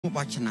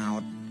បោះឆ្នោ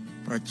ត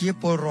ប្រជា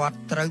ពលរដ្ឋ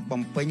ត្រូវ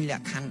បំពេញល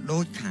ក្ខខណ្ឌដូ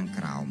ចខាង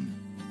ក្រោម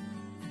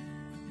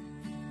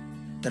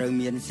ត្រូវ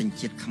មានសញ្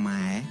ជាតិខ្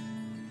មែរ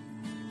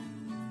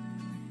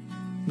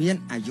មាន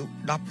អាយុ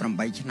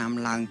18ឆ្នាំ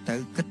ឡើងទៅ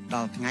គិតដ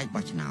ល់ថ្ងៃ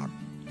បោះឆ្នោត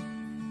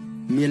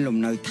មានលំ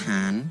នៅ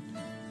ឋាន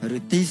ឬ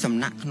ទីសំ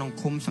ណាក់ក្នុង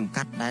ឃុំសង្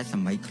កាត់ដែលស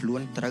ម័យខ្លួ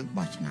នត្រូវ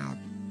បោះឆ្នោត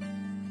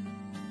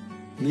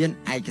មាន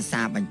ឯក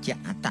សារបញ្ជា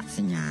ក់អត្តស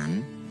ញ្ញាណ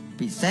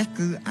ពិសេស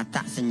គឺអត្ត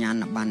សញ្ញាណ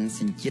ប័ណ្ណ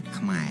សញ្ជាតិ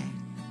ខ្មែរ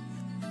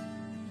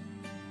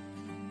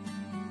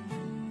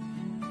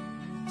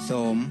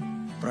សូម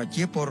ប្រ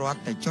ជាពលរដ្ឋ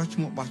ទៅចុះឈ្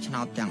មោះបោះឆ្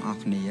នោតទាំងអស់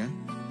គ្នា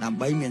ដើម្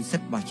បីមានសិ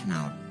ទ្ធិបោះឆ្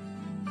នោត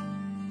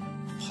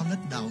ផលិត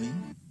ដោយ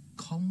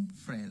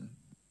Comfrel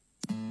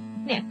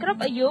អ្នកគ្រ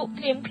ប់អាយុ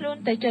ត្រៀមខ្លួន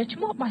ទៅចុះឈ្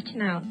មោះបោះឆ្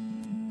នោត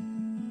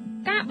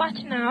ការបោះ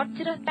ឆ្នោត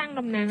ជ្រើសតាំង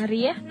តំណាង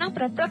រាស្ត្រនឹង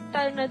ប្រព្រឹត្ត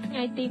ទៅនៅថ្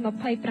ងៃទី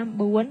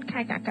29ខែ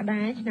កក្ក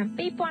ដាឆ្នាំ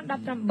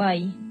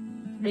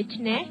2018ដូ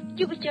ច្នេះ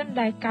យុវជន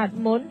ដែលកើត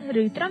មុន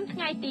ឬត្រឹមថ្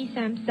ងៃទី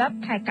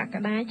30ខែកក្ក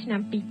ដាឆ្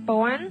នាំ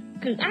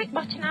2000គឺអាច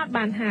បោះឆ្នោត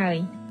បានហើយ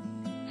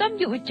សូម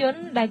យុវជន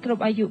ដែលគ្រ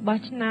ប់អាយុបោះ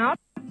ឆ្នោត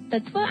ទៅ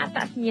ធ្វើអត្ត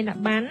សញ្ញាណ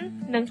ប័ណ្ណ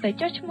និងទៅ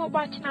ចុះឈ្មោះ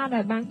បោះឆ្នោត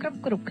ឲ្យបានគ្រ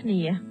ប់គ្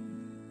នា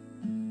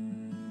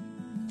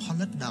ផ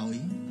លិតដោយ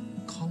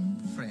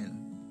Comfrel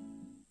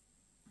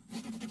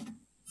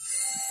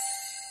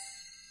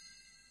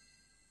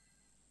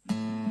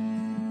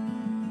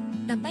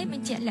ដើម្បីប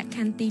ញ្ជាក់លក្ខខ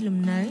ណ្ឌទីលំ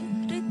នៅ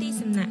ឬទី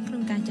សំណាក់ក្នុ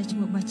ងការចុះឈ្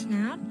មោះបោះឆ្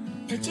នោត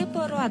ប្រជាព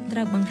លរដ្ឋត្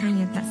រូវបង្ហាញ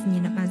អត្តសញ្ញា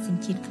ណប័ណ្ណស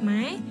ញ្ជាតិខ្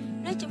មែរ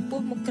នៅចំពោះ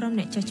មុខក្រុម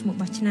អ្នកចុះឈ្មោះ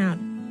បោះឆ្នោត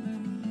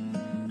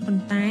ប៉ុ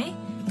ន្តែ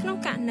ក្នុង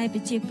ករណីប្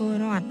រជាពល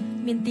រដ្ឋ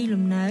មានទី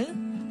លំនៅ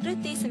ឬ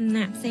ទីសំ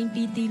ណាក់ផ្សេង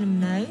ពីទីលំ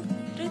នៅ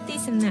ឬទី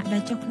សំណាក់ដែ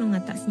លចុះក្នុងអ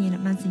ត្តសញ្ញាណ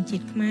ប័ណ្ណសញ្ជា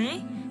តិខ្មែរ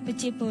ប្រ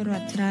ជាពលរ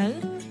ដ្ឋត្រូវ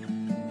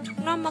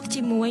នាំមក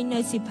ជាមួយនៅ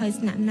សៀវភៅ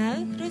ស្នាក់នៅ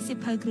ឬសៀវ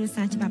ភៅគ្រួ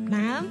សារច្បាប់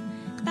ដើម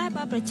តែ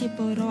បើប្រជាព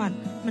លរដ្ឋ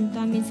មិន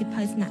ទាន់មានសៀវ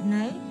ភៅស្នាក់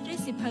នៅឬ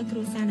សៀវភៅគ្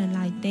រួសារនៅ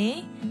ឡើយទេ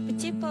ប្រ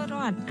ជាពលរ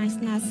ដ្ឋអាច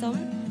ស្នើសុំ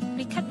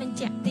លិខិតបញ្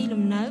ជាក់ទី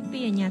លំនៅពី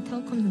អាជ្ញាធរ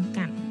ឃុំសង្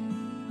កាត់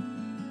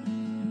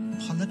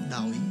ផលិត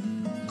ដោយ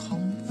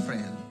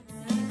Comfrel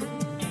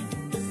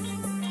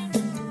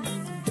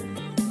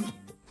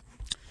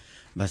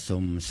បាទសូ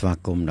មស្វា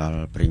គមន៍ដល់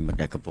ប្រិយមិត្ត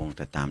ដែលកំពុង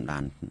តែតាមដា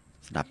ន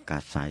ស្ដាប់កា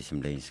រផ្សាយស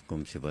ម្លេងសង្គម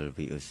ស៊ីវិល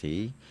VOC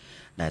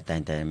ដែលតែ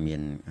ងតែមា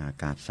ន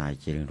ការផ្សាយ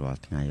ជារៀងរាល់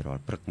ថ្ងៃរា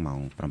ល់ព្រឹកម៉ោង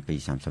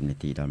 7:30 នា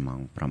ទីដល់ម៉ោង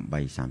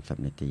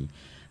 8:30 នាទី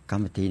ក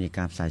ម្មវិធីនៃ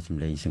ការផ្សាយស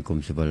ម្លេងសង្គម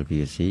ស៊ីវិល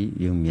VOC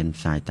យើងមាន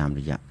ផ្សាយតាមរ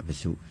យៈវិ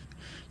ទ្យុ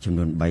ចំ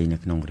នួន3នៅ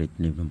ក្នុងរាជ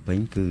ធានីភ្នំពេញ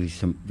គឺ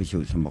វិទ្យុ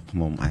សំបុកឃ្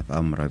មុំ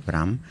FM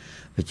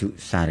 105វិទ្យុ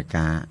សារិ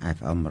កា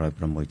FM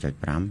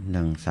 106.5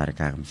 និងសារិ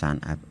កាកំសាន្ត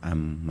FM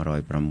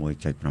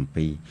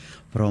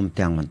 106.7 ព្រម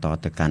ទាំងបន្ត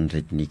ទៅកាន់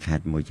រាជធានីខេ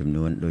ត្តមួយចំ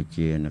នួនដូច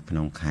ជានៅក្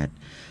នុងខេត្ត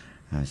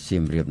សៀ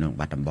មរាបនិង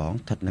បាត់ដំបង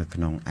ស្ថិតនៅក្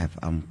នុង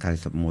FM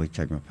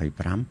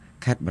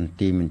 91.25 ខេត្តបន្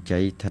ទាយមានជ័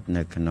យស្ថិត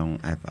នៅក្នុង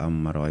FM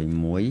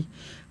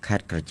 101 ខេ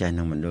ត្តក្រចេះ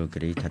និងមណ្ឌលគិ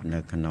រីស្ថិតនៅ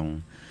ក្នុង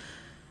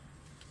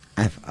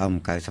FM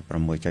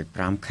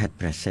 96.5 ខេត្ត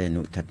ព្រះសីហ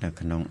នុស្ថិតនៅ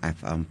ក្នុង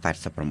FM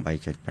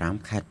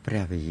 88.5 ខេត្តព្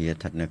រះវិហារ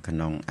ស្ថិតនៅក្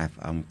នុង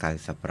FM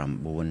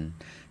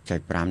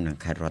 99.5 និង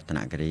ខេត្តរតន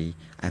គិរី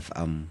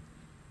FM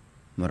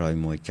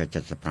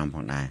 101.75 ផ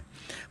ងដែរ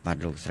បាទ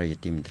លោកស្រីយ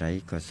ទីមន្ត្រី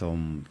ក៏សូម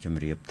ជ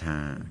ម្រាបថា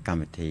កម្ម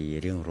វិធី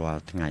រៀងរា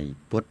ល់ថ្ងៃ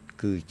ពុធ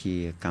គឺជា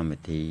កម្មវិ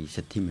ធី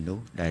សិទ្ធិមនុស្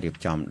សដែលរៀប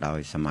ចំដោយ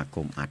សមាគ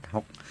មអាត់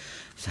ហុក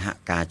សហ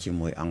ការជា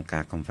មួយអង្គកា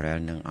រ Comfrel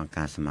និងអង្គ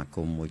ការសមាគ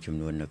មមួយចំ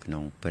នួននៅក្នុ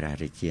ងព្រះ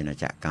រាជាណា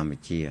ចក្រកម្ពុ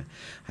ជា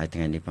ហើយថ្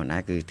ងៃនេះផងដែ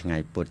រគឺថ្ងៃ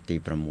ពុធទី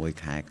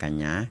6ខែក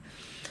ញ្ញា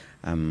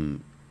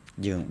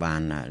យើងបា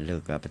នលើ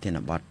កប្រធាន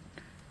បទ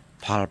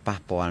ផលប៉ះ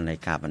ពាល់នៃ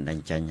ការបណ្ដឹង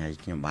ចេញហើយ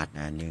ខ្ញុំបាទ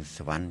នាងស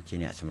វណ្ណជា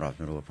អ្នកសម្របស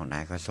ម្រួលផងដែ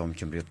រក៏សូម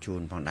ជម្រាបជូ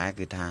នផងដែរ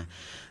គឺថា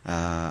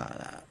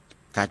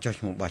ការចុះ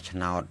ឈ្មោះបោះឆ្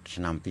នោត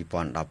ឆ្នាំ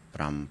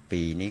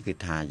2017នេះគឺ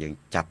ថាយើង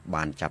ចាប់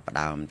ផ្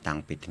ដើមតាំង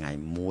ពីថ្ងៃ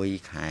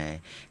1ខែ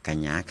ក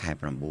ញ្ញាខែ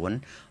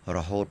9រ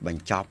ហូតប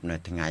ញ្ចប់នៅ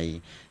ថ្ងៃ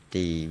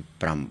ទី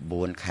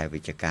9ខែវិ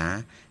ច្ឆិកា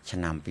ឆ្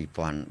នាំ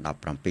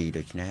2017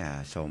ដូច្នេះ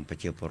សូមប្រ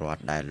ជាពលរដ្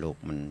ឋដែលលោក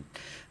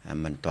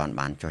មិនទាន់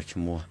បានចុះឈ្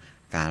មោះ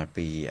កាល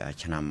ពី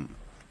ឆ្នាំ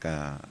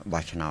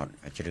បោះឆ្នោត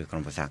ជ្រើសក្រុ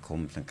មប្រឹក្សាឃុំ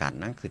សង្កាត់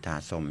ហ្នឹងគឺថា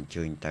សូមអញ្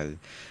ជើញទៅ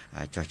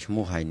ចុះឈ្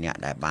មោះហើយអ្នក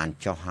ដែលបាន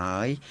ចុះហើ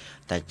យ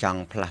តែចង់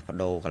ផ្លាស់ប្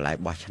ដូរកន្លែង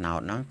បោះឆ្នោត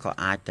ហ្នឹងក៏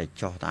អាចទៅ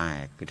ចុះដែរ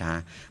គឺថា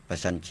បើ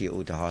សិនជាឧ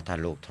ទាហរណ៍ថា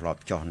លោកធ្លាប់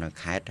ចុះនៅ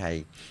ខេត្តហើយ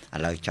ឥ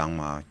ឡូវចង់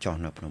មកចុះ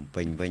នៅភ្នំ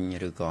ពេញវិញ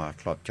ឬក៏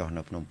ធ្លាប់ចុះ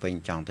នៅភ្នំពេញ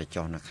ចង់ទៅ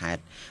ចុះនៅខេត្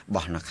ត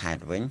បោះនៅខេត្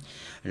តវិញ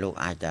លោក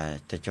អាច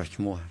ទៅចុះ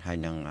ឈ្មោះហើយ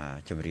នឹង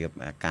ជម្រាប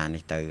ការ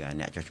នេះទៅ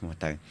អ្នកចុះឈ្មោះ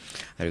ទៅ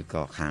ឬ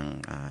ក៏ខាង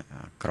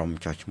ក្រុម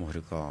ចុះឈ្មោះ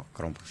ឬក៏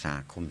ក្រុមប្រឹក្សា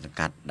ឃុំសង្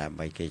កាត់ដើម្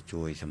បីគេ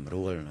ជួយសម្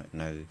រួល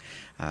នៅ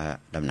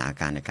ដំណើរ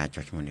ការនៃការ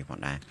ចុះឈ្មោះនេះផង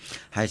ដែរ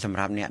ហើយសម្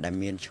រាប់អ្នកដែល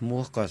មានឈ្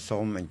មោះក៏សូ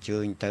មអញ្ជើ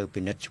ញទៅ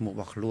ពិនិត្យឈ្មោះរ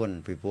បស់ខ្លួន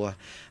ពីព្រោះ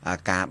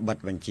ការបិទ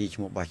បញ្ជីឈ្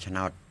មោះបោះឆ្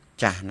នោត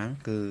ចាស់ហ្នឹង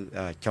គឺ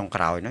ចុង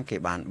ក្រោយហ្នឹងគេ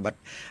បានបិទ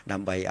ដើ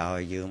ម្បីឲ្យ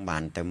យើងបា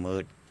នទៅមើ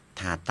ល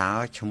ថាតើ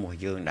ឈ្មោះ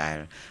យើងដែល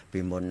ពី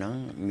មុនហ្នឹង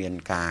មាន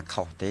ការ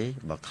ខុសទេ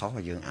បើខុស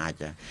យើងអាច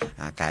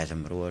កែស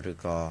ម្រួលឬ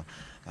ក៏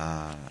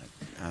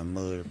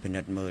មើលពិ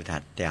និត្យមើលថា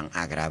ទាំងអ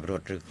ក្ខរាវិរុ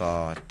ទ្ធឬក៏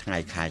ថ្ងៃ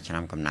ខែឆ្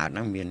នាំកំណើតហ្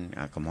នឹងមាន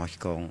កំហុស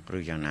ឆ្គងឬ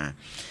យ៉ាងណា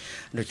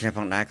ដូច្នេះផ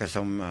ងដែរក៏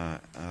សូម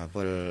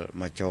វិល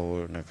មកចូល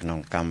នៅក្នុង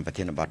កម្មប្រ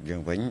ធានបទយើ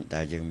ងវិញ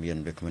ដែលយើងមាន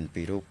វាគ្មិន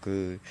ពីររូបគឺ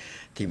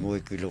ទី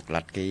1គឺលោក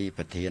ឡាត់គី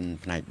ប្រធាន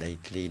ផ្នែកដី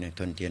ធ្លីនិង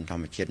ធនធានធ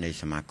ម្មជាតិនៃ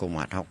សមាគម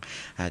អាត់ហុក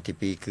ហើយទី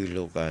2គឺ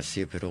លោក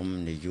សៀភិរម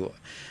នាយក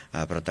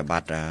ប្រតិប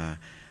ត្តិ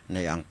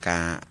នៃអង្គកា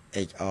រ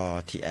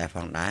HRTF ផ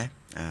ងដែរ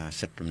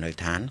សិទ្ធិលំនៅ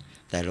ឋាន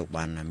តែលោក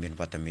បានមាន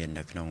វត្តមាន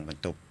នៅក្នុងប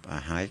ន្ទប់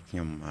ហើយខ្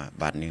ញុំ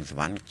បាទនាងសវ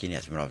ណ្ណជាអ្ន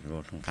កសម្របសម្រួ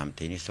លក្នុងកម្មវិ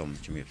ធីនេះសូម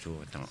ជំរាបសួរ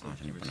ទាំងអស់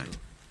គ្នាប៉ុណ្ណឹង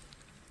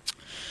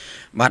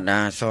បាទ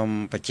សូម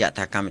បញ្ជាក់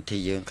ថាកម្មវិធី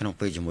យើងក្នុង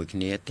ពេលជាមួយគ្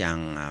នាទាំង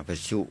វិ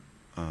ទ្យុ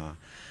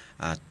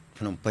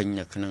ភ្នំពេញ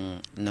នៅក្នុង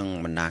នឹង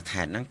បណ្ដា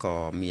ខេត្តហ្នឹងក៏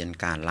មាន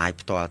ការ live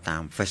ផ្ទាល់តា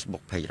ម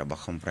Facebook page រប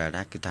ស់ Comfrel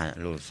ដែរគឺថា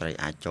លោកស្រី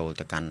អាចចូល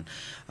ទៅកាន់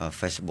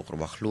Facebook រ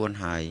បស់ខ្លួន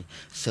ហើយ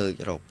search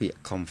រកពាក្យ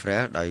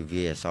Comfrel ដោយ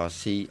វាអក្សរ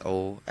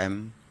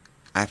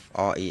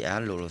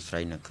COMFREL លោកស្រី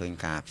នឹងឃើញ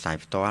ការផ្សាយ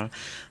ផ្ទាល់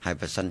ហើយ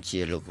បើសិនជា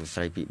លោកស្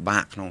រីពិបា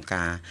កក្នុង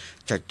ការ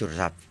ចុចទូរ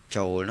ស័ព្ទ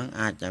ចូលនឹង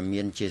អាច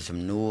មានជាសំ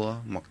ណួរ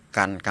មក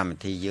កាន់កម្មវិ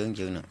ធីយើង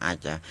នឹងអាច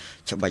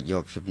ច្បិចយ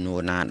កសំណួរ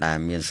ណាដែល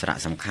មានសារៈ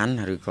សំខាន់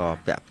ឬក៏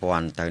ពាក់ព័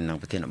ន្ធទៅនឹង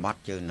ប្រធានបទ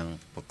យើងនឹង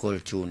បកគល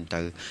ជូន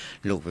ទៅ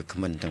លោកវិក្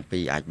មិនទាំងពី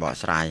រអាចបក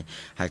ស្រាយ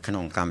ហើយក្នុ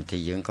ងកម្មវិធី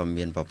យើងក៏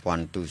មានប្រព័ន្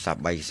ធទូរស័ព្ទ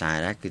3ខ្សែ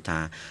ដែរគឺថា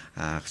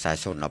ខ្សែ012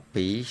 43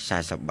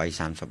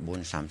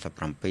 34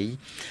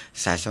 37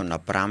ខ្សែ015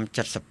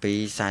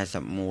 72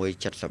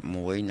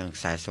 41 71និង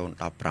ខ្សែ016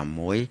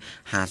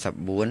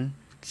 54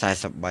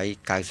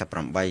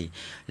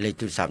 4398លេខ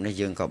ទូរស័ព្ទនេះ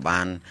យើងក៏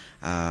បាន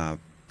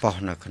ប៉ុស្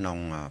តិ៍នៅក្នុង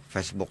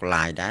Facebook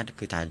Live ដែរ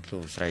គឺថាលោ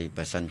កស្រី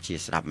បើសិនជា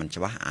ស្ដាប់មិន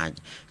ច្បាស់អាច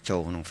ចូល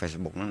ក្នុង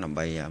Facebook ហ្នឹងដើម្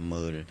បី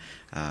មើល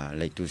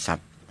លេខទូរស័ព្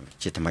ទ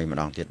ជាថ្មីម្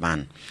ដងទៀតបាន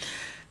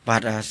បា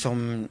ទសូម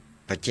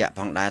បញ្ជាក់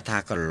ផងដែរថា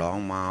កន្លង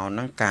មកហ្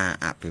នឹងការ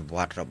អភិវ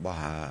ឌ្ឍរបស់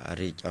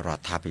រាជរ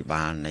ដ្ឋាភិ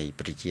បាលនៃ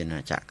ប្រជាណា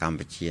ចក្រកម្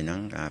ពុជាហ្នឹង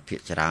ភាគ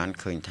ច្រើន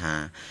ឃើញថា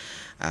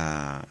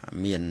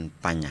មាន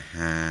បញ្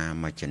ហា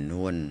មួយចំ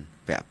នួន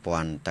ពាក់ព័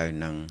ន្ធទៅ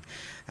នឹង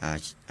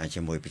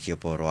ជាមួយប្រជា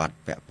ពលរដ្ឋ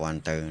ពាក់ព័ន្ធ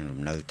ទៅលំ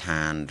នៅ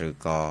ឋានឬ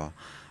ក៏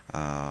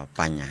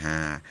បញ្ហា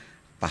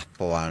ប៉ះ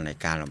ពាល់នៃ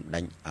ការ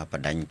ប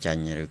ដិញ្ញចេញ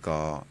ឬក៏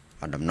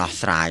ដំណោះ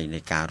ស្រាយនៃ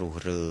ការរុះ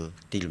រើ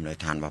ទីលំនៅ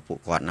ឋានរបស់ពួក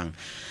គាត់ហ្នឹង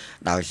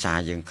ដោយសារ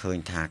យើងឃើញ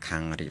ថាខា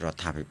ងរាជរ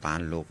ដ្ឋាភិបាល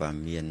លោក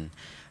មាន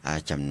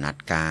ចំណាត់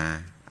ការ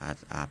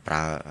ប្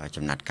រើ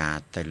ចំណាត់ការ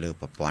ទៅលើ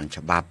ប្រព័ន្ធ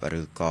ច្បាប់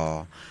ឬក៏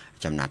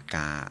ចំណាត់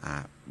ការ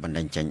បណ្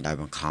ដេញចេញដោយ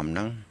បង្ខំហ្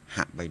នឹង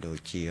ហាក់បីដូច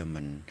ជា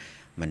មិ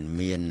ន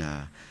មាន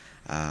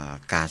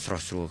ការស្រ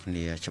ស់ស្រួលគ្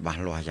នាច្បាស់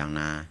លាស់យ៉ាង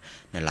ណា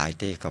នៅឡើយ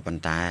ទេក៏ប៉ុ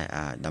ន្តែ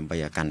ដើម្បី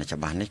ឲ្យកាន់តែច្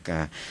បាស់នេះ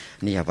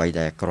នេះអ្វី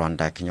ដែលគ្រាន់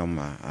តែខ្ញុំ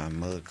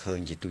មើលឃើញ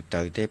ជាទូ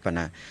ទៅទេប៉ុន្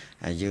តែ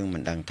យើងមិ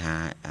នដឹងថា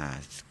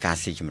ការ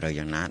ស៊ីជម្រៅ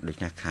យ៉ាងណាដូច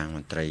នេះខាងម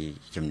ន្ត្រី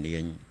ជំនា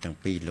ញទាំង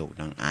ពីរលោក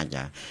នឹងអាច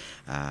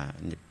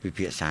ពិ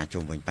ភាក្សា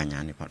ជុំវិញបញ្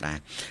ហានេះផងដែរ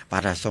បា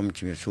ទសូម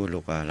ជំរាបសួរលោ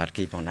កឡាត់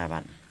គីផងដែរបា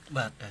ទ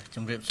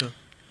ជំរាបសួរ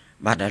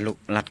បាទលោក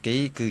ឡាត់គី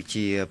គឺ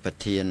ជាប្រ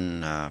ធាន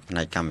ផ្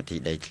នែកកម្មវិធី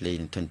ដីធ្លី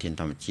និងធនធាន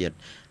ធម្មជាតិ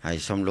ហើយ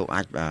សូមលោក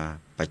អាច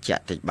បញ្ជា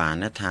ក់តិចបាន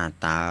ណាថា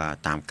តើ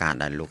តាមការ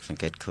ដែលលោកស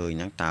ង្កេតឃើញ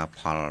ហ្នឹងតើ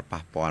ផល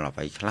ប៉ះពាល់អ្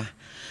វីខ្លះ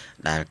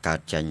ដែលកើត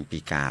ចេញពី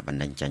ការបណ្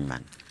ដេញចេញបា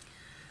ទ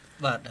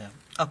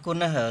អរគុណ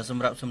ណាស់ស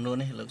ម្រាប់សំណួរ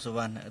នេះលោកសវ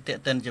ណ្ណតេ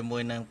តិនជាមួ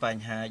យនឹងប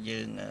ញ្ហាយើ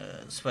ង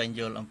ស្វែង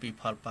យល់អំពី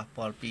ផលប៉ះ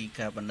ពាល់ពី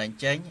ការបណ្ដេញ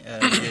ចេញ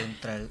យើង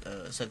ត្រូវ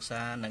សិក្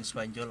សានិងស្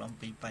វែងយល់អំ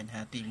ពីបញ្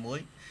ហាទី1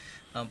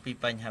អំពី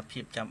បញ្ហាភា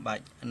ពចាំបា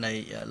ច់នៃ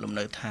លំ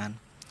នៅឋាន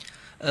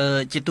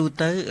ជាទូ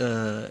ទៅ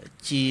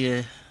ជា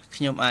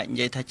ខ្ញុំអាចនិ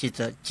យាយថា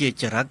ជា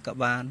ចរិតក៏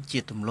បានជា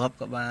ទម្លាប់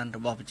ក៏បានរ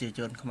បស់ប្រជាជ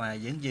នខ្មែរ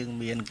យើង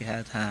មានគេហៅ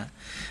ថា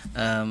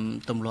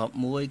ទម្លាប់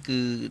មួយ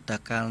គឺតើ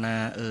កាលណា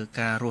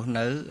ការរស់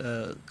នៅ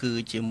គឺ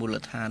ជាមូល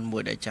ដ្ឋានមួ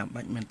យដែលចាំ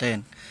បាច់មែនទែន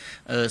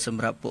ស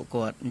ម្រាប់ពួក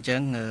គាត់អញ្ចឹ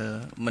ង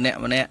ម្នាក់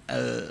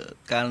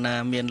កាលណា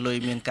មានលុយ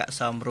មានកាក់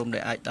សមរម្យដែ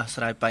លអាចដោះ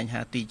ស្រាយបញ្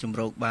ហាទីជម្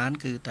រកបាន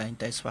គឺតែង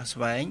តែស្វះស្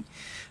វែង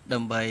ដើ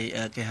ម្បី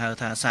គេហៅ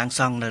ថាសាងស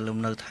ង់នៅលំ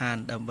នៅឋាន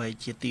ដើម្បី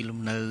ជាទីលំ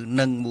នៅ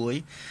នឹងមួយ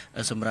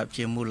សម្រាប់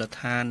ជាមូលដ្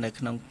ឋាននៅ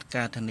ក្នុង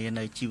ការធានា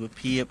នៅជីវ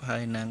ភាពហើ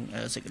យនិង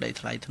សេចក្តី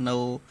ថ្លៃថ្នូ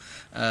រ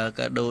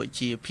ក៏ដូច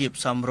ជាភាព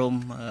សមរម្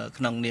យ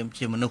ក្នុងនាម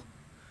ជាមនុស្ស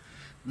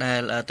ដែ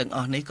លទាំងអ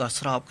ស់នេះក៏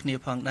ស្របគ្នា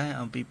ផងដែរ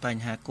អំពីប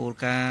ញ្ហាគោល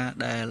ការណ៍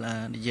ដែល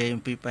និយាយ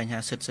អំពីបញ្ហា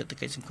សិទ្ធិសេដ្ឋ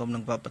កិច្ចសង្គមនិ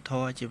ងវប្បធ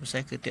ម៌ជាពិសេ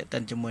សគឺទាក់ទិ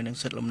នជាមួយនឹង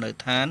សិទ្ធិលំនៅ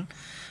ឋាន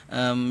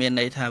មាន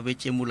ន័យថាវា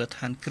ជាមូលដ្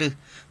ឋានគ្រឹះ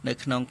នៅ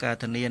ក្នុងការ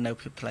ធានានៅ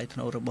ភាពថ្លៃថ្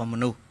នូររបស់ម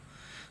នុស្ស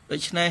ដូ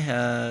ច្នេះ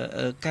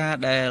ការ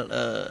ដែល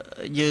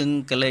យើង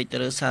កលេចទៅ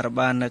លើសារ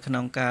បាននៅក្នុ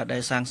ងការដែ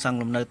លសាងសង់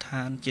លំនៅ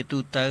ឋានជាទូ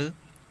ទៅ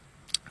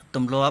ទ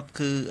ម្លាប់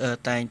គឺ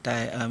តែងតែ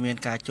មាន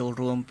ការចូល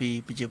រួមពី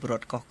ប្រជាពលរ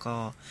ដ្ឋកក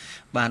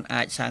បាន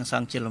អាចសាងស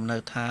ង់ជាលំនៅ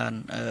ឋាន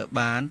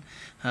បាន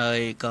ហើយ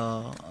ក៏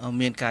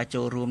មានការ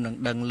ចូលរួមនឹង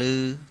ដឹងឮ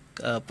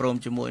ព្រម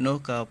ជាមួយនោះ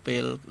ក៏ពេ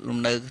លលំ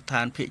នៅ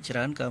ឋានភាគច្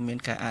រើនក៏មាន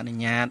ការអនុ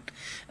ញ្ញាត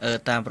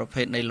តាមប្រ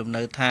ភេទនៃលំ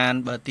នៅឋាន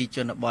បើទីជ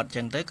នបទ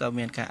ចឹងទៅក៏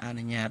មានការអ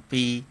នុញ្ញាត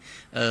ពី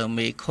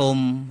មេឃុំ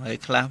ហើយ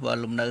ខ្លះបើ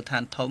លំនៅឋា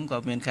នធំក៏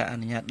មានការអ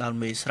នុញ្ញាតដល់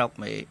មេស្រុក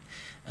មេ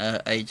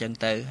អីចឹង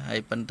ទៅហើយ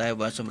ប៉ុន្តែ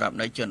បើសម្រាប់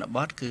នៅជនប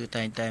ទគឺ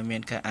តែងតែមា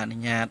នការអនុ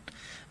ញ្ញាត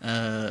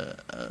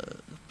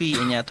ពី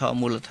អាជ្ញាធរ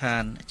មូលដ្ឋា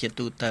នជា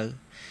ទូទៅ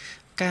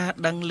ការ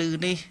ដឹងឮ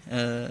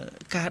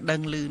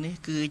នេះ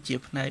គឺជា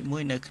ផ្នែកមួ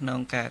យនៅក្នុង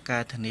កា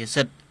រធានា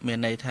សិទ្ធិមាន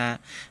ន័យថា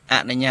អ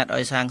នុញ្ញាត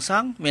ឲ្យសាងស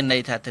ង់មានន័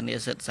យថាធានា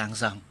សិទ្ធិសាង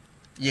សង់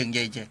យើងនិ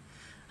យាយចេះ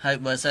ហើយ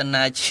បើសិន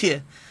ណាជា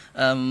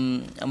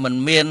មិន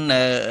មាន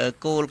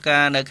គោលកា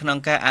រណ៍នៅក្នុង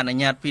ការអនុ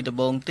ញ្ញាតពីដំ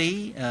បូងទី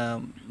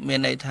មាន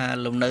ន័យថា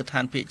លំនៅ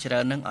ឋានភាគច្រើ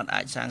ននឹងអត់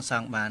អាចសាងស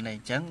ង់បានទេអ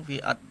ញ្ចឹងវា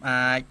អត់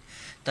អាច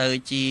ទៅ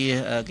ជា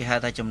គេហៅ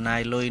ថាចំណាយ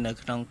លុយនៅ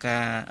ក្នុងកា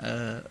រ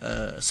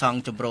សង់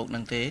ចម្រោកនឹ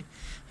ងទេ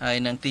ហើយ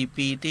នឹងទី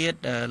2ទៀត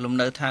លំ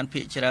នៅឋានភា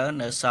គច្រើន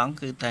នៅសង់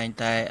គឺតែង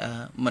តែ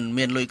មិន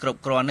មានលុយគ្រប់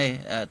គ្រាន់ទេ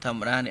ធម្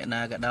មតាអ្នក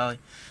ណាក៏ដោយ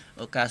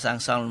ការសាង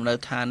សង់លំនៅ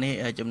ឋាននេះ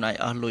ចំណាយ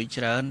អស់លុយ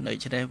ច្រើនដូ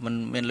ច្នេះមិន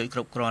មានលុយគ្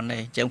រប់គ្រាន់ទេ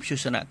អញ្ចឹងព្យុ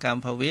សនកម្ម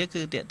ភាវៈ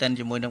គឺទាក់ទិន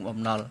ជាមួយនឹងបំ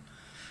ណុល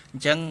អ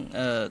ញ្ចឹង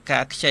កា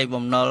រខ្ចី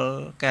បំណុល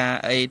ការ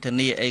អីធា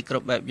នាអីគ្រ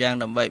ប់បែបយ៉ាង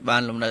ដើម្បីបា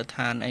នលំនៅ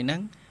ឋានអីហ្នឹ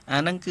ងអា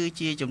ហ្នឹងគឺ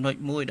ជាចំណុច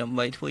មួយដើម្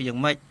បីធ្វើយ៉ាង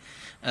ម៉េច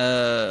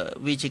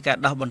វាជាការ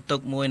ដោះបន្ទុក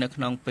មួយនៅ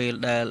ក្នុងពេល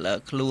ដែល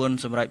ខ្លួន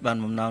សម្រេចបាន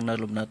បំណងនៅ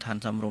លំនៅឋាន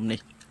សមរម្យ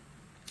នេះ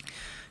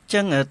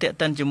ចឹងតេ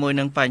តិនជាមួយ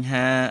នឹងបញ្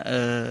ហា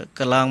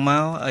កន្លងម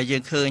កយើ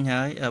ងឃើញ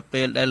ហើយ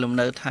ពេលដែលលំ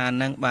នៅឋាន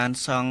ហ្នឹងបាន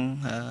សង់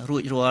រួ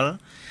ចរាល់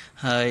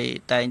ហើយ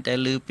តែងតែ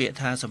ឮពាក្យ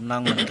ថាសំណ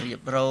ង់មិនរៀ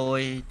បរ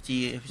យជា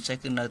ពិសេស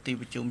គឺនៅទី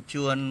ប្រជុំជ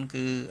ន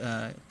គឺ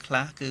ខ្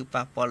លះគឺ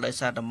ប៉ះពាល់ដោយ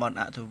សារតំបន់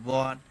អភិវ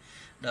ឌ្ឍ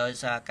ដោយ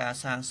សារការ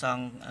សាងស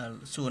ង់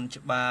សួន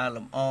ច្បារ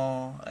លំអ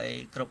អី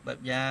គ្រប់បែ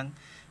បយ៉ាង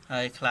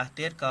ហើយខ្លះ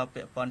ទៀតក៏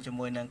ពាក់ព័ន្ធជា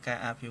មួយនឹងការ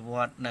អភិវ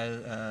ឌ្ឍនៅ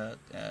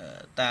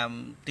តាម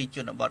ទីជ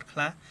នបទខ្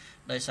លះ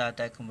ដោយសារ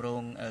តែគម្រោ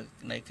ង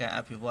នៃការអ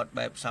ភិវឌ្ឍ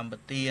បែបសម្ប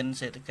ទាន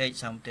សេដ្ឋកិច្ច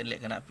សម្បទានល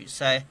ក្ខណៈពិ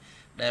សេស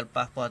ដែល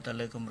ប៉ះពាល់ទៅ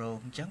លើគម្រោង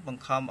អញ្ចឹងប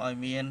ង្ខំឲ្យ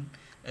មាន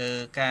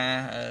ការ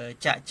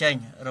ចាក់ចែង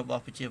រប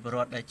ស់ប្រជាពលរ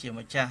ដ្ឋដែលជា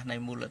ម្ចាស់នៃ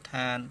មូលដ្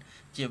ឋាន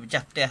ជាម្ចា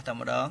ស់ផ្ទះតែ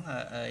ម្ដង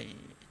ហើយ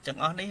ទាំង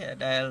អស់នេះ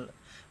ដែល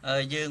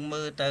យើង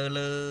មើលទៅ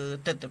លើ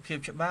ទស្សនវិ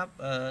ជ្ជាច្បាប់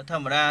ធ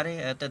ម្មតាទេ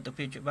ទស្សន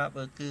វិជ្ជាច្បាប់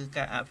គឺ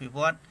ការអភិវ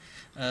ឌ្ឍ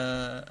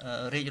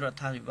រាជរដ្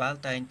ឋាភិបាល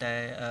តែងតែ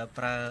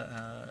ប្រើ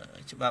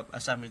ច្បាប់អ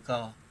សាមិក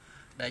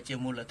ដែលជា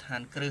មូលដ្ឋា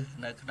នគ្រឹះ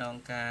នៅក្នុង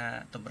ការ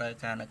តម្រូវ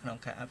ការនៅក្នុង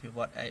ការអភិវ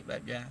ឌ្ឍអីបែ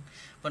បយ៉ាង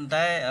ប៉ុន្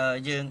តែ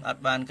យើងអ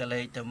ត់បានកលេ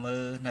ចទៅមើ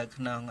លនៅ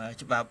ក្នុង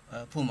ច្បាប់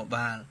ភូមិ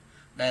បាល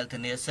ដែលធា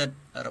នាសិទ្ធិ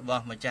រប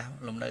ស់ម្ចាស់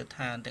លំនៅ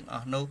ឋានទាំងអ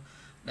ស់នោះ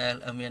ដែល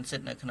មានសិ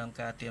ទ្ធិនៅក្នុង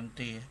ការទាម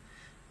ទារ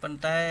ប៉ុន្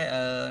តែ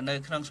នៅ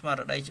ក្នុងស្មា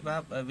រតីច្បា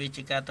ប់វា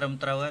ជាការត្រឹម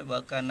ត្រូវហើយបើ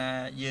កាលណា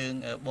យើង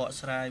បក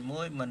ស្រាយ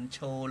មួយមិនឈ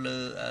រលើ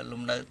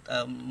លំនៅ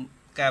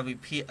ការវិ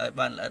ភាគឲ្យ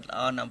បានល្អិតល្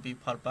អន់អំពី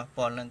ផលប៉ះ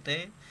ពាល់ហ្នឹងទេ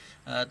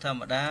ធម្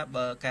មតា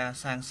បើការ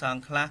សាងសង់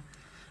ខ្លះ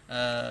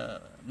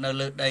នៅ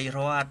លើដីរ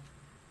ដ្ឋ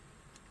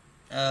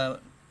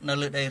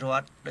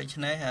ដូច្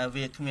នេះ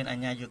វាគ្មានអា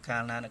ជ្ញាធរកា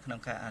លណានៅក្នុង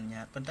ការអនុញ្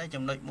ញាតប៉ុន្តែ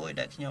ចំណុចមួយ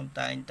ដែលខ្ញុំ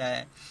តែងតែ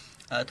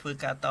ធ្វើ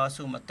ការត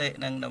ស៊ូមតិ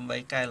នឹងដើម្បី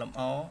កែលម្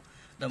អ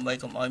ដើម្បី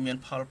កុំឲ្យមាន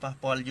ផលប៉ះ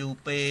ពាល់យូរ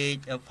ពេក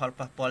ផល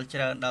ប៉ះពាល់ច្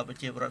រើនដល់ប្រ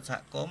ជាពលរដ្ឋសហ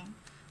គមន៍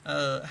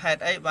ហេ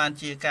តុអីបាន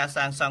ជាការ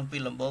សាងសង់ពី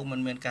ដំបូងមិន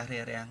មានការ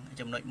រារាំង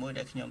ចំណុចមួយ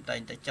ដែលខ្ញុំតែង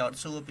តែចោទ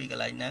សួរពីក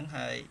ន្លែងហ្នឹង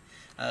ហើយ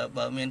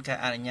បើមានការ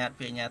អនុញ្ញាត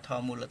ពីអាជ្ញាធរ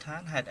មូលដ្ឋា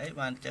នហេតុអី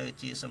បានទៅ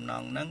ជាសំណ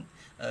ង់ហ្នឹង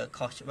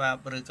ខុសច្បាប់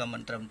ឬក៏មិ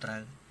នត្រឹមត្រូ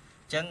វ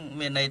អញ្ចឹង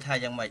មានន័យថា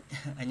យ៉ាងម៉េច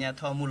អាជ្ញា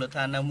ធរមូលដ្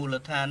ឋាននៅមូល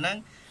ដ្ឋានហ្នឹង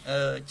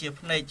ជា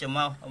ភ្នែកច្រ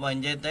មុះបើ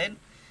និយាយទៅ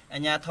អា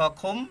ជ្ញាធរ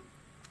ឃុំ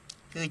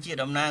គឺជា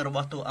តំណាងរប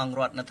ស់តួអង្គ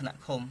រដ្ឋនៅថ្នាក់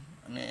ឃុំ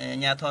អា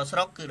ជ្ញាធរស្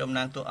រុកគឺតំ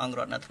ណាងតួអង្គរ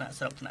ដ្ឋនៅថ្នាក់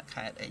ស្រុកថ្នាក់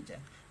ខេត្តអីចឹ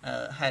ង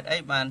ហេតុអី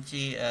បាន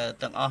ជា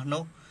ទាំងអស់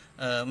នោះ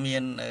មា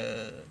ន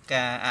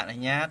ការអនុ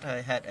ញ្ញាតហើ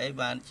យហេតុអី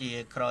បានជា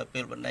ក្រោយពេ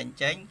លបណ្ដឹង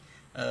ចេញ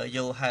យ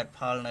កហេតុផ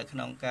លនៅក្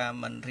នុងការ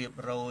មិនរៀប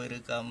រយឬ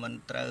ក៏មិន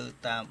ត្រូវ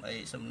តាមអី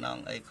សំណង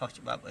អីខុស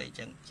ច្បាប់អី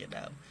ចឹងជា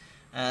ដើម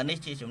នេះ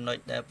ជាចំណុច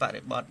ដែលប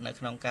រិបត្តិនៅ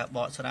ក្នុងការប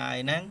កស្រាយ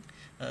ហ្នឹង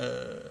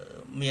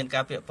មាន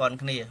ការពាក់ព័ន្ធ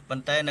គ្នាប៉ុ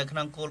ន្តែនៅក្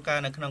នុងគោលការ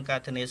ណ៍នៅក្នុងការ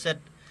ធានាសិទ្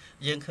ធិ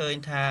យើងឃើញ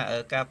ថា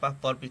ការប៉ះ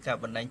ពាល់ពីការ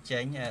បណ្ដឹងចេ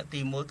ញទី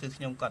1គឺ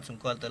ខ្ញុំកត់ស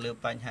ម្គាល់ទៅលើ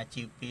បញ្ហា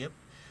ជីវភាព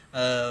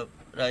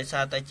ដោយសា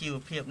រតែជីវ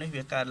ភាពនេះ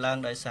វាកើតឡើង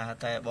ដោយសារ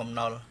តែបំ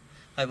ណុល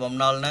ហើយបំ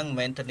ណុលហ្នឹងមិន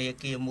មែនធនា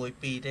គារ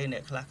1 2ទេអ្ន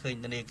កខ្លះឃើញ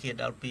ធនាគារ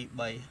ដល់2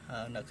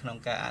 3នៅក្នុង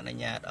ការអនុ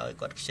ញ្ញាតឲ្យ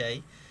គាត់ខ្ចី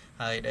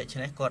ហើយដូច្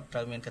នេះគាត់ត្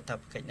រូវមានកាត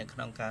ព្វកិច្ចនៅក្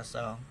នុងការស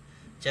ង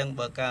អញ្ចឹង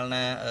បើកាល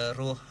ណា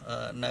រស់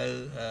នៅ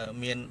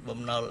មានបំ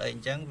ណុលអីអ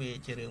ញ្ចឹងវា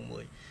ជារឿងមួ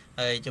យ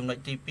ហើយចំណុច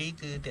ទី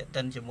2គឺទាក់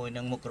ទិនជាមួយ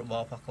នឹងមុខរប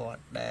ររបស់គា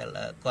ត់ដែល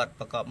គាត់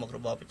ប្រកបមុខរ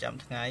បរប្រចាំ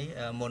ថ្ងៃ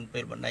មុនពេ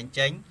លបណ្ដឹង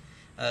ចេញ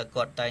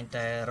គាត់តែង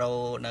តែរ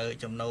កនៅ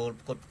ចំណូល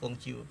ផ្គត់ផ្គង់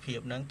ជីវភាព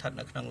ហ្នឹងស្ថិត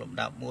នៅក្នុងលំ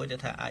ដាប់មួយដែល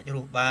ថាអាចរ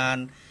ស់បាន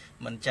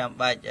មិនចាំ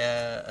បាច់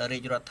រា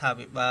ជរដ្ឋា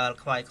ភិបាល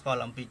ខ្វាយខ្វ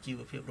ល់អំពីជី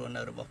វភាពរស់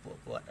នៅរបស់ពួក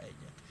គាត់អី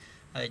ចឹង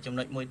ហើយចំ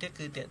ណុចមួយទៀត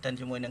គឺទាក់ទិន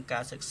ជាមួយនឹងកា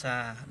រសិក្សា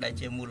ដែល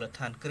ជាមូលដ្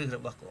ឋានគ្រឹះរ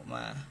បស់កុ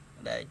មារ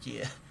ដែល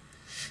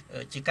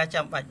ជាការ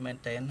ចាំបាច់មែន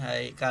ទែនហើ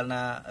យកាល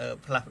ណា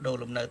ផ្លាស់ប្ដូរ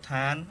លំនៅ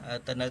ឋាន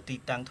ទៅនៅទី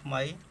តាំងថ្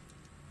មី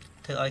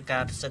ធ្វើឲ្យកា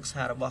រសិក្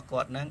សារបស់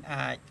គាត់នឹង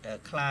អាច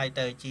คล้าย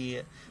ទៅជា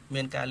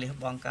មានការលះ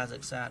បង់ការសិ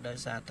ក្សាដោយ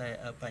សារតែ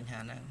បញ្ហា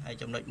ហ្នឹងហើយ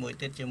ចំណុចមួយ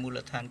ទៀតជាមូល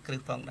ដ្ឋានគ្រឹះ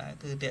ផងដែរ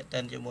គឺទាក់ទិ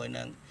នជាមួយ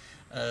នឹង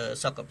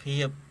សុខភា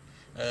ព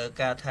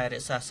ការថែរ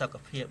ក្សាសុខ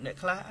ភាពអ្នក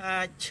ខ្លះ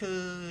អាចឈឺ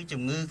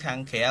ជំងឺខា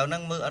ងក្រៅហ្នឹ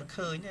ងមើលអត់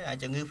ឃើញទេអាច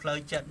ជំងឺផ្លូវ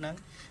ចិត្តហ្នឹង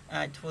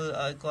អាចធ្វើ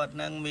ឲ្យគាត់ហ្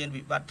នឹងមាន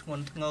វិបត្តិធ្ង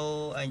ន់ធ្ងរ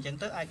អីចឹង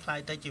ទៅអាចคล้าย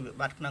ទៅជាវិ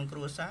បត្តិក្នុងគ្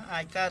រួសារ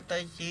អាចកើតទៅ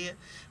ជា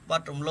បា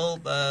ត់រំលោភ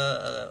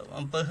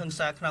អំពើហិង្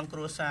សាក្នុងគ្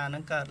រួសារហ្នឹ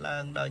ងកើតឡើ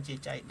ងដោយជា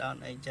ចៃដន្យ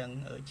អីចឹង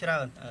ច្រើ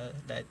ន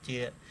ដែលជា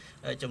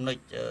ចំណុច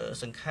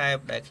សង្ខេប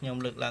ដែលខ្ញុំ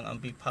លើកឡើងអំ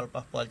ពីផល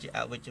ប៉ះពាល់ជាអ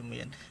វិជ្ជ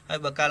មានហើយ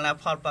បើកាលណា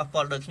ផលប៉ះពា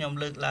ល់ដូចខ្ញុំ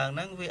លើកឡើងហ្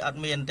នឹងវាអត់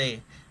មានទេ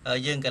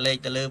យើងក៏លេខ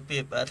ទៅលើភា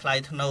ពថ្លៃ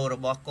ថ្នូររ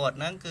បស់គាត់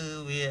ហ្នឹងគឺ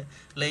វា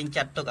លែង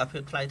ចាត់ទុកអាភា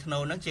ពថ្លៃថ្នូ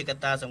រហ្នឹងជាក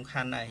ត្តាសំ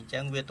ខាន់ដែរអញ្ចឹ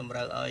ងវាតម្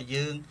រូវឲ្យ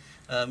យើង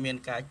មាន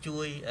ការជួ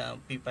យ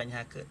ពីបញ្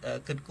ហា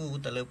គិតគូរ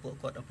ទៅលើពួក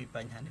គាត់អំពីប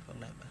ញ្ហានេះផង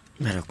ដែរបាទ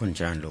បាទអរគុណ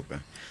ច្រើនលោក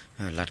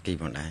ឡាត់គី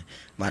ផងដែរ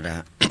បាទ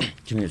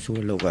ជំរាបសួរ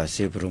លោក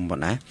សៀវព្រំផង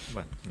ដែរ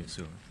បាទជំរាប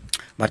សួរ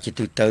បាទជា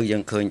ទូទៅយើ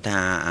ងឃើញថា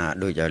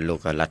ដូចលោក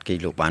ឡាត់គី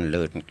លោកបាន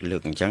លើ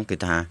កអញ្ចឹងគឺ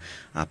ថា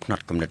ផ្នែក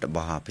គំនិតរប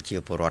ស់ប្រជា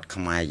ពលរដ្ឋ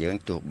ខ្មែរយើង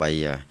ទោះបី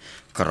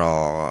ក្រ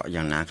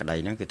យ៉ាងណាក្តី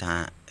ហ្នឹងគឺថា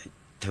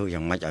ធ្វើ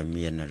យ៉ាងម៉េចឲ្យ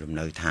មានលំ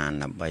នៅឋាន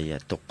ដើម្បី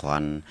ទុកគ្រា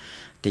ន់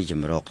ទី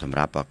ជំរកសម្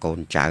រាប់កូន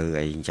ចៅ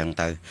អីអញ្ចឹង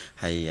ទៅ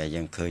ហើយ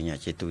យើងឃើញ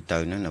ជាទូទៅ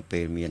ហ្នឹងនៅពេ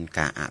លមាន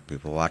ការអភិ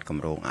វឌ្ឍគ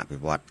ម្រោងអភិ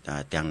វឌ្ឍ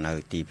ទាំងនៅ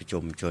ទីប្រ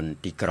ជុំជន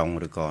ទីក្រុង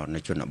ឬក៏នៅ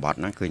ជនបទ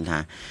ហ្នឹងឃើញថា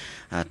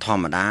ធ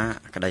ម្មតា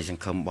ក្តីស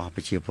ង្ឃឹមរបស់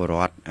ប្រជាពលរ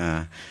ដ្ឋ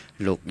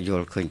លោកយ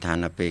ល់ឃើញថា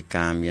នៅពេល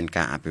ការមាន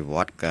ការអភិវ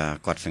ឌ្ឍ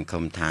គាត់សង្ឃឹ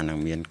មថានឹង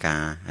មានកា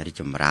ររីក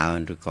ចម្រើន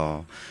ឬក៏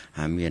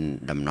មាន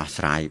ដំណោះ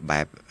ស្រាយ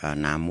បែប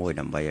ណាមួយ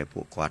ដើម្បីឲ្យ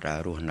ពួកគាត់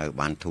រស់នៅ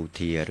បានធូរ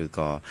ធារឬ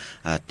ក៏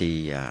ទី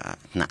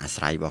ថ្នាក់អា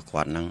ស្រ័យរបស់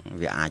គាត់ហ្នឹង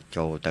វាអាច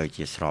ចូលទៅ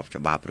ជាស្រប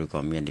ច្បាប់ឬក៏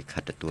មានលិខិ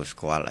តទទួលស្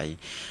គាល់អី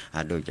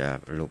ដូច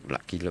លោកលា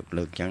ក់គីលើកអ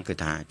ញ្ចឹងគឺ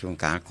ថាជួន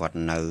កាលគាត់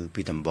នៅ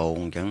ពីដំបូង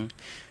អញ្ចឹង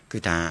គឺ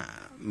ថា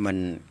មិន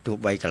ទោះ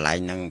បីកន្លែង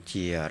ហ្នឹង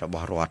ជារប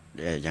ស់រដ្ឋ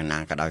យ៉ាងណា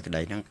ក៏ដោយក្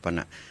តីហ្នឹងប៉ុន្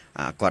តែ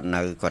គា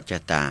ត់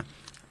ចេះតា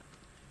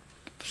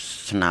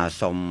ស្នើ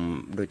សុំ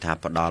ដូចថា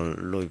ផ្ដល់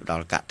លុយផ្ដ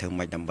ល់កាក់ធ្វើ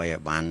ម៉េចដើម្បីឲ្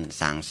យបាន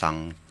សាងស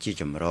ង់ជា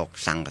ជំរក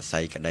សង្កសី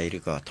ក្តីឬ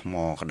ក៏ថ្ម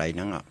ក្តីហ្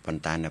នឹងប៉ុ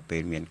ន្តែនៅពេ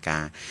លមានកា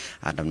រ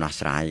ដំណោះ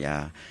ស្រាយ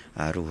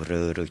រុះ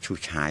រើឬឈូស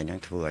ឆាយហ្នឹង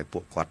ធ្វើឲ្យពួ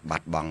កគាត់បា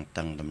ត់បង់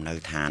ទាំងលំនៅ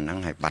ឋានហ្នឹង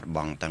ហើយបាត់ប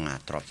ង់ទាំង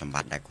ទ្រព្យសម្ប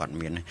ត្តិដែលគាត់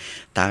មាន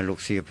តើលោក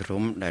សៀវព្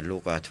រំដែលលោ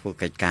កធ្វើ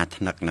កិច្ចការ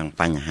ថ្នឹកនឹង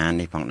បញ្ហា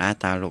នេះផងដែរ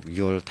តើលោក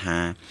យល់ថា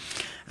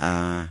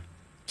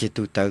ជា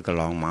ទូទៅកន្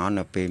លងមក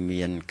នៅពេល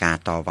មានការ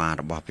តវ៉ា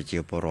របស់ប្រជា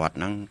ពលរដ្ឋ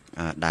ហ្នឹង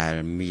ដែល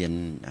មាន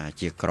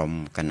ជាក្រុម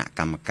គណៈ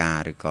កម្មការ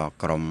ឬក៏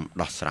ក្រុម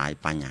ដោះស្រាយ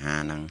បញ្ហា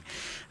ហ្នឹង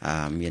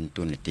មាន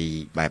ទូនាទី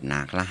បែបណា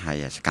ខ្លះហើ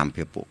យសកម្ម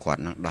ភាពពួកគា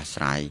ត់ហ្នឹងដោះ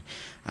ស្រាយ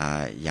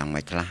យ៉ាង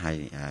ម៉េចខ្លះហើយ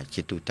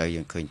ជាទូទៅ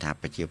យើងឃើញថា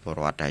ប្រជាពល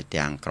រដ្ឋហើយ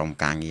ទាំងក្រុម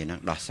ការងារហ្នឹង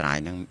ដោះស្រាយ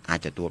ហ្នឹងអាច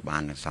ទទួលបា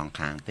នទាំងសង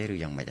ខាងទេឬ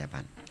យ៉ាងម៉េចដែរ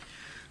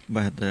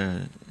បាទ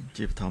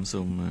ជាបឋម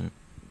សូម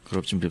គ្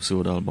រប់ជំរាបសួរ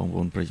ដល់បងប្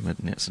អូនប្រិយមិត្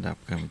តអ្នកស្ដាប់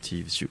កម្មវិធី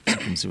វិទ្យុស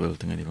ង្គមស៊ីវិល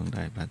ថ្ងៃនេះផង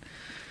ដែរ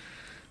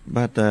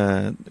បាទ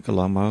កន្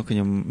លងមកខ្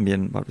ញុំមា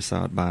នបទពិសោ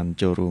ធន៍បាន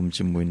ចូលរួម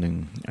ជាមួយនឹង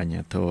អាជ្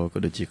ញាធរក៏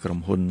ដូចជាក្រុម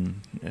ហ៊ុន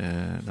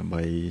ដើម្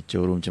បីចូ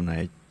លរួមចំណែ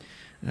ក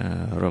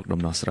រក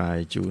ដំណោះស្រាយ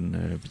ជូន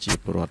ប្រជា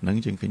ពលរដ្ឋហ្នឹង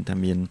យើងឃើញថា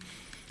មាន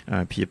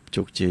ភាព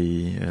ជោគជ័យ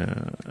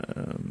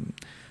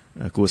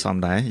គួរសម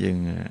ដែរយើង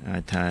អា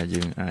ចថា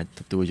យើងអាច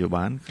ទទួលយក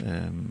បាន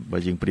បើ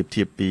យើងប្រៀប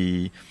ធៀបពី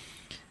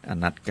អា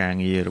ណត្តិការ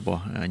ងាររប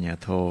ស់អាជ្ញា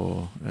ធរ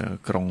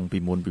ក្រុងពី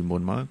មុ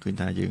នមកឃើញ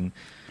ថាយើង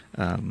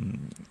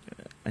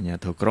អាជ្ញា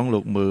ធរក្រុងលោ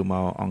កមើលម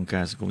កអង្គ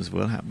ការសង្គមស៊ី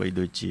វិលហាក់បី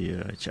ដូចជា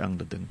ឆ្អឹង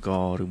ទៅទឹងក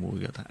ឬមួយ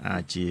ក៏ថាអា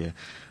ចជា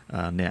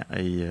អ្នក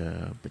អី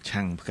ប្រ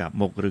ឆាំងផ្កាប់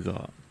មុខឬក៏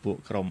ពួក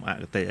ក្រុមអ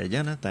គតិអីចឹ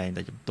ងណាតែង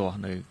តែជំទាស់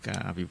នៅកា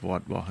រអភិវឌ្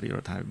ឍរបស់រាជរ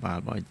ដ្ឋាភិបាល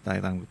របស់តែ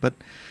តាំងពីពិត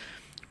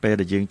ពេល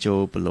ដែលយើងចូល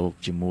ប្រឡូក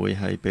ជាមួយ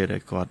ហើយពេលដែ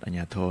លគាត់អាជ្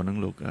ញាធរហ្នឹង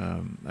លោក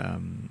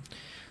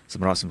ស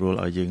ម្រាប់សម្រួល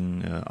ឲ្យយើង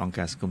អង្គ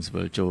ការសង្គមស៊ី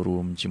វិលចូលរួ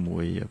មជាមួ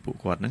យពួក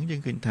គាត់ហ្នឹងយើ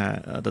ងឃើញថា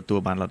ទទួល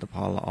បានលទ្ធផ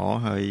លល្អ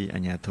ហើយអា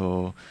ជ្ញាធរ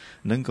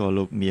ហ្នឹងក៏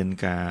លោកមាន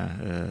ការ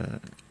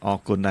អរ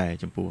គុណដែរ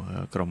ចំពោះ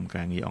ក្រុម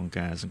ការងារអង្គ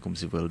ការសង្គម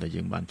ស៊ីវិលដែល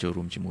យើងបានចូល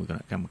រួមជាមួយគ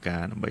ណៈកម្មកា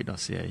រដើម្បីដោះ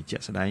ស្រាយជា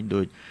ក់ស្ដែង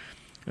ដោយ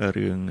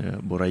រឿង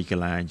បុរីកា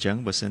ឡាអញ្ចឹង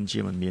បើសិនជា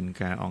มันមាន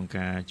ការអង្គ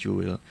ការជួ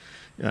យ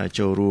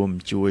ចូលរួម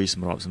ជួយស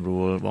ម្របសម្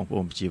រួលបងប្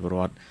អូនប្រជាពលរ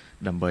ដ្ឋ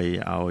ដើម្បី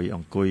ឲ្យអ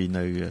ង្គុយ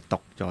នៅតុ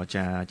ចរ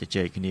ចាជ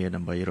ជែកគ្នាដើ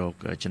ម្បីរក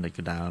ចំណុចក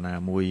ណ្ដាលណា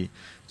មួយ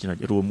ចំណុច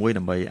រួមមួយ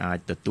ដើម្បីអាច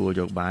ទទួល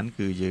យកបាន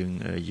គឺយើង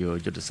យក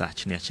យុទ្ធសាស្ត្រ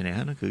ឈ្នះ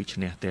ណាគឺឈ្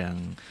នះទាំង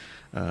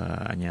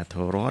អាជ្ញាធ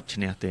ររដ្ឋឈ្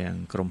នះទាំង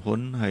ក្រុមហ៊ុ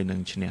នហើយនិង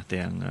ឈ្នះ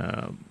ទាំង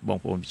បង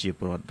ប្អូនប្រជា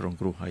ពលរដ្ឋរង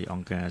គ្រោះហើយអ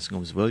ង្គការសង្គ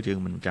មស៊ីវិលយើង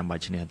មិនចាំបា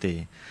ច់ឈ្នះទេ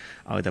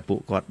ឲ្យតែពួក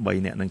គាត់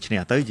3នាក់នឹងឈ្នះ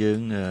ទៅយើង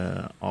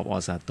អបអ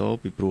រសាទរ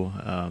ពីព្រោះ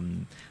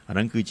អាហ្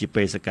នឹងគឺជា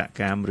បេសក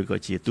កម្មឬក៏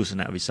ជាទស្ស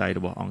នវិស័យរ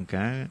បស់អង្គ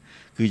ការ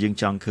គឺយើង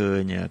ចង់ឃើ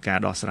ញការ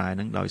ដោះស្រាយហ្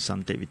នឹងដោយស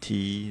ន្តិវិ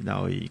ធី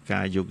ដោយ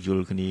ការយោគយ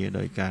ល់គ្នា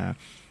ដោយការ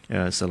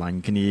ស្រឡា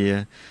ញ់គ្នា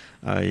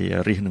ហើយ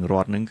រិះនឹងរ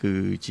ដ្ឋហ្នឹងគឺ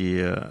ជា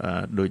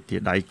ដូចជា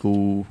ដៃគូ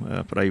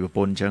ប្តីប្រព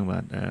ន្ធអញ្ចឹងបា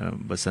ទ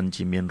បើសិន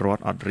ជាមានរដ្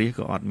ឋអត់រិះ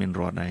ក៏អត់មាន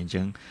រដ្ឋដែរអញ្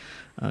ចឹង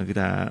គឺ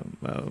ថា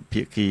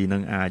ភាគីនឹ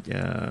ងអាច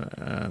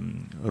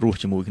រស់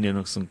ជាមួយគ្នាក្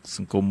នុងស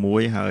ង្គមមួ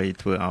យហើយ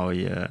ធ្វើឲ្យ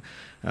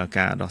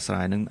ការដោះស្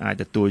រាយនឹងអាច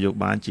ទទួលយក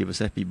បានជាពិ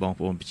សេសពីបង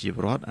ប្អូនប្រជាព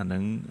លរដ្ឋអា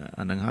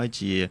នឹងហើយ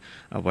ជា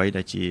អ្វី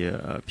ដែលជា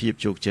ភាព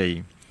ជោគជ័យ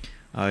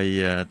ហើយ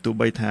ទោះ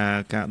បីថា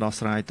ការដោះ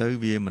ស្រាយទៅ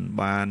វាមិន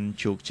បាន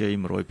ជោគជ័យ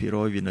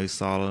 100% វានៅ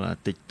សល់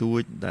តិចតួ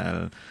ចដែល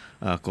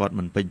គាត់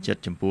មិនពេញចិត្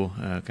តចំពោះ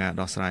ការ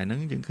ដោះស្រាយហ្នឹង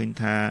យើងឃើញ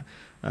ថា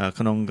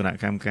ក្នុងគណៈ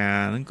កម្មការ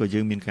ហ្នឹងក៏យើ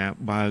ងមានការ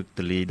បើក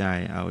ទលាយដែរ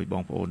ឲ្យប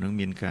ងប្អូនហ្នឹង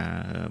មានការ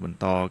បន្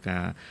តកា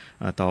រ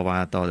តវ៉ា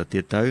តទៅទៀ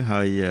តទៅ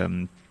ហើយ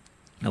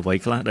អ្វី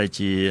ខ្លះដែល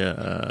ជា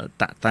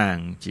តាក់តាំង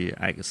ជា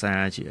ឯកសា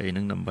រជាអីហ្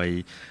នឹងដើម្បី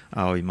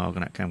ឲ្យមកគ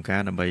ណៈកម្មកា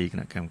រដើម្បីគ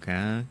ណៈកម្មកា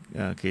រ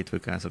គេធ្វើ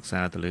ការសិក្សា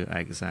ទៅលើ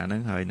ឯកសារហ្នឹ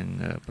ងហើយនឹង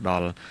ផ្ដ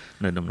ល់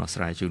នៅដំណោះ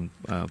ស្រាយជូន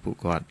ពួក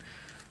គាត់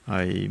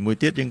ហើយមួយ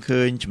ទៀតយើង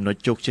ឃើញចំណុច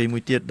ជោគជ័យមួ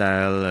យទៀតដែ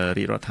ល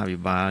រាជរដ្ឋាភិ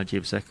បាលជា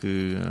ពិសេសគឺ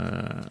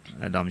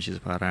អាដាមជាស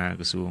ភារា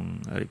ក្រសួង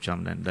រៀបចំ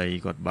ដែនដី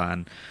គាត់បាន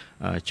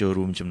ចូល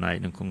រួមចំណែក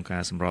ក្នុងកា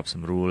រសម្របស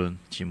ម្រួល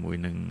ជាមួយ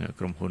នឹង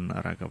ក្រុមហ៊ុន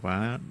អារ៉ាកាវ៉ា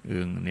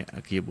រឿងអ្នកអ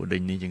គារបូឌិ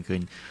ញនេះយើងឃើ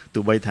ញ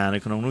ទោះបីថានៅ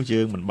ក្នុងនោះ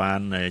យើងមិនបា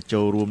ន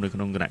ចូលរួមនៅក្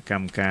នុងគណៈក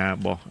ម្មការរ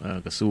បស់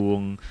ក្រសួង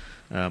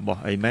រប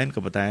ស់អីមែនក៏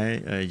ប៉ុន្តែ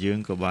យើង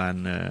ក៏បាន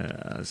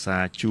សា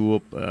រជួប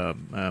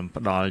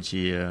ផ្ដល់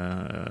ជា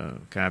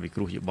ការវិគ្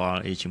រោះយោបល់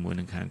អីជាមួយ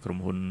នឹងខាងក្រុម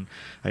ហ៊ុន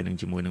ហើយនឹង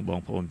ជាមួយនឹងបង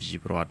ប្អូនប្រជា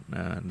ពលរដ្ឋ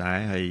ដែរ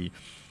ហើយ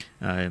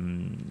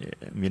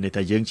មានន័យ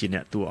ថាយើងជាអ្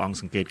នកតួអង្គ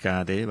សង្កេតកា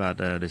រទេបាទ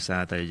ដោយសា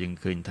រតែយើង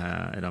ឃើញថា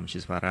អាដាមជា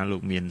សភារាលោ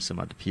កមានសម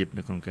ត្ថភាព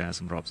នៅក្នុងការ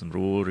សម្របសម្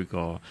រួលឬ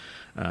ក៏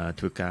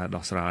ធ្វើការ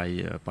ដោះស្រាយ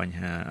បញ្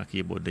ហាអគា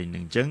របូឌិញនឹ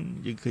ងអញ្ចឹង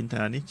យើងឃើញ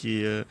ថានេះជា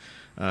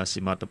ស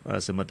មិ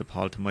ទ្ធផ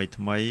លថ្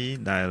មី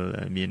ដែល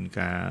មាន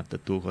ការទ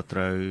ទួលខុសត្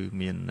រូវ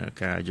មាន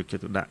ការយកចិ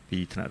ត្តទុកដាក់ពី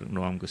ថ្នាក់ដឹក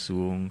នាំក្រ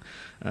សួង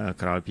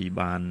ក្រោយពី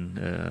បាន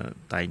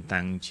តែង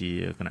តាំងជា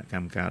គណៈក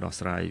ម្មការដោះ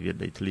ស្រាយវិវាទ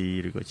ដីធ្លី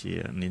ឬក៏ជា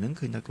នេះហ្នឹង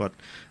ឃើញថាគាត់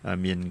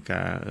មាន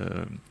ការ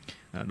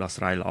ដោះ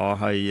ស្រាយល្អ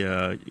ហើយ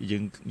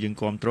យើង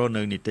គ្រប់គ្រង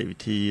នៅនីតិវិ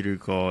ធីឬ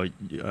ក៏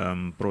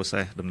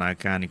process ដំណើរ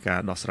ការនៃការ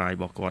ដោះស្រាយរ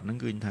បស់គាត់ហ្នឹង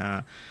គឺថា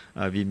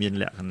វាមាន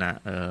លក្ខណៈ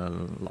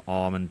ល្អ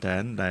មែនតើ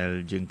ដែល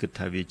យើងគិត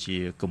ថាវាជា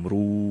គំ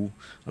រូ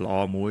ល្អ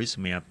មួយស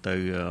ម្រាប់ទៅ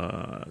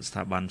ស្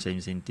ថាប័នផ្សេង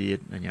ៗទៀត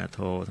អាជ្ញាធ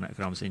រថ្នាក់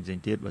ក្រោមផ្សេងៗ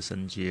ទៀតបើសិ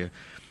នជា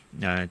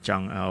ច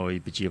ង់ឲ្យ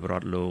ប្រជាពលរ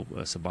ដ្ឋលោក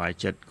សប្បាយ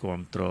ចិត្តគ្រ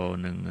ប់គ្រង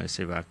នឹង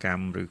សេវាក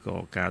ម្មឬក៏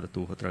ការទ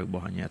ទួលខុសត្រូវរប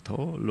ស់អាជ្ញាធ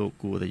រលោក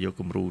គួរតែយក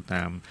គំរូ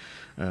តាម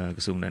ក្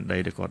រសួងដែនដី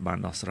ដែលគាត់បាន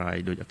ដោះស្រាយ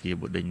ដោយអគារ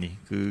បូឌិញនេះ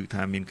គឺ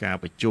ថាមានការ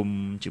ប្រជុំ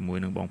ជាមួយ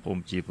នឹងបងប្អូន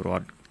ប្រជាពលរ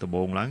ដ្ឋដំ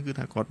បូងឡើងគឺ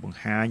ថាគាត់បង្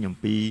ហាញអំ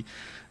ពី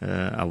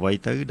អ្វី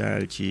ទៅដែល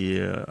ជា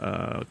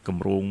គ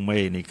ម្រោងមេ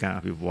នៃការអ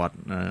ភិវឌ្ឍ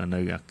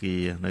នៅអគា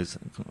រនៅ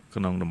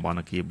ក្នុងតំបន់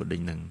អគារបូឌិ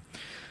ញហ្នឹង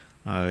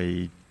ហើយ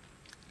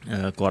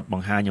គាត់ប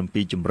ង្ហាញអំ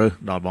ពីជំរើស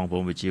ដល់បងប្អូ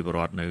នប្រជាពលរ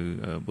ដ្ឋនៅ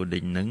បូឌិ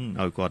ញហ្នឹង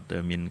ឲ្យគាត់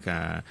មាន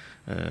ការ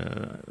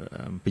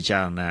ពិចា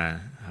រណា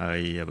ហើ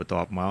យបន្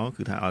ទាប់មក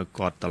គឺថាឲ្យ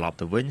គាត់ត្រឡប់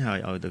ទៅវិញហើយ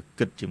ឲ្យទៅ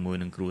គិតជាមួយ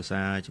នឹងគ្រួ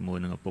សារជាមួយ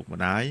នឹងឪពុក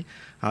ម្ដាយ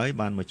ហើយ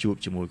បានមកជួប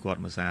ជាមួយគាត់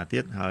មួយសារទៀ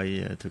តហើយ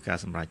ធ្វើការ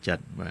សម្រេចចិត្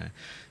តបាទ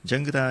អញ្ចឹ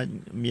ងគឺថា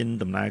មាន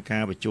ដំណើរកា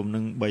រប្រជុំនឹ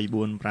ង3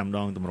 4 5ដ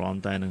ងតម្រាំ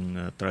តែនឹង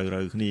ត្រូវ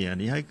រើគ្នា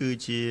នេះហើយគឺ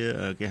ជា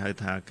គេហៅ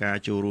ថាការ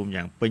ចូលរួម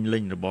យ៉ាងពេញលេ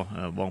ញរបស់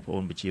បងប្អូ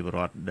នប្រជាពលរ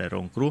ដ្ឋដែលរ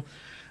ងគ្រោះ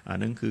អា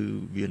នឹងគឺ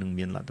វានឹង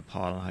មានលទ្ធផ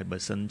លហើយបើ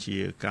សិនជា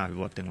ការវិ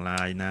វត្តទាំង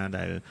ឡាយណា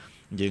ដែល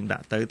យើងដា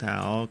ក់ទៅថា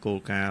គោល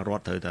ការណ៍រ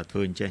ដ្ឋត្រូវតែធ្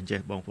វើអញ្ចេះ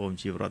បងប្អូន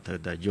ជារដ្ឋត្រូវ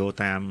តែយក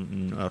តាម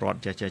រដ្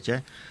ឋចេះ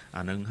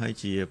អានឹងហើយ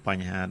ជាប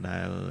ញ្ហាដែ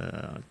ល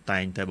តែ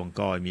ងតែបង្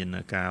កឲ្យមាន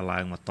ការឡើ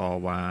ងមកត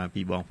វ៉ា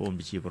ពីបងប្អូន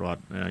ប្រជាពលរដ្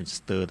ឋ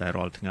ស្ទើរតែ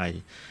រាល់ថ្ងៃ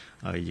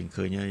ហើយយើង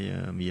ឃើញហើយ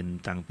មាន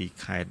តាំងពី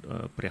ខេត្ត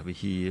ព្រះវិ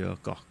ហារ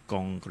កោះ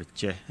កុងក្រ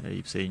ចេះហើយ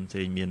ផ្សេ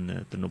ងមាន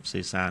ទំនប់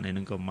សេសានឯហ្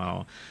នឹងក៏មក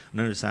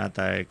នៅដោយសារ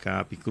តែកា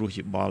រពិគ្រោះ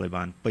យោបល់ឲ្យ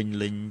បានពេញ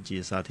លេញជា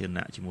សាធារ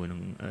ណៈជាមួយនឹ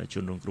ងជ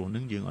នរងគ្រោះហ្នឹ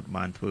ងយើងអត់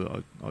បានធ្វើ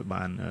ឲ្យ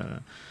បាន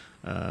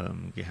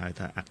គេហៅ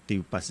ថា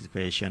active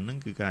participation ហ្នឹង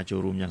គឺការចូល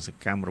រួមយ៉ាងស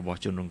កម្មរបស់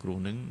ជនរងគ្រោះ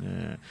ហ្នឹង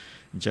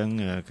អញ្ចឹង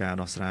ការ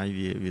ដោះស្រាយ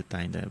វា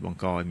តែងតែបង្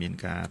កឲ្យមាន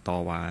ការត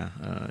វ៉ា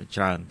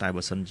ច្រើនតែ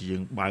បើសិនជាយើ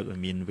ងបើកឲ្យ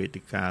មានវេ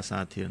ទិកាសា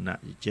ធារណៈ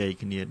ជជែក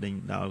គ្នាដេញ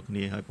ដោលគ្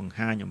នាឲ្យបង្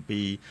ហាញអំ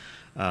ពី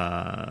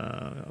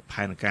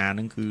ផែនការហ្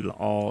នឹងគឺល្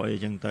អអី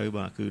ចឹងទៅ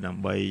បាទគឺដើ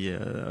ម្បី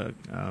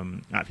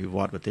អភិវ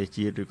ឌ្ឍប្រទេស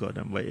ជាតិឬក៏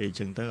ដើម្បីអី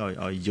ចឹងទៅ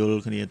ឲ្យយល់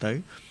គ្នាទៅ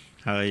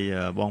ហើយ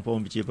បងប្អូន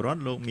ប្រជាពលរដ្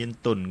ឋលោកមាន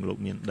ទុនលោក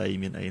មានដី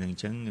មានអីហ្នឹងអ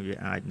ញ្ចឹងវា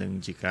អាចនឹង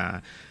ជាការ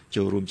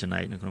ចូលរួមចំណែ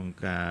កនៅក្នុង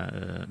ការ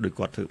ដូច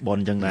គាត់ធ្វើប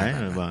ន់អញ្ចឹងដែរ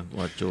បាទ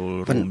គាត់ចូល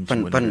រួមជា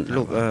មួយនឹង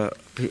លោក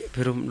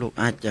ភិរមលោក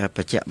អាចប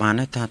ញ្ជាក់បាន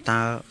ថាតើ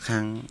ខា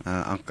ង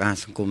អង្គការ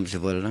សង្គមស៊ី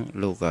វិលហ្នឹង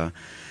លោក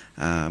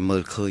មើ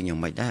លឃើញយ៉ាង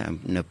ម៉េចដែរ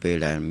នៅពេល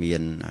ដែលមា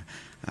ន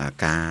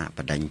ការប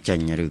ដិញ្ញចេញ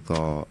ឬ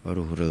ក៏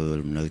រុះរើ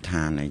លំនៅ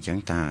ឋានអីចឹង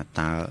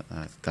តើ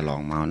កន្ល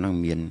ងមកហ្នឹង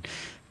មាន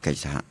កិច្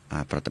ចសហ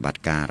ប្រតិបត្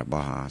តិការរប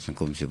ស់សង្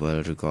គមស៊ីវិល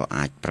ឬក៏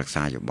អាចប្រឹក្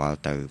សាយោបល់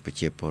ទៅប្រ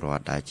ជាពលរ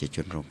ដ្ឋដែលជាជ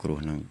នរងគ្រោះ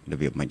នឹងរ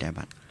បៀបមិនដែរ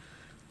បាទ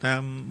តា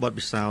មបទ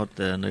ពិសោធន៍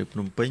នៅភ្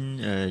នំពេញ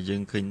យើ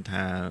ងឃើញ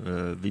ថា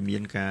វាមា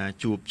នការ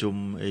ជួបជុំ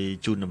អី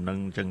ជូនដំណឹង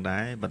ចឹងដែ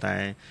រប៉ុន្តែ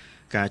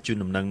ការជូន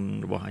ដំណឹង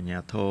របស់អាជ្ញា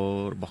ធរ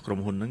របស់ក្រុម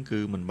ហ៊ុនហ្នឹងគឺ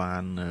មិនបា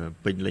ន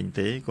ពេញលេញ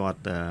ទេគា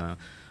ត់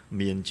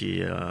មានជា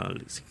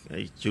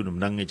ជូនដំ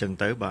ណឹងអីចឹង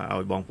ទៅបាទ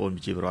ឲ្យបងប្អូន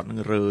ប្រជាពលរដ្ឋហ្នឹង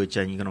រើ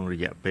ចេញក្នុងរ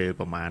យៈពេល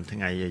ប្រហែលថ្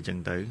ងៃអីចឹង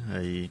ទៅ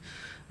ហើយ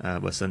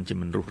បើសិនជា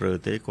មិនរុះរើ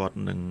ទេគាត់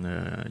នឹង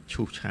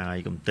ឈូសឆាយ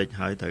កំទេច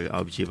ហើយត្រូវ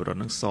ឲ្យប្រជាពលរដ្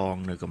ឋនឹងសង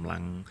នៅកម្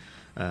លាំង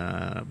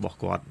របស់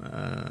គាត់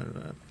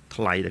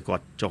ថ្លៃដែលគា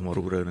ត់ចុះមករ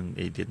ស់រើនឹង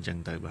អីទៀតអញ្ចឹង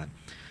ទៅបាទ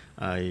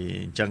ហើយ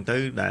អញ្ចឹងទៅ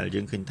ដែល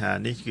យើងឃើញថា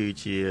នេះគឺ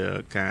ជា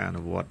ការអ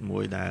នុវត្តមួ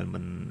យដែលมั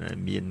น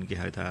មានគេ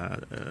ហៅថា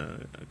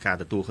ការ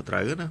ទទួលខុសត្រូ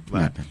វណា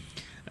បាទ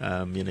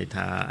មានន័យ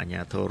ថាអាជ្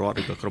ញាធររដ្ឋ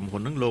ឬក៏ក្រុមហ៊ុ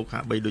នហ្នឹងលោកហា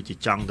ក់បីដូចជា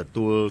ចង់ទ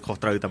ទួលខុស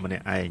ត្រូវតែម្នា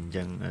ក់ឯងអញ្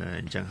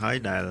ចឹងហើយ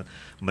ដែល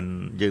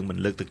យើងមិន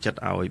លើកទឹកចិត្ត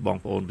ឲ្យបង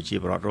ប្អូនប្រជា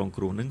ពលរដ្ឋរង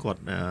គ្រោះហ្នឹងគា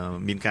ត់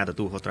មានការទ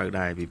ទួលខុសត្រូវ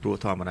ដែរពីព្រោះ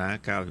ធម្មតា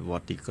ការវិវ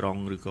ត្តទីក្រុង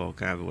ឬក៏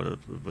ការវិវត្ត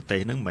ប្រទេស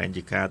ហ្នឹងមិនមែន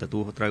ជាការទទួ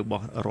លខុសត្រូវរប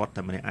ស់រដ្ឋ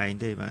តែម្នាក់ឯង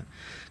ទេបាទ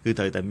គឺ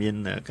ត្រូវតែមាន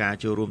ការ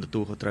ចូលរួមទ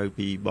ទួលខុសត្រូវ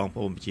ពីបងប្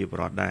អូនប្រជាពល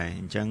រដ្ឋដែរ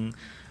អញ្ចឹង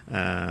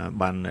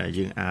បាន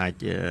យើងអាច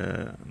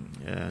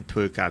ធ្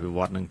វើការវិវ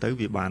ត្តនឹងទៅ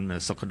វាបាន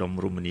សុខដុម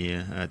រមនា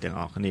ទាំង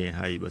អស់គ្នា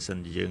ហើយបើសិន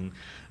ជាយើង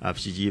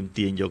ព្យាយាម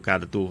ទាញយកការ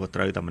ទទួលខុសត្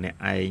រូវតែម្នាក់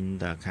ឯង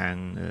តែខាង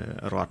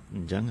រដ្ឋអ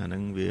ញ្ចឹងអាហ្នឹ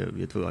ង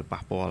វាធ្វើឲ្យ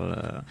ប៉ះពាល់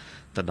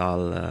ទៅដ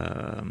ល់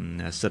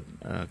សិទ្ធិ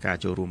ការ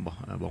ចូលរួមរបស់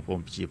បងប្អូន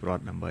ប្រជាពលរ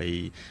ដ្ឋដើម្បី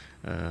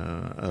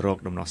រក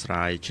ដំណោះស្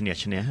រាយឈ្នះ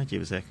ជា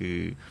ពិសេសគឺ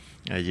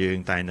យើង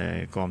តែងតែ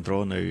គ្រប់គ្រ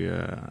ងនៅ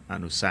អ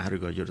នុសាសន៍ឬ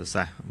ក៏យុទ្ធ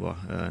សាស្ត្ររបស់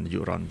នាយ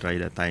ករដ្ឋមន្ត្រី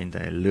ដែលតែង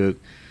តែលើក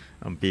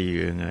អំពី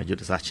យុ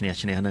ទ្ធសាស្ត្រឈ្នះ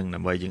ហ្នឹងដើ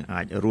ម្បីយើង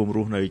អាចរួមរ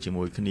ស់នៅជា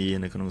មួយគ្នា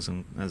នៅក្នុង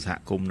សហ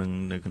គមន៍នឹង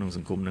នៅក្នុងស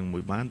ង្គមនឹងមួ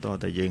យបានតើ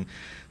តែយើង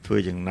ធ្វើ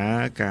យ៉ាងណា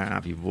ការអ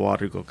ភិវឌ្ឍ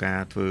ឬក៏ការ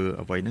ធ្វើ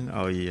អ្វីហ្នឹង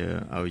ឲ្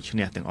យឈ្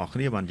នះទាំងអស់គ្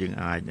នាបានយើង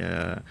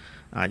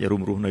អាចរួ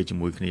មរស់នៅជា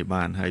មួយគ្នា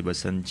បានហើយបើ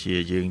សិនជា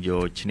យើងយ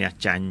កឈ្នះ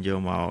ចាញ់យក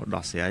មក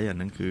ដោះស្រាយអា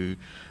ហ្នឹងគឺ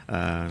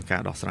កា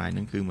រដោះស្រាយហ្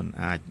នឹងគឺมัน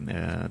អាច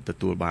ទ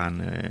ទួលបាន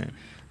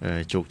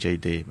ជោគជ័យ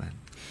ទេបាទ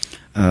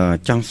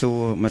ចង់សួរ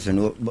មកសំ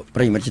ណួរប្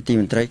រិយមិត្តជាទី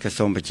មន្ត្រីក៏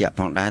សូមបញ្ជាក់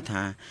ផងដែរ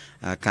ថា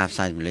ការផ្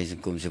សាយសម្លេងស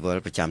ង្គមស៊ីវិល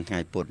ប្រចាំថ្ងៃ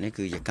ពុធនេះ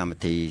គឺជាកម្មវិ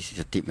ធី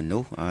សិទ្ធិមនុ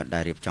ស្សដែ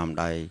លរៀបចំ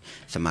ដោយ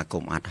សមាគ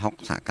មអាត់ហុក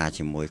សហការ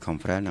ជាមួយ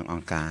Comfrel និងអ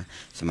ង្គការ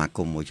សមាគ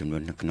មមួយចំនួ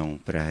ននៅក្នុង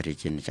ព្រះរា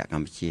ជាណាចក្រក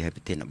ម្ពុជាហើយ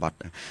ប្រធានបទ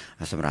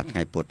សម្រាប់ថ្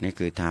ងៃពុធនេះ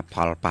គឺថាផ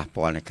លប៉ះ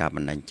ពាល់នៃការប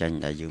ណ្តេញចេញ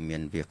ដែលយើងមា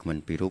នវាគ្មិន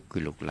ពីររូបគឺ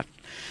លោក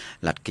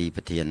ឡាត់គី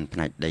ប្រធានផ្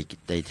នែក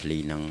ដីធ្លី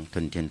និងធ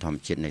នធានធម្ម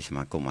ជាតិនៃស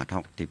មាគមអាត់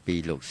ហុកទី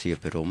2លោកសៀ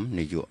ពិរម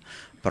នាយក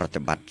ប្រ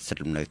តិបត្តិសិទ្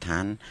ធិលំនៅឋា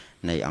ន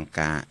នៃអង្គ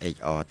ការ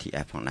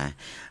HRTF ផងដែរ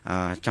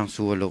ចង់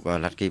សួរលោក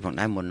ឡាត់គីផង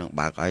ដែរមុននឹង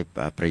បើកឲ្យ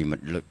ប្រិយមិ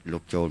ត្តលោ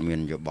កចូលមាន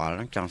យោបល់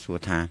ចង់សួរ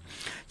ថា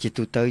ជា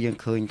ទូទៅយើង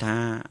ឃើញថា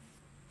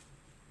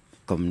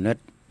គំនិត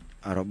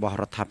របស់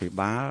រដ្ឋាភិ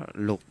បាល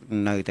លោក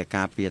នៅតែ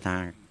ការពារថា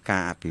កា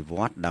រអភិវ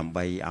ឌ្ឍដើម្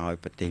បីឲ្យ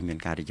ប្រទេសមាន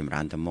ការរីកចម្រើ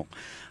នទៅមុខ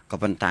ក៏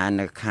ប៉ុន្តែ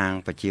នៅខាង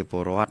ប្រជាព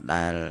លរដ្ឋ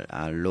ដែល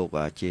លោក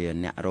ជា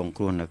អ្នករង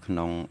គ្រោះនៅក្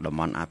នុងតំ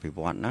បន់អភិវ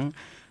ឌ្ឍហ្នឹង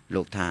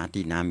លោកថា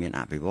ទីណាមាន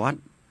អភិវឌ្ឍ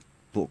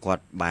ពួកគា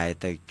ត់បែរ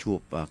ទៅជួប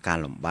ការ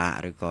លំបាក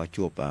ឬក៏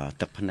ជួប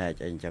ទឹកភ្នែក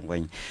អីអញ្ចឹងវិ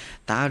ញ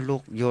តើលោ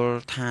កយល់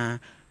ថា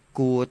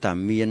គួរតែ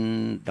មាន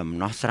ដំ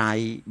ណោះស្រាយ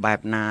បែប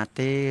ណា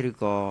ទេឬ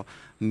ក៏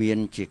មាន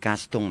ជាការ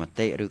ស្ទង់ម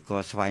តិឬក៏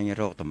ស្វែង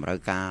រកតម្រូវ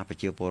ការប្រ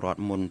ជាពលរដ្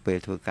ឋមុនពេល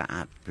ធ្វើការអ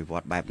ភិវ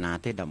ឌ្ឍបែបណា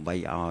ទេដើម្បី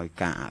ឲ្យ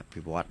ការអ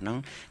ភិវឌ្ឍហ្នឹង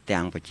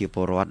ទាំងប្រជាព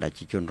លរដ្ឋដែល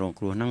ជាជនរង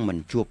គ្រោះហ្នឹងមិន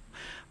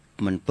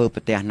ពើប្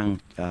រទះនឹង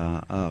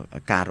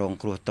ការរង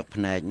គ្រោះទឹក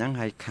ភ្នែកហ្នឹង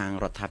ហើយខាង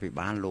រដ្ឋាភិ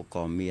បាលលោក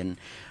ក៏មាន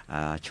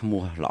ឈ្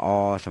មោះល្អ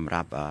សម្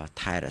រាប់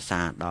ថែរក្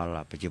សាដ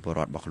ល់ប្រជាពលរ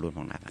ដ្ឋរបស់ខ្លួនផ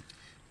ងដែរ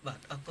បាទ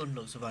អរគុណ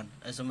លោកសវណ្ណ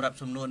សម្រាប់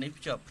សំណួរនេះ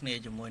ភ្ជាប់គ្នា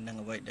ជាមួយនឹង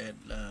អ្វីដែល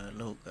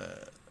លោក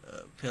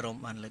ភិរម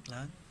បានលើក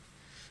ឡើង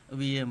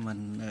វាមិន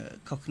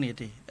ខុសគ្នា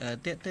ទេ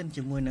តេតិន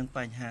ជាមួយនឹងប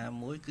ញ្ហា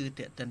មួយគឺ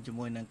តេតិនជា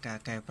មួយនឹងការ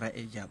កែប្រែឥ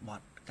រិយាប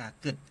ថការ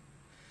គិ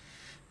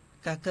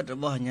តរ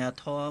បស់អាជ្ញា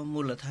ធរ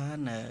មូលដ្ឋា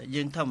ន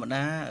យើងធម្ម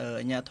តា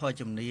អាជ្ញាធរ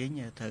ជំនាញ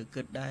ត្រូវ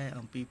គិតដែរ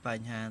អំពីប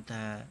ញ្ហា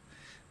ថា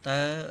តើ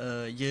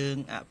យើង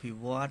អភិ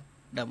វឌ្ឍ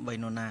ដើម្បី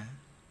នរណា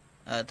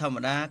ធម្ម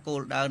តាគោ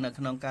លដៅនៅ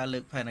ក្នុងការលើ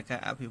កផែនការ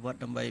អភិវឌ្ឍ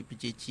ដើម្បីប្រ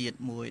ជាជាតិ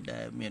មួយដែ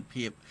លមាន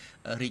ភាព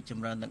រីកច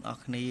ម្រើនទាំងអ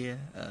ស់គ្នា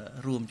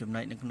រួមចំ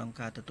ណែកនៅក្នុង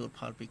ការទទួលផ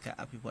លពីការ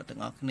អភិវឌ្ឍទាំ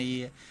ងអស់គ្នា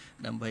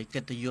ដើម្បី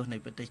កិត្តិយសនៃ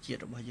ប្រទេសជាតិ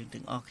របស់យើង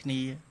ទាំងអស់គ្នា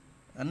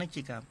អានេះ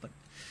ជាការពិត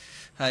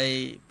ហើយ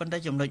ប៉ុន្តែ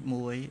ចំណុច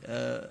មួយ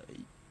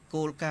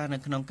គោលការណ៍នៅ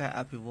ក្នុងការ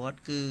អភិវឌ្ឍ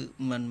គឺ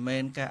មិនមែ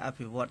នការអ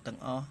ភិវឌ្ឍទាំង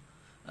អស់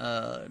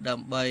ដើ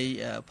ម្បី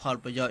ផល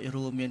ប្រយោជន៍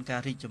រួមមានកា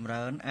ររីកចម្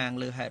រើនអាង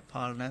លើហេតុផ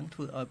លហ្នឹងធ្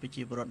វើឲ្យប្រ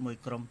ជាពលរដ្ឋមួយ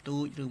ក្រុមទូ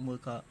ចឬមួយ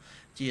ក៏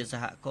ជាស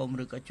ហគមន៍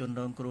ឬក៏ជន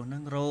រងគ្រោះហ្នឹ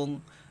ងរង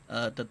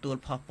ទទួល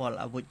ផលប៉ះ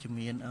អវិជ្ជ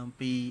មានអំ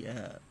ពី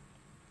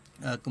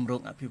គម្រោ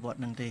ងអភិវឌ្ឍ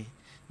ហ្នឹងទេ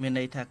មាន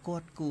ន័យថាគា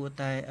ត់គួរ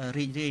តែ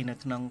រីករាយនៅ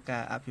ក្នុងកា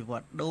រអភិវ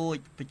ឌ្ឍដោយ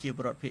ប្រជាព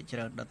លរដ្ឋភាគច្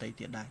រើនដទៃ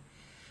ទៀតដែរ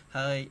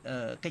ហើយ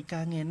កិច្ច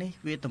ការងារនេះ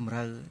វាតម្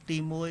រូវទី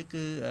1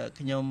គឺ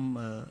ខ្ញុំ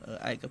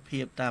ឯកភា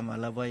ពតាម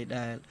អ្វី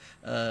ដែល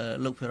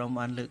លោកភិរម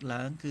បានលើក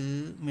ឡើងគឺ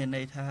មាន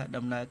ន័យថា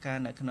ដំណើរការ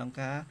នៅក្នុង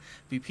ការ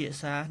ពិភាក្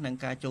សានិង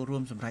ការចូលរួ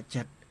មសម្រេច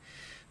ចិត្ត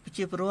ប្រ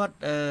ជាពលរដ្ឋ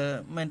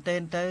មែនទែ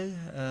នទៅ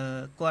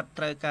គាត់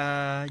ត្រូវការ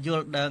យ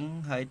ល់ដឹង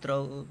ហើយ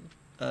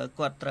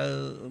គាត់ត្រូវ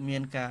មា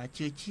នការ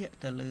ជឿជាក់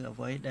ទៅលើអ្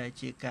វីដែល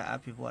ជាការអ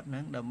ភិវឌ្ឍហ្នឹ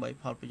ងដើម្បី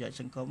ផលប្រយោជន៍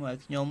សង្គមហើយ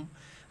ខ្ញុំ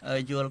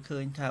យល់ឃើ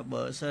ញថា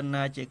បើសិន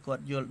ណាជាគា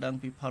ត់យល់ដឹង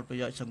ពីផលប្រ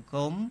យោជន៍សង្គ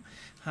ម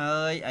ហើ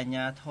យអាជ្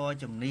ញាធរ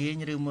ជំនាញ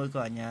ឬមួយ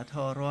ក៏អាជ្ញាធ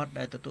ររដ្ឋ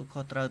ដែលទទួល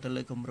ខុសត្រូវទៅ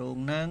លើគម្រោង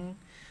ហ្នឹង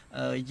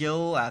យ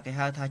កគេ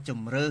ហៅថា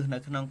ជំរើសនៅ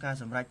ក្នុងការ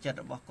សម្រេចចិត្ត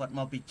របស់គាត់ម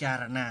កពិចា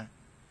រណា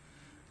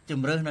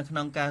ជំរើសនៅក្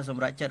នុងការស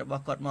ម្រេចចិត្តរប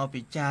ស់គាត់មក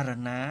ពិចារ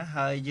ណា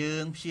ហើយយើ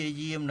ងព្យា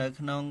យាមនៅ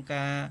ក្នុង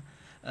ការ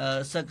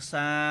សិក្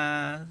សា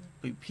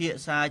ពិភា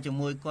ក្សាជា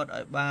មួយគាត់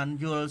ឲ្យបាន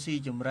យល់ស៊ី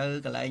ជម្រៅ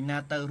កន្លែងណា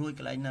ទៅរួច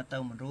កន្លែងណាទៅ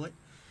មិនរួច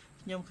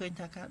ខ្ញុំឃើញ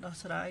ថាការដោះ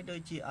ស្រាយដូច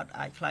ជាអត់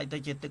អាចខ្លាយទៅ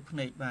ជាទឹកភ្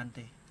នែកបាន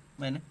ទេ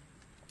មែនទេ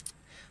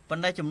ប៉ុ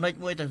ន្តែចំណុច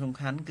មួយដែលសំ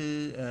ខាន់គឺ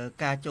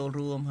ការចូល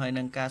រួមហើយ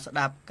នឹងការស្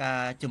ដាប់កា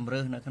រជំរឿ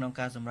សនៅក្នុង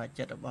ការសម្រេច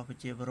ចិត្តរបស់ប្រ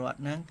ជាពលរដ្ឋ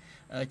ហ្នឹង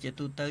ជា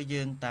ទូទៅ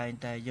យើងតែង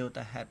តែយក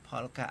តែហេតុផ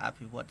លការអ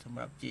ភិវឌ្ឍសម្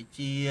រាប់ជា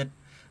តិ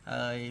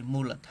ហើយមូ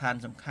លដ្ឋាន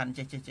សំខាន់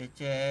ចេះ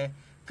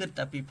គិត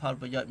តែពីផល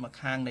ប្រយោជន៍មក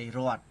ខាងនៃរ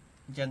ដ្ឋ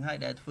អញ្ចឹងហើយ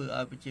ដែលធ្វើ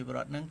ឲ្យប្រជាពលរ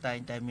ដ្ឋហ្នឹងតែង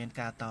តែមាន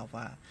ការត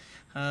វ៉ា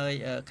ហើយ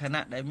ខ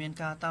ណៈដែលមាន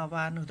ការត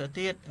វ៉ានោះទៅ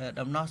ទៀត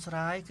ដំណោះស្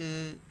រាយគឺ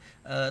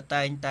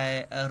តែងតែ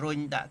រុញ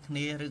ដាក់គ្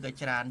នាឬក៏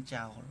ច្រាន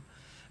ចោល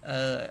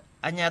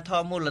អញ្ញាធ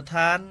ម៌មូលដ្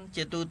ឋាន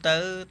ជាទូទៅ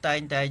តែ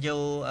ងតែយ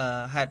ក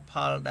ហេតុផ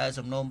លដែល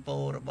សំណូមព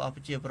ររបស់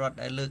ប្រជាពលរដ្ឋ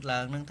ដែលលើកឡើ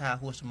ងនឹងថា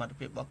ហួសសមត្ថ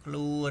ភាពរបស់ខ្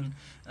លួន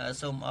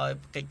សូមឲ្យ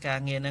កិច្ចការ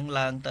ងារនឹង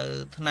ឡើងទៅ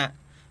ថ្នា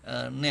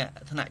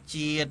ក់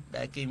ជាតិ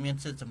ដែលគេមាន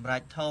សិទ្ធិសម្រេ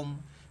ចធំ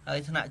ហើយ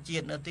ថ្នាក់ជា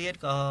តិនៅទៀត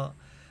ក៏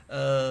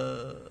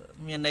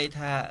មានន័យ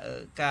ថា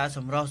ការស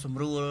ម្រោះសម្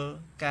រួល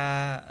កា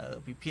រ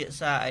ពិភាក្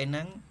សាអីហ្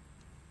នឹង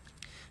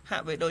ហា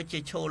ក់បីដូចជា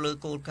ឈលលើ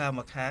គោលការណ៍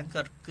មួយខាង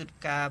គាត់គិត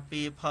ការ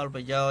ពីផលប្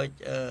រយោជន៍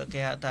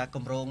គេហៅថាគ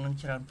ម្រោងនឹង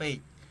ច្រើនពេក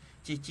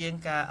ជាជាង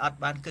ការអត់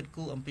បានគិត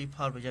គូរអំពីផ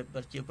លប្រយោជន៍ប្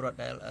រជាពលរដ្ឋ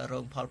ដែលរ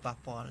ងផលប៉ះ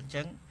ពាល់អញ្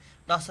ចឹង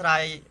ដោះស្រា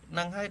យ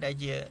នឹងហើយដែល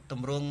ជាទ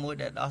ម្រង់មួយ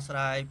ដែលដោះស្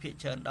រាយភាគ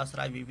ច្រើនដោះស្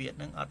រាយវិវាទ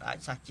នឹងអត់អាច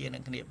សះជានឹ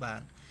ងគ្នាបា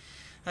ន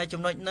ហើយ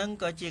ចំណុចហ្នឹង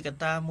ក៏ជាកត្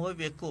តាមួយ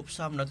វាគួបផ្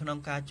សំនៅក្នុង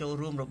ការចូល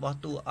រួមរបស់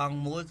តួអង្គ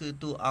មួយគឺ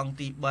តួអង្គ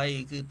ទី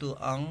3គឺតួ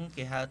អង្គ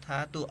គេហៅថា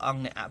តួអង្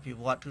គអ្នកអភិ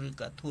វឌ្ឍឬ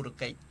ក៏ធុរ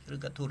កិច្ចឬ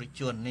ក៏ធុរ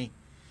ជននេះ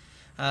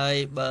ហើយ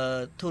បើ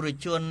ធុរ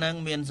ជននឹង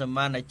មានសម្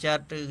បានចិ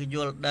ត្តឬយ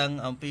ល់ដឹង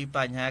អំពីប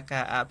ញ្ហា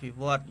ការអភិ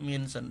វឌ្ឍមា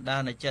នសន្តា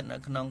នចិត្តនៅ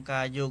ក្នុង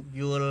ការយោគ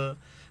យល់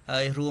ហើ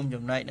យរួម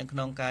ចំណែកនៅក្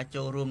នុងការ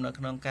ចូលរួមនៅ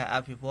ក្នុងការអ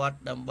ភិវឌ្ឍ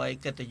ដើម្បី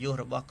កិត្តិយស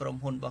របស់ក្រុម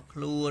ហ៊ុនរបស់ខ្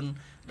លួន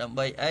ដើម្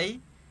បីអី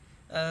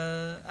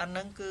អាហ្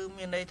នឹងគឺ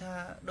មានន័យថា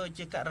ដូច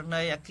ជាករ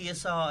ណីអគារ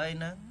សអី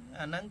ហ្នឹង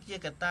អាហ្នឹងជា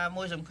កត្តា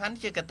មួយសំខាន់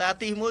ជាកត្តា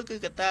ទី1គឺ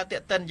កត្តាតេ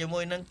តិនជាមួ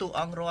យនឹងតួ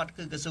អង្គរដ្ឋ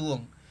គឺក្រសួង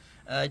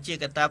ជា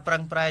កត្តាប្រឹ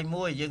ងប្រែង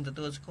មួយយើងទ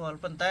ទួលស្គាល់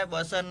ប៉ុន្តែ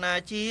បើសិនណា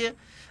ជា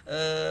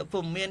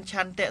ពុំមានឆ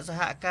ន្ទៈស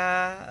ហការ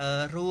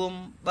រួម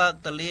បើក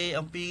តលាយ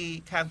អំពី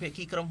ខាងភា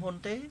គីក្រុមហ៊ុន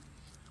ទេ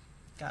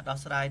ការដោះ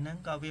ស្រាយហ្នឹង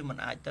ក៏វាមិន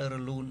អាចទៅរ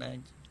លូនដែរអ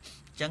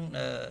ញ្ចឹង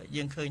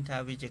យើងឃើញថា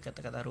វាជាកត្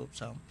តារូប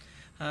ផ្សំ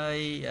ហើយ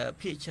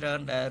ភាគច្រើន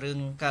ដែលរឿង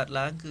កើត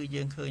ឡើងគឺ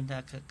យើងឃើញថា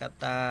កត្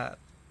តា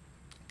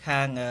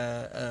ខាង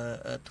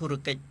ធុរ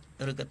កិច្ច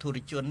ឬក៏ធុរ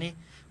ជននេះ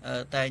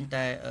តែង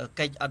តែ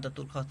កិច្ចអត់ទ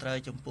ទួលខុសត្រូវ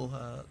ចំពោះ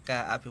កា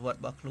រអភិវឌ្ឍ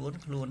របស់ខ្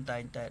លួនតែ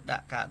ងតែដា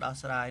ក់ការដោះ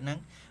ស្រាយហ្នឹង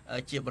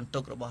ជាបន្ទុ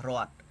ករបស់រ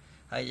ដ្ឋ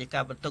ហើយជា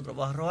ការបន្ទុករ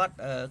បស់រដ្ឋ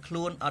ខ្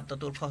លួនអត់ទ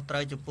ទួលខុសត្រូ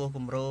វចំពោះគ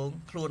ម្រោង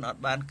ខ្លួនអ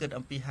ត់បានគិត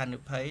អំពីហានិ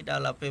ភ័យដ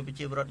ល់ពេលប្រ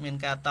ជាពលរដ្ឋមាន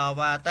ការត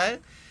វ៉ាទៅ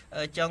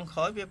ចុងក្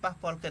រោយវាប៉ះ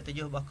ពាល់កិត្តិយ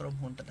សរបស់ក្រុម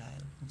ហ៊ុនដដែល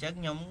អញ្ចឹង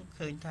ខ្ញុំ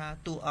ឃើញថា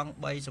តួអង្គ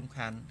3សំ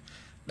ខាន់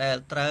ដែល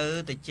ត្រូវ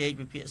ទៅជែក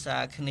ពិភាក្សា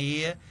គ្នា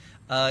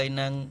ហើយ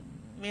នឹង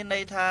មានន័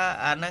យថា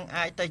អានឹង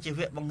អាចទៅជាវ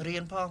គ្គបង្រៀ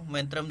នផង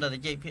មិនត្រឹមតែ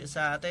និយាយភា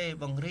សាទេ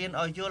បង្រៀន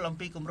ឲ្យយល់អំ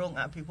ពីគម្រោង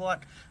អភិវឌ្ឍ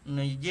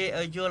និយាយ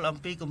ឲ្យយល់អំ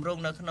ពីគម្រោង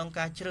នៅក្នុង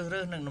ការជ្រើស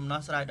រើសនិងដំណោះ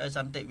ស្រាយដោយស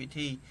ន្តិវិ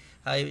ធី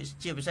ហើយ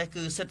ជាពិសេស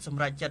គឺសិទ្ធិស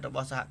ម្រេចចិត្តរប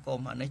ស់សហគម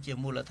ន៍អានេះជា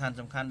មូលដ្ឋាន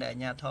សំខាន់ដែលអា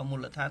ជ្ញាធរមូល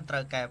ដ្ឋានត្រូ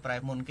វកែប្រែ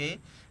មុនគេ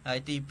ហើយ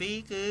ទី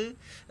2គឺ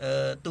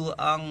តួ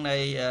អង្គនៃ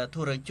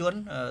ធុរជន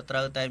ត្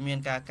រូវតែមាន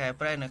ការកែ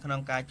ប្រែនៅក្នុ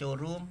ងការចូល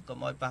រួមកុំ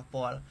ឲ្យប៉ះ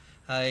ពាល់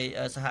ហើយ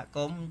សហគ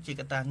មន៍ជា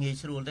កត្តាងាយ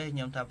ស្រួលទេខ្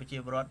ញុំថាប្រជា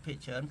ពលរដ្ឋភាគ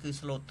ច្រើនគឺ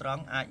ស្លូតត្រ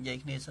ង់អាចនិយាយ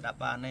គ្នាស្ដាប់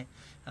បានទេ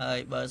ហើយ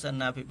បើសិន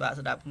ណាពិបាក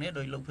ស្ដាប់គ្នា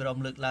ដោយលោកភិរម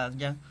លើកឡើងអ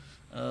ញ្ចឹង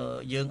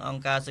យើងអង្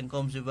គការសង្គ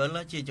មស៊ីវិល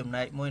ជាចំ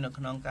ណែកមួយនៅ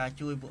ក្នុងការ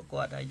ជួយពួក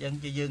គាត់ហើយយើង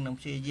នឹង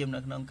ព្យាយាមនៅ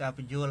ក្នុងការប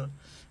ញ្យល់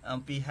អំ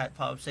ពីហេតុ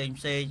ផលផ្សេង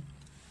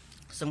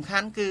សំខា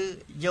ន់គឺ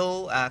យក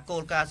គោ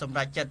លការណ៍សម្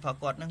រេចចិត្តរបស់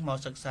គាត់នឹងមក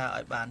សិក្សា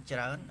ឲ្យបានច្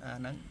រើនអា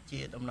ហ្នឹងជា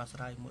ដំណោះស្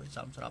រាយមួយស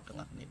មស្របទាំង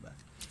អស់គ្នាបាទ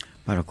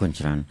បាទអរគុណ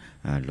ច្រើន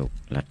លោក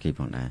ឡាត់គី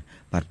ផងដែរ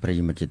បាទប្រិយ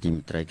មិត្តជាទី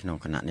មេត្រីក្នុង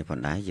គណៈនេះផង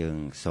ដែរយើង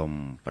សូម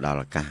ផ្ដល់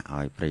ឱកាស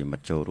ឲ្យប្រិយមិ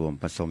ត្តចូលរួម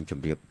សូមជ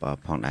ម្រាប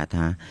ផងដែរ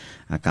ថា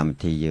កម្មវិ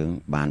ធីយើង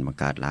បានបង្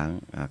កើតឡើង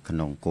ក្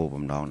នុងគោល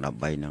បំណងដើ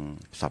ម្បីនឹង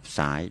ផ្សព្វផ្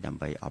សាយដើម្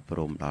បីអប់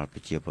រំដល់ប្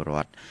រជាពលរ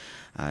ដ្ឋ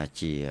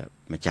ជា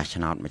ម្ចាស់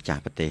ឆ្នោតម្ចា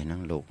ស់ប្រទេសហ្នឹ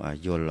ងលោក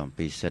យល់អំ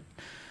ពីសិទ្ធិ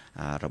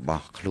រប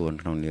ស់ខ្លួន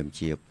ក្នុងនាម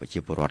ជាប្រជា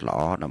ពលរដ្ឋល្អ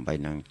ដើម្បី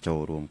នឹងចូល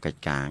រួមកិច្ច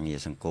ការងារ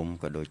សង្គម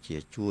ក៏ដូចជា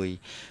ជួយ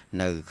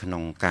នៅក្នុ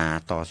ងការ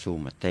តស៊ូ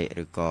មតិ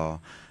ឬក៏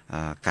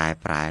កែ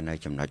ប្រែនៅ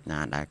ចំណុចណា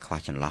ដែលខ្វះ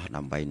ចន្លោះ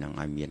ដើម្បីនឹង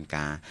ឲ្យមាន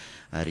ការ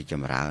រីកច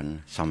ម្រើន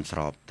សមស្រ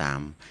បតា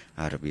ម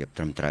របៀប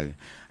ត្រឹមត្រូវ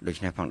ដូ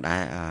ច្នេះផងដែ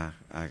រ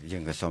យើ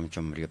ងក៏សូមជ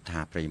ម្រាបថា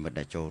ប្រិយមិត្ត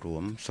ដែលចូលរួ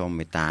មសូម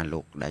មេត្តាលោ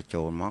កដែល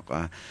ចូលមក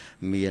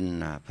មាន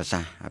ប្រសា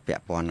សន៍ពា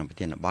ក់ព័ន្ធនឹងប្រ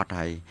ធានបទ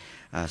ហើយ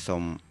សូ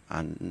ម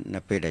នៅ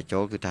ពេលដែលចូ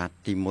លគឺថា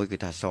ទី1គឺ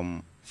ថាសូម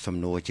សំ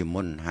ណួរជា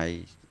មុនហើយ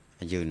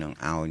យើងនឹង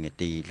ឲ្យនី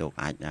តិលោក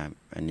អាច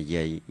និ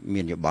យាយ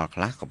មានយោបល់ខ្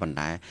លះក៏ប៉ុន្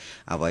តែ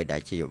អ្វីដែ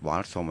លជាយោប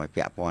ល់សូមឲ្យ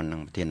ពាក់ព័ន្ធនឹ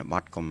ងប្រធានប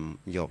ទកុំ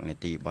យកនី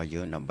តិរបស់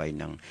យើងដើម្បី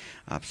នឹង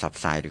ផ្សព្វ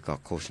ផ្សាយឬក៏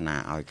ឃោសនា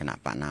ឲ្យគណៈ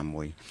បកណា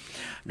មួយ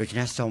ដូច្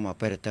នេះសូម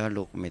operator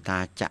លោកមេតា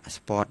ចាក់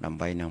sport ដើម្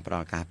បីនឹងផ្ដ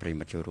ល់ឱកាសប្រិយ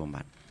មិត្តចូលរួម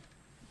បាទ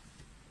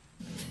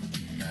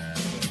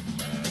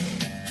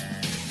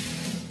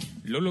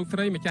លោកស្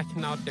រីម្ចាស់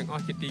ឆ្នោតទាំងអ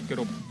ស់ជាទីគោ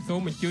រពសូ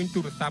មអញ្ជើញទូ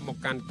រស័ព្ទមក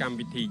កាន់កម្ម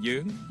វិធីយើ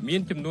ងមា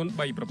នចំនួន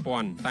3ប្រព័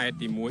ន្ធខ្សែ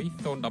ទី1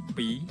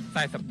 012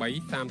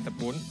 43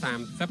 34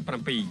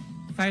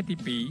 37ខ្សែទី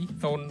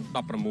2 016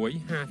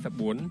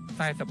 54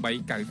 43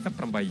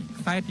 98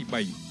ខ្សែទី3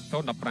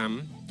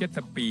 015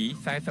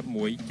 72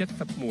 41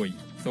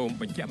 71សូម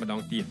បញ្ជាក់ម្ដ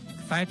ងទៀត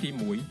ខ្សែទី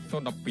1 012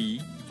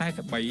 43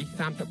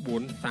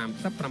 34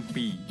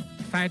 37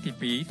ខ្សែទី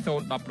2 016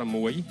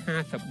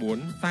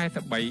 54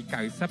 43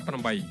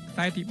 98ខ្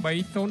សែទី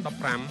3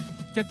 015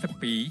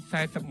 72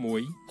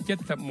 41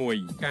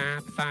 71ការ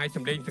ផ្សាយស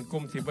ម្លេងសង្គ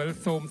មស៊ីវិល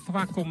សូមស្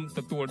វាគមន៍ទ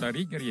ទួលដោយ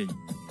រីករាយ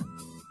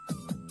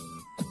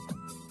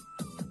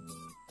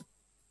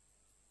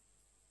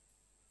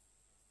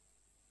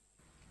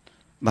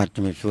បាទ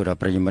ជំរាបសួរដល់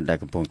ប្រិយមិត្តដែល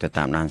កំពុងតែ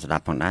តាមដានស្ដា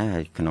ប់ផងដែរហើ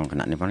យក្នុងគ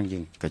ណៈនេះផងយើ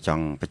ងក៏ច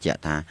ង់បញ្ជាក់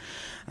ថា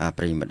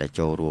ប្រិយមិត្តដែល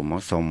ចូលរួមម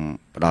កសូម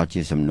ផ្ដល់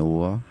ជាសំណួ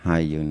រហើ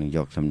យយើងនឹងយ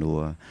កសំណួរ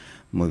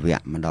មួយវ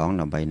គ្គម្ដង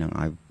ដើម្បីនឹង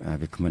ឲ្យ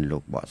វាគ្មិនលោ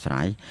កបកស្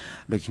រាយ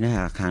ដូច្នេះ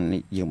ខាង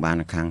នេះយើងបាន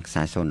ខាងខ្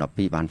សែ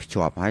012បានភ្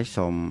ជាប់ហើយ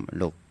សូម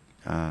លោក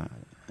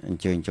អ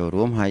ញ្ជើញចូល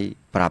រួមហើយ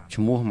ប្រាប់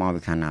ឈ្មោះមក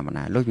ពីខាងណាបាន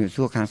ដែរលោកជំរាប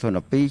សួរខាង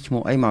012ឈ្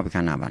មោះអីមកពី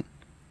ខាងណាបាន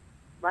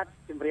បាទ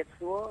ជំរាប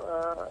សួរ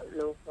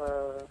លោក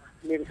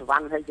នាងសវ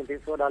ណ្ណហើយជំរាប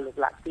សួរដល់លោក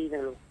លាក់ទីនិ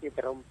ងលោកជាប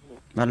រម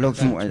បាទលោក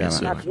ឈ្មោះអីដែរ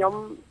បាទខ្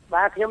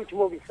ញុំឈ្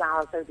មោះវិសាល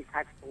ទៅពី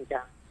ខេត្តកំពង់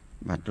ចាម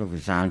បាទលោក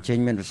វិសាលចេញ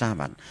មានប្រសាសន៍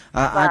បាទ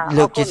អាច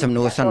លើកជាសំ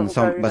ណួរសិន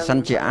សូមបើសិន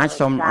ជាអាច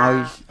សូមឲ្យ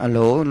អា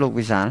ឡូលោក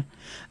វិសាល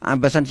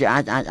បើសិនជាអា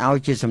ចឲ្យ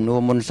ជាសំណួរ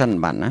មុនសិន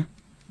បាទណា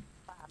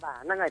បាទ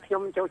ហ្នឹងហើយខ្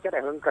ញុំចូលចិត្ត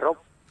ឲ្យរឿងគ្រប់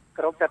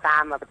ទៅតា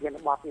មប្រធាន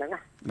បទហ្នឹងណា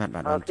បា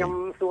ទខ្ញុំ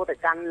សួរទៅ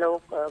កាន់លោក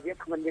វា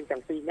គ្មិនយើងទាំ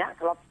ងពីរនាក់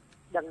ធ្លាប់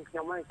ដឹងខ្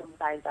ញុំហើយខ្ញុំ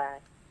តែងតែ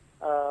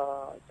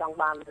ចង់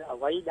បានអ្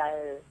វីដែល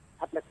ស្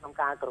ថិតនៅក្នុង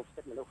ការគ្រប់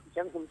សិទ្ធិមនុស្សអញ្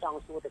ចឹងខ្ញុំចង់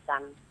សួរទៅកា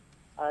ន់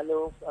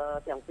លោក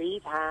ទាំងពីរ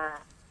ថា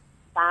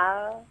តើ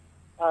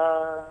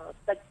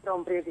កិច្ចព្រម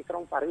ព្រៀងទីក្រុ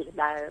ងប៉ារីស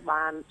ដែល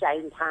បានចែ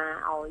ងថា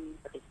ឲ្យ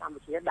ប្រទេសកម្ពុ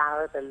ជាដើរ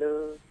ទៅលើ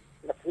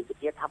លទ្ធិប្រ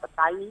ជាធិប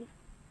តេយ្យ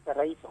សេ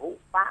រីពហុ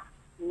បក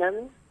និង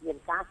មាន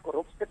ការគោរ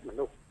ពសិទ្ធិម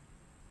នុស្ស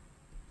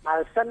បើ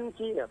សិន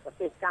ជាប្រ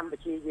ទេសកម្ពុ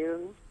ជាយើង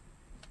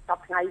ស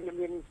ប្តាហ៍វា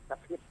មានស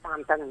ភាពតាម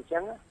តឹងអញ្ចឹ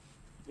ង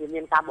វាមា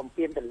នការបំ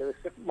ពានទៅលើ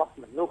សិទ្ធិរបស់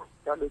មនុស្ស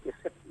ក៏ដូចជា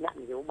សិទ្ធិអ្នក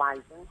នយោបាយ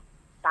អញ្ចឹង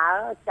តើ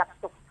ចាត់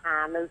ទុកថា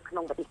នៅក្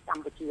នុងប្រទេសក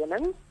ម្ពុជាហ្នឹ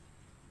ង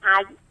អា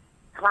ច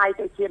ខ្លាយ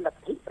ទៅជាល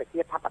ទ្ធិប្រជា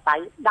ធិបតេ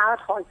យ្យដើរ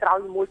ថយក្រោយ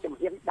មួយជំ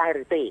ហានដែរ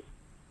ឬទេ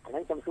អាហ្នឹ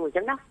ងខ្ញុំសួរអញ្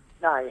ចឹងណា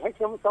ហើយ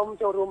ខ្ញុំសូម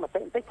ចូលរួមមតិ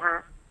បន្តិចថា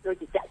ដូច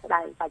ជាជាក់ស្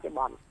ដែងបច្ចុប្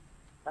បន្ន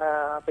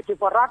ប្រជា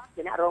ពលរដ្ឋ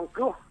ជាអ្នករង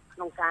គ្រោះក្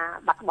នុងការ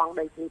បាត់បង់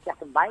ដីធ្លីចាស់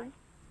សម្បែង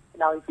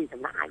ដោយពី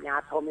សំណាក់អាជ្ញា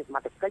ធរមានសម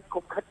ត្ថកិច្ចគ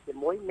ប់ខិតជា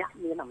មួយអ្នក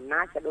មានអំ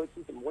ណាចក៏ដូច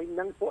ជាជាមួយ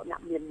នឹងពួកអ្នក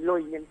មានលុ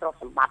យមានទ្រព្យ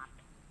សម្បត្តិ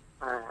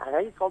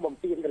ហើយក៏បំ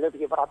ពេញទៅលើប្រ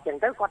ជាពលរដ្ឋអញ្ចឹង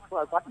ទៅគាត់ធ្វើ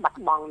ឲ្យគាត់បា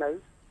ត់បង់នៅ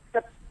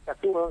សិទ្ធិទ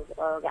ទួល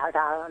គេហៅ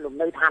ថាលំ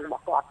នៅឋានរប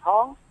ស់គាត់ផ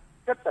ង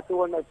សិទ្ធិទទួ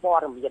លនៅព័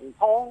ត៌មាន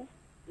ផង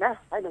ណា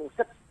ហើយនឹង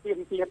សិទ្ធិទាម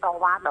ទារត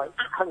វ៉ាដោយ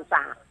អហិង្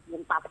សាមា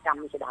នបាតកម្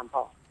មជាដើមផ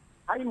ង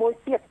ហើយមួយ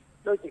ទៀត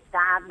ដូចជា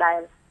ការដែល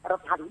រ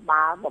ដ្ឋាភិ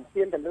បាលបំ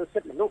ពេញទៅលើសិ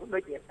ទ្ធិមនុស្សដូ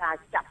ចជាការ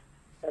ចាប់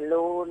ទៅ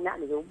លើអ្នក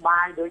នយោ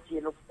បាយដូចជា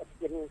លោកប្រ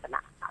ធានគ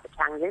ណៈប្រ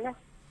ឆាំងអញ្ចឹងណា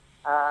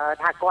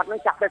ថាគាត់នឹង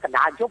ចាប់ទៅកណ្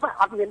ដាលយប់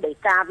អត់មានដី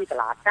កាពីតុ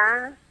លាការ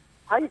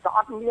ហើយក៏អ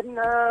ត់មាន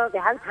គេ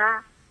ហៅថា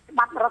ច្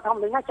បាប់រដ្ឋធម្ម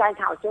នុញ្ញចែង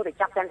ថាឲ្យចូលទៅ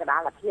ចាប់ទាំងកណ្ដា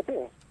លអាធិបទេ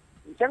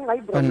អញ្ចឹងហើយ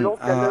ប្រមលោក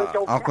ទៅលើចូ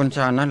លអរគុណច្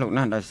រើនណាស់លោក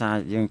ណាស់ដោយសារ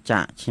យើងចា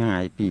ក់ឆ្ងា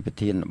យពីប្រ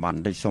ធានបទ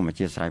ដូចសូមអ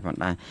ធិស្ឋានផង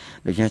ដែរ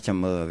ដូច្នេះចាំ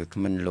មើលវា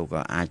គ្មិនលោក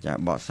អាច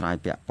បកស្រាយ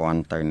ពាក់ព័ន្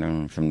ធទៅនឹង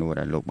សំណួរ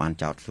ដែលលោកបាន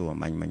ចោទសួរ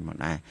មិញផង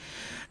ដែរ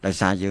ដោយ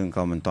សារយើង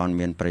ក៏មិនទាន់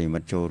មានប្រិយមិ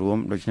ត្តចូលរួម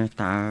ដូច្នេះ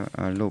តើ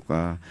លោក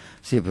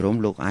សៀបរម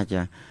លោកអាច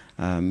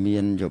មា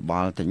នយោប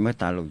ល់តិចមើល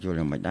តើលោកយល់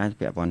យ៉ាងម៉េចដែរ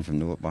ពាក់ព័ន្ធសំ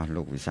ណួររបស់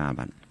លោកវិសាល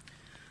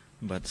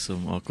បាទសូ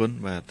មអរគុណ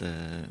បាទ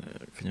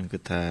ខ្ញុំគិ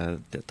តថា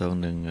តកតង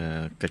នឹង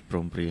កិច្ចព្រ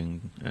មព្រៀង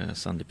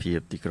សន្តិភាព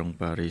ទីក្រុង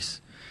ប៉ារីស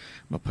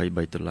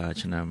23ដុល្លារ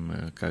ឆ្នាំ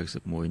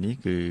91នេះ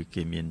គឺ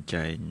គេមាន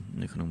ចែង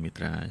នៅក្នុងមា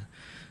ត្រា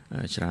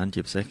ច្រើន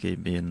ជាពិសេសគេ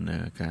មាន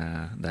ការ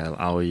ដែល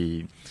ឲ្យ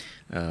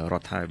រ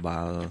ដ្ឋាភិបា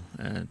ល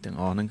ទាំង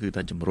អស់ហ្នឹងគឺ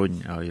តែជំរុញ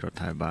ឲ្យរដ្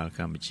ឋាភិបាលក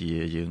ម្ពុជា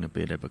យើងនៅ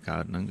ពេលដែលបង្កើ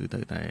តហ្នឹងគឺត្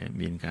រូវតែ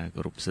មានការ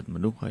គោរពសិទ្ធិម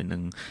នុស្សហើយនឹ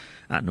ង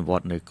អនុវ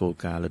ត្តនៅគោល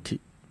ការណ៍លទ្ធិ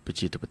ប្រ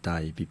ជាធិបតេ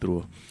យ្យពីព្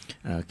រោះ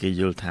គេ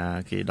យល់ថា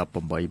គេ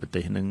18ប្រ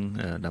ទេសហ្នឹង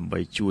ដើម្បី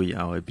ជួយ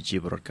ឲ្យប្រជា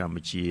ពលរដ្ឋកម្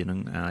ពុជាហ្នឹង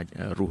អាច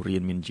រស់រា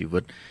នមានជីវិ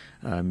ត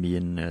មា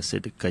នសេ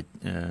ដ្ឋកិច្ច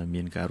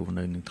មានការរស់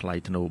នៅនឹងថ្លៃ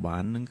ថ្នូរបា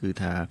នហ្នឹងគឺ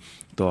ថា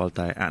ទាល់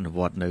តែអនុវ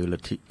ត្តនៅល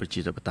ទ្ធិប្រជា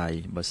ធិបតេយ្យ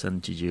បើសិន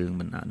ជាយើង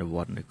មិនអនុវ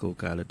ត្តនៅគោល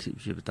ការណ៍លទ្ធិ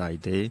ប្រជាធិបតេយ្យ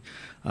ទេ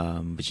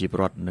ប្រជាពល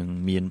រដ្ឋនឹង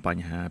មានប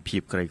ញ្ហាភា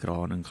ពក្រីក្រ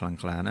នឹងខ្លាំង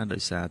ក្លាណាស់ដោ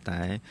យសារ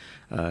តែ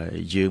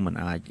យើងមិន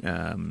អាច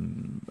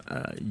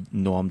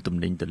នាំទំ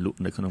និញទៅលក់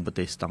នៅក្នុងប្រ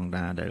ទេសស្តង់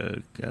ដារដែល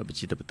ប្រ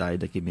ជាធិបតេយ្យ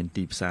ដែលគេមាន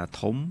ទីផ្សារ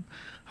ធំ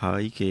ហើ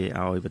យគេ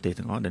ឲ្យប្រទេស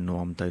ទាំងអស់ដែល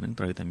នាំទៅនឹង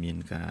ត្រូវតែមាន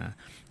ការ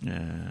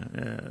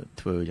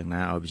ធ្វើយ៉ាង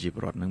ណាឲ្យប្រជាព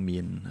លរដ្ឋនឹងមា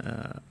ន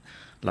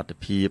លទ្ធ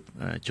ភាព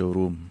ចូល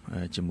រួម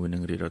ជាមួយនឹ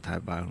ងរាជរដ្ឋា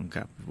ភិបាលក្នុង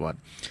ការវិវត្ត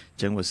អ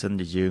ញ្ចឹងបើសិន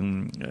ជាយើង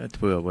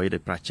ធ្វើអ្វីដែ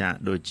លប្រជា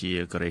ដូចជា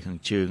កូរ៉េខាង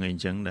ជើងអីអ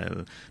ញ្ចឹងដែល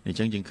អញ្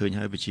ចឹងយើងឃើញ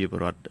ហើយប្រជាពល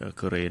រដ្ឋ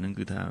កូរ៉េហ្នឹង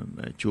គឺថា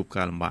ជួប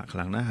ការលំបាកខ្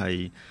លាំងណាស់ហើយ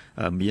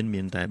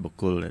មានតែបុ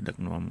គ្គលដែលដឹក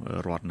នាំ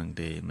រដ្ឋនឹង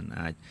ទេមិន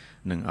អាច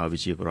នឹងឲ្យប្រ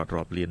ជាពលរដ្ឋ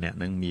រាប់លានអ្នក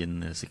ហ្នឹងមាន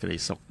សេចក្តី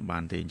សុខបា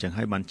នទេអញ្ចឹង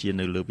ហើយបានជា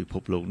នៅលើពិភ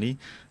ពលោកនេះ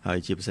ហើយ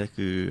ជាពិសេស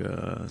គឺ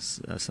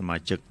សមា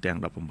ជិកទាំង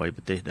18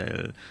ប្រទេសដែល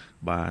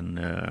បាន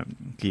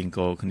គៀងគ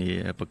រគ្នា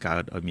បង្កើ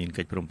តឲ្យមាន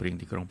កិច្ចព្រមព្រៀង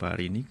ទីក្រុងប៉ា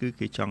រីសនេះគឺ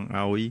គេចង់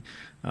ឲ្យ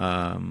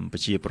ប្រ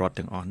ជាពលរដ្ឋ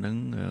ទាំងអស់ហ្នឹង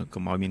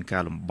កុំឲ្យមានកា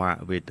រលំបាក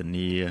វេទ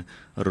នា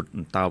រត់អ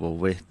ន្តោប្រ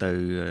វេសន៍ទៅ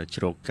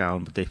ជ្រកកោន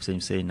ប្រទេសផ្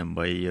សេងៗដើម្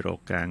បីរក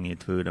ការងារ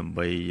ធ្វើដើម្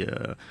បី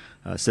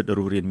សិទ្ធិរ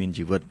ស់រានមាន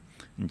ជីវិត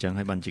អញ្ចឹង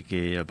ហើយបានជា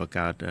គេបង្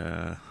កើត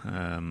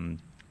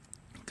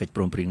កិច្ច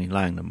ព្រមព្រៀងនេះ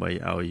ឡើងដើម្បី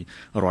ឲ្យ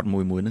រដ្ឋមួ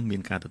យហ្នឹងមា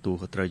នការទទួល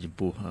ខុសត្រូវចំ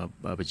ពោះ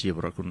ប្រជាព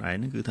លរដ្ឋខ្លួនឯង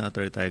ហ្នឹងគឺថា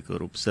ត្រូវតែគោ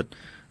រពសិទ្ធិ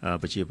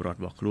ប្រជាពលរដ្ឋ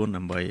របស់ខ្លួន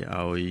ដើម្បី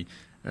ឲ្យ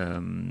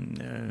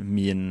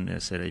មាន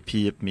សេរី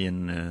ភាពមាន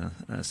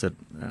សិទ្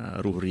ធិ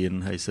រស់រាន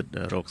ហើយសិទ្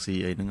ធិរកស៊ី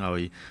អីហ្នឹងឲ្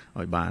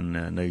យបាន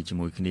នៅជា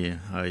មួយគ្នា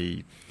ហើយ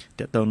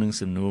តើតើនឹង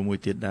សំណួរមួយ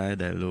ទៀតដែរ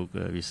ដែលលោក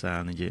វិសាល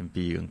និយាយអំ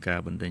ពីការ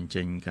បណ្ដេញ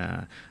ចេញការ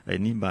អី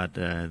នេះបាទ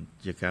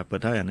ជាការពិត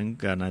ហើយអាហ្នឹង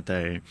ក៏នៅ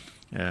តែ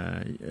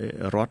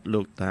រដ្ឋ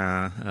លោកថា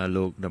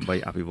លោកដើម្បី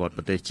អភិវឌ្ឍ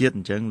ប្រទេសជាតិអ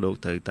ញ្ចឹងលោក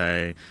ត្រូវតែ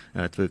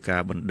ធ្វើកា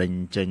របណ្ដេញ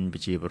ចេញប្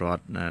រជាពលរ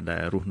ដ្ឋដែ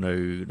លរស់នៅ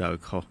ដោយ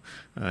ខុស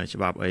ច្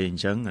បាប់អីអ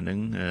ញ្ចឹងអាហ្នឹង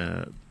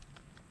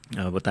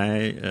ប៉ុន្តែ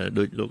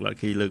ដូចលោកលាក់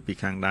គីលើកពី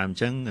ខាងដើមអ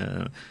ញ្ចឹង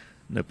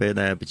នៅពេល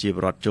ដែលប្រជាព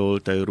លរដ្ឋចូល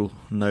ទៅរស់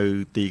នៅ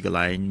ទីកន្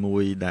លែងមួ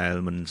យដែល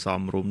មិនស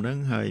មរម្យហ្នឹង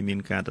ហើយមាន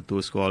ការទទួ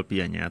លស្គាល់ពី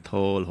អាជ្ញាធ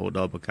ររហូត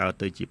ដល់បង្កើត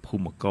ទៅជាភូ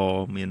មិករ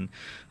មាន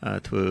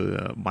ធ្វើ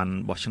បាន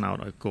បោះឆ្នោត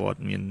ឲ្យគាត់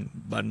មាន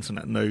បានស្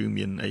នាក់នៅ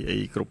មានអី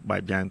គ្រប់បែ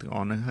បយ៉ាងទាំងអ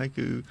ស់ហ្នឹងហើយ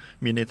គឺ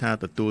មានន័យថា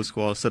ទទួលស្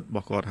គាល់សិទ្ធិរប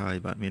ស់គាត់ហើយ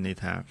បាទមានន័យ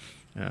ថា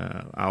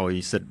ឲ្យ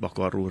សិទ្ធិរបស់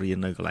គាត់រស់រាន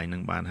នៅកន្លែងហ្នឹ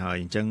ងបានហើយ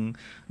អញ្ចឹង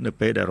នៅ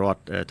ពេលដែលរដ្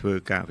ឋធ្វើ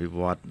ការវិ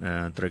វត្ត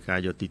ត្រូវការ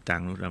យកទីតាំ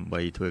ងនោះដើម្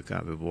បីធ្វើកា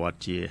រវិវត្ត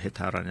ជាហេដ្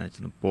ឋារចនាស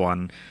ម្ព័ន្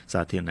ធ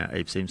សាធារណៈ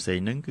អីផ្សេងៗ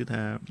ហ្នឹងគឺ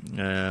ថា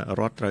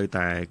រដ្ឋត្រូវ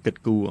តែគិត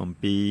គូរអំ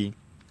ពី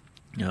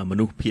ម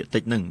នុស្សភាគតិ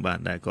ចហ្នឹងបាទ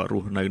ដែលគាត់រ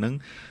ស់នៅហ្នឹង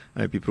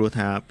ហើយពីព្រោះ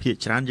ថាភាគ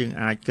ច្រើនយើង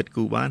អាចគិត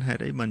គូរបានហេ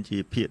តុអីបានជា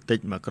ភាគតិច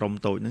មួយក្រុម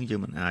តូចហ្នឹងយើ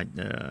ងមិនអាច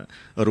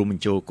រួមប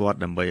ញ្ចូលគាត់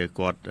ដើម្បីឲ្យ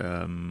គាត់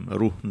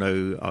រស់នៅ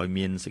ឲ្យ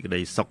មានសេចក្តី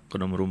សុខក្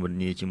នុងរម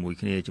នាជាមួយ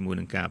គ្នាជាមួយ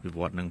នឹងការអភិវ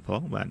ឌ្ឍហ្នឹងផ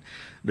ងបាទ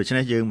ដូច្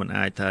នេះយើងមិន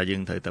អាចថាយើ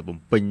ងត្រូវតែបំ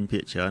ពេញភា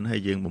គច្រើនហើ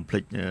យយើងបំភ្លេ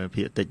ច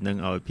ភាគតិចហ្នឹង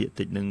ឲ្យភាគ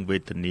តិចហ្នឹងវេ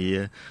ទនា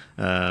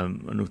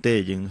នោះទេ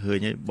យើងឃើញ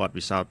ហើយបទ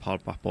ពិសោធន៍ផល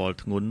ប៉ះពាល់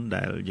ធ្ងន់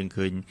ដែលយើង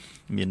ឃើញ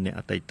មានអ្នក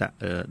អតីត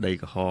ដី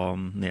ក្រហម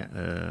អ្នក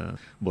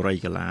បរិ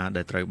យាកា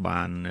ដែលត្រូវ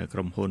បានក្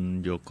រុមហ៊ុន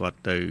យកគាត់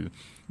ទៅ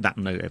ដាក់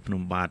នៅឯភ្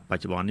នំបាទប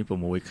ច្ចុប្បន្ននេះ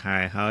6ខែ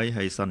ហើ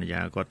យសន្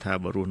យាគាត់ថា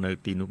បើរស់នៅ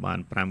ទីនោះបាន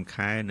5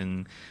ខែនឹង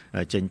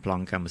ចេញប្ល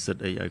ង់កម្មសិទ្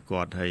ធិអីឲ្យ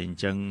គាត់ហើយអញ្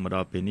ចឹងមកដ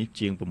ល់ពេលនេះ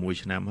ជាង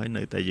6ឆ្នាំហើយ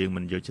នៅតែយើង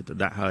មិនយកចិត្តទុក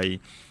ដាក់ហើយ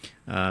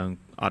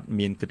អត់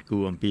មានគិតគូ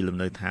រអំពីលំ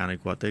នៅឋានឲ្យ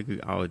គាត់ទេគឺ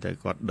ឲ្យតែ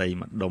គាត់ដី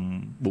មួយដុំ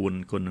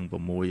4 គុណនឹង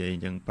6អីអ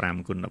ញ្ចឹង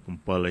5 គុណ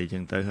17អីអញ្ចឹ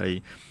ងទៅហើយ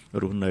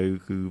រស់នៅ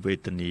គឺវេ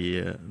ទនា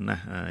ណា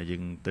ស់យើ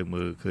ងទៅ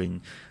មើលឃើញ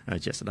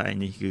ជាក់ស្ដែង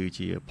នេះគឺ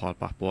ជាផល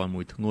ប៉ះពាល់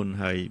មួយធ្ងន់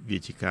ហើយវា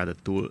ជាការទ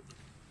ទួល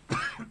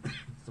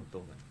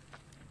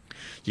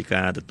ជា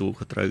ការទទួល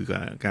ខុសត្រូវ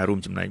ការរួម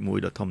ចំណែកមួយ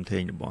ដ៏ធំធេ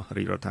ងរបស់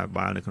រាជរដ្ឋាភិ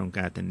បាលនៅក្នុង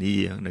ការធានា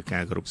នៅកា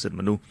រគោរពសិទ្ធិ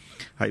មនុស្ស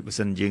ហើយបើ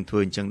សិនយើងធ្វើ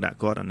អញ្ចឹងដាក់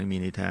គាត់អានឹងមា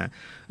នន័យថា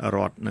រ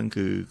ដ្ឋនឹង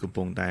គឺកំ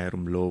ពុងតែ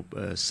រំលោភ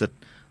សិទ្ធិ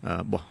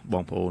របស់ប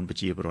ងប្អូនប្រ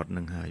ជាពលរដ្ឋ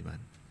នឹងហើយបាទ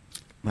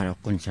បាទអរ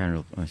គុណច្រើន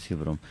លោកស៊ី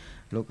បរម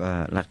លោក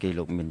ឡាត់គី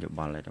លោកមានយោប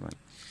ល់អីទេបាទ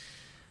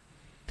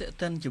តើ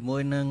តាន់ជាមួ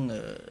យនឹង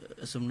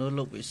សំណួរ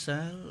លោកវិសា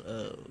ល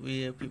វា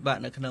ពិបាក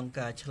នៅក្នុង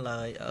ការឆ្លើ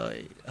យ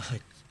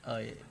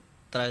ឲ្យ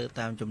ត្រូវ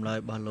តាមចម្លើយ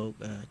របស់លោក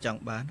ច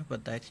ង់បានប៉ុ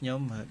ន្តែខ្ញុំ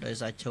ដោយ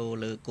សារចូល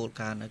លើគោល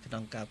ការណ៍នៅក្នុ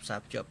ងការផ្សារ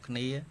ភ្ជាប់គ្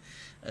នា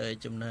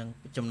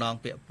ចំណង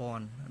ពាក់ព័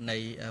ន្ធនៃ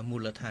មូ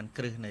លដ្ឋាន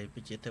គ្រឹះនៃប្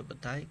រជាធិប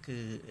តេយ្យគឺ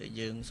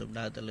យើងសំ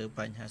ដៅទៅលើ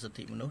បញ្ហាសិទ្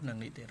ធិមនុស្សនិង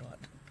នីតិរដ្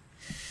ឋ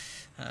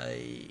ហើយ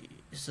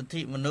សិទ្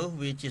ធិមនុស្ស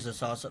វាជាស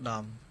សរស្ត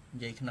ម្ភនិ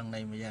យាយក្នុងន័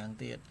យមួយយ៉ាង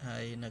ទៀតហើ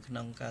យនៅក្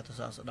នុងការសរ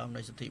សេរស្តម្ភ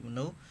នៃសិទ្ធិម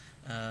នុស្ស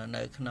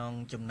នៅក្នុង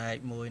ចំណែក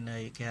មួយនៃ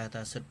គេហៅ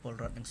ថាសិទ្ធិពល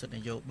រដ្ឋនិងសិទ្ធិ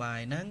នយោបាយ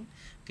ហ្នឹង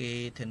គេ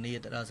ធានា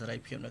ទៅដល់សេរី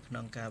ភាពនៅក្នុ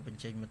ងការបញ្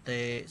ចេញម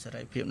តិសេ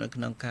រីភាពនៅ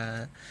ក្នុងការ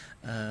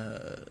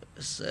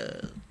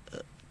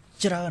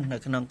ច្រើននៅ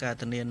ក្នុងការ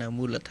ធានានៅ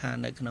មូលដ្ឋាន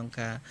នៅក្នុង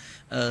ការ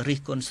រិះ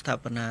គន់ស្ថា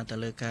បនាទៅ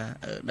លើការ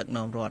ដឹក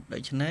នាំរដ្ឋដូ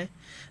ច្នេះ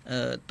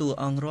តួ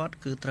អង្គរដ្ឋ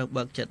គឺត្រូវ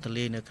បើកចិត្តទូ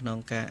លាយនៅក្នុង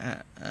ការ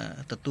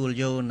ទទួល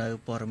យកនៅ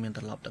ព័ត៌មាន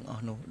ត្រឡប់ទាំងអ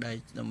ស់នោះដែល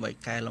ដើម្បី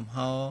កែលម្អ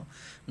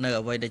នៅ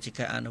អ្វីដែលជា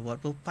ការអនុវត្ត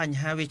ព្រោះបញ្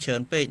ហាវាច្រើ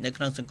នពេកនៅ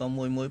ក្នុងសង្គម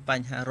មួយប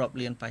ញ្ហារាប់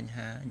លានបញ្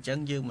ហាអញ្ចឹង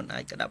យើងមិនអា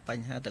ចក្តាប់ប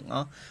ញ្ហាទាំងអ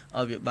ស់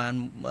ឲ្យវាបាន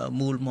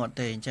មូលមាត់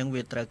ទេអញ្ចឹង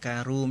វាត្រូវការ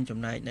រួមចំ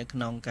ណែកនៅក្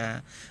នុងការ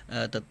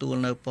ទទួល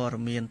នៅព័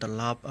ត៌មានត្រ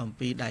ឡប់អំ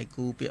ពីដៃ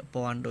គូពាក់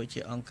ព័ន្ធដោយ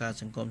ជាអង្គការ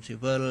សង្គមស៊ី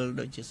វិល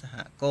ដូចជាសហ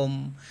គម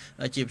ន៍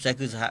ជាពិសេស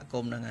គឺសហគ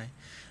មន៍ហ្នឹង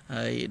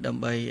ហើយដើ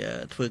ម្បី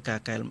ធ្វើការ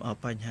កែលម្អ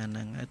បញ្ហាហ្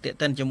នឹងទាក់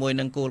ទិនជាមួយ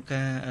នឹងគោល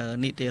ការណ៍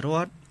នីតិរ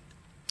ដ្ឋ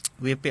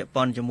វាពាក់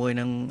ព័ន្ធជាមួយ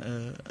នឹង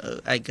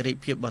ឯករាជ្យ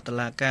ភាពរបស់តុ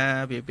លាការ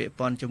វាពាក់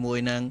ព័ន្ធជាមួយ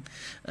នឹង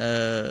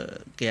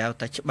គេហៅ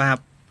ថាច្បា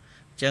ប់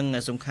ចឹង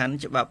សំខាន់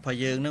ច្បាប់របស់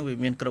យើងនឹងវា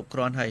មានគ្រប់គ្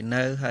រាន់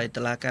ហើយ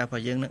តុលាការរប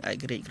ស់យើងនឹងឯ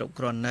ករាជ្យគ្រប់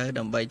គ្រាន់នៅ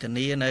ដើម្បីធា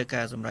នានៅ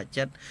ការសម្រេច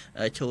ចិត្ត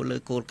ចូលលើ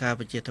គោលការណ៍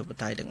ប្រជាធិប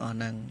តេយ្យទាំងអស់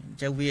ហ្នឹងអ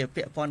ញ្ចឹងវា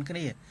ពាក់ព័ន្ធគ្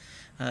នា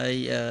ហើយ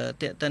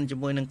តេតិនជា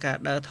មួយនឹងការ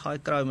ដើរថយ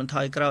ក្រោយមិនថ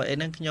យក្រោយអី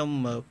ហ្នឹងខ្ញុំ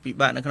ពិ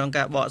បាកនៅក្នុង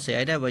ការបកស្រា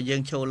យដែរបើយើ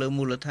ងចូលលើ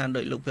មូលដ្ឋាន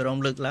ដោយលោកភិរម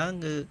លើកឡើង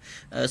គឺ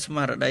ស្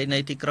មារតីនៃ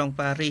ទីក្រុង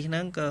ប៉ារីសហ្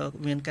នឹងក៏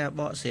មានការ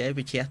បកស្រាយ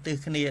វិជ្ជាទិស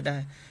គ្នាដែ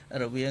រ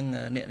រវាង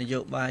អ្នកនយោ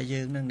បាយ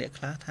យើងនិងអ្នក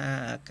ខ្លះថា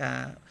កា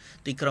រ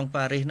ទីក្រុង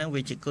ប៉ារីសហ្នឹង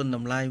វាជាគុណត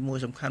ម្លៃមួយ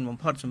សំខាន់បំ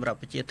ផុតសម្រាប់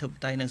ប្រជាធិប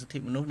តេយ្យនិងសិទ្ធិ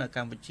មនុស្សនៅក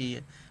ម្ពុជា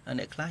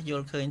អ្នកខ្លះយ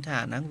ល់ឃើញថា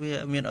ហ្នឹងវា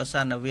មានអ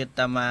សានវិទ្យ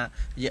តាមរ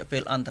យៈពេ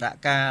លអន្តរ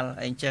កាល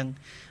អីចឹង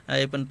ហើ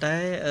យប៉ុន្តែ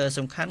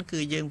សំខាន់គឺ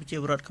យើងប្រជា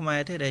ពលរដ្ឋខ្មែរ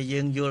ទេដែលយើ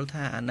ងយល់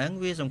ថាអាហ្នឹង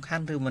វាសំខា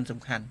ន់ឬមិនសំ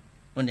ខាន់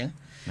មិនចឹង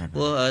ព្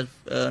រោះ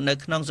នៅ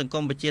ក្នុងសង្គ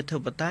មប្រជាធិ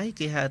បតេយ្យ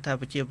គេហៅថា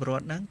ប្រជាពលរ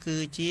ដ្ឋហ្នឹងគឺ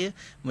ជា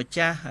ម្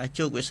ចាស់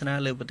ជោគវាសនា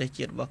លើប្រទេស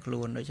ជាតិរបស់ខ្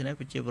លួនដូច្នេះ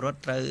ប្រជាពលរដ្ឋ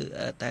ត្រូវ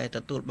តែទ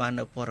ទួលបាន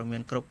នៅព័ត៌មា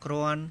នគ្រប់គ្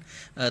រាន់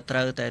ត្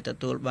រូវតែទ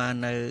ទួលបាន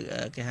នៅ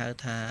គេហៅ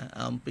ថា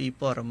អំពី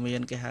ព័ត៌មា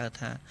នគេហៅ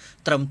ថា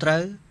ត្រឹមត្រូ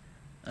វ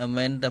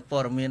មិនតែព័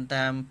ត៌មាន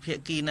តាមភា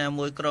គីណា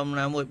មួយក្រុម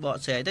ណាមួយបក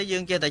ស្រាយតែយើ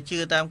ងចេះតែជឿ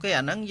តាមគេ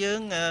អាហ្នឹងយើ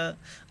ង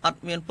អ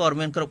ត់មានព័ត៌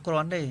មានគ្រប់គ្រា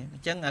ន់ទេអ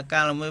ញ្ចឹងអាកា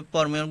រមួយ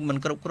ព័ត៌មានមិន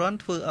គ្រប់គ្រាន់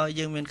ធ្វើឲ្យ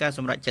យើងមានការស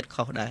ម្រេចចិត្ត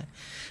ខុសដែរ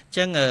អញ្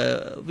ចឹង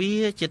វា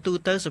ជាទូ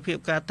ទៅសភាព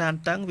ការតាន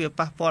តឹងវា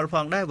ប៉ះពាល់ផ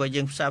ងដែរបើ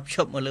យើងផ្សារភ្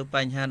ជាប់មកលើប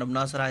ញ្ហាដំ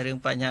ណោះស្រាយរឿង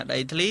បញ្ហាដី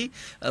ធ្លី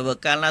បើ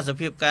កាលណាស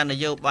ភាពការន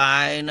យោបា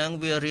យហ្នឹង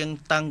វារៀង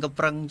តឹងក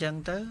ប្រឹងអញ្ចឹង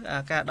ទៅ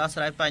អាការដោះស្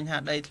រាយបញ្ហា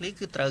ដីធ្លី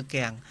គឺត្រូវ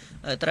គាំង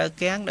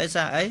ដោយ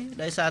សារអី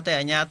ដោយសារតែ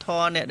អាជ្ញាធ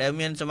រអ្នកដែល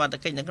មានសមត្ថ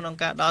កិច្ចនៅក្នុង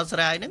ការដោះស្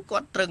រាយហ្នឹងគា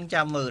ត់ត្រឹង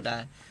ចាំមើលដែ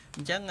រអ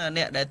ញ្ចឹង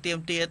អ្នកដែលទៀម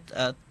ទា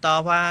ត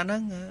វ៉ាហ្នឹ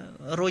ង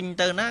រុញ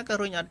ទៅណាក៏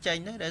រុញអត់ចេញ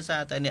ដែរដោយសា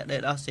រតែអ្នកដែ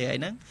លដោះស្រាយ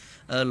ហ្នឹង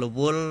រវ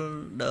ល់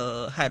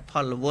ហេតុផ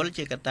លរវល់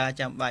ជាកត្តា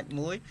ចាំបាច់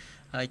មួយ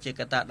ហើយជា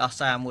កត្តាដោះ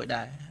សារមួយ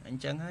ដែរអ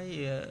ញ្ចឹងហើយ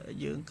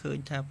យើងឃើញ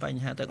ថាប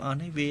ញ្ហាទាំងអស់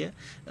នេះ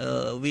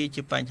វា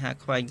ជាបញ្ហា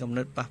ខ្វែងគំ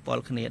និតប៉ះពា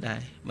ល់គ្នាដែរ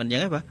មិនអញ្ចឹ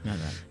ងទេបាទអ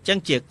ញ្ចឹង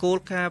ជាគោល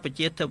ការណ៍ប្រ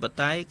ជាធិប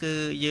តេយ្យគឺ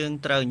យើង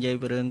ត្រូវនិយាយ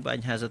ពីរឿងប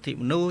ញ្ហាសិទ្ធិ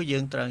មនុស្សយើ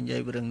ងត្រូវនិយា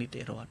យពីរឿងនី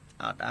តិរដ្ឋ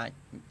អត់អាច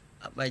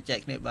បែកចែក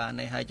គ្នាបាន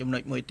ទេហើយចំណុ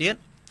ចមួយទៀត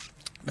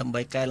ដើម្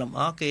បីកែលម្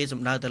អគេ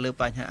សំដៅទៅលើ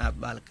បញ្ហាអភិ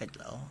បាលកិច្ច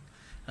ល្អ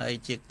ហើយ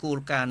ជាគោល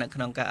ការណ៍នៅក្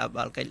នុងការអភិ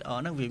បាលកិច្ចល្អ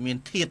ហ្នឹងវាមាន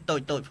ធាតុតូ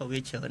ចៗផងវា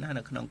ច្រើនណាស់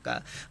នៅក្នុងការ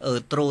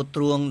ទ្រ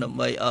ទ្រង់ដើម្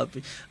បីឲ្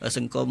យស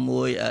ង្គម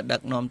មួយដឹ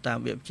កនាំតាម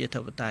វិបជាធិ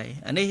បតេយ្យ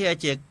អានេះ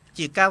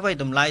ជាការវិយ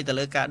តម្លៃទៅ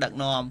លើការដឹក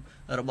នាំ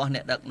របស់អ្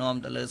នកដឹកនាំ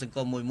ទៅលើសង្គ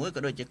មមួយក៏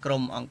ដូចជាក្រុ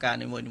មអង្គការ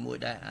នីមួយ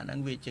ៗដែរអាហ្នឹង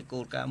វាជាគោ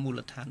លការណ៍មូល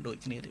ដ្ឋានដូច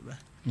គ្នាទេបា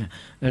ទ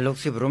លោក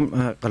សិបរំ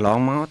កន្លង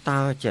មកតើ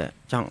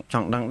ច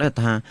ង់ដឹងដែរ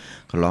ថា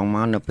កន្លងម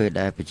កនៅពេល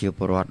ដែលប្រជាព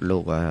លរដ្ឋលោ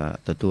ក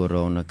ទទួលរ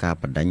ងនៅការ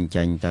បដិញ្ញ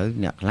ចេញទៅ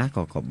អ្នកខ្លះ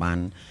ក៏បាន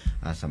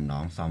សំណ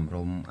ងសំ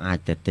រុំអាច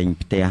ទៅទិញ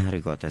ផ្ទះឬ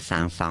ក៏ទៅសា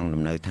ងសង់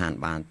លំនៅឋាន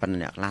បានប៉ុន្តែ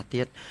អ្នកខ្លះ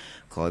ទៀត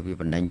ក្រោយពី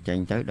បដិញ្ញចេញ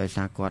ទៅដោយ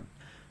សារគាត់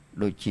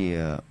ដូចជា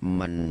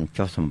មិន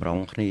ចុះសម្រុង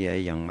គ្នា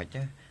អីយ៉ាងម៉េច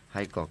ទៅ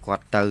ហើយក៏គា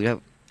ត់ទៅ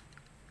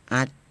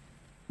អាច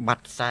បា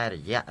ត់ខ្សែរ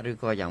យៈឬ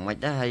ក៏យ៉ាងម៉េច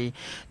ដែរហើយ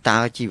តើ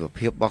ជីវ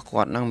ភាពរបស់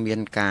គាត់ហ្នឹងមាន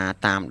ការ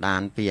តាមដា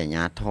នពីអាជ្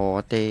ញាធរ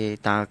ទេ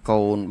តើ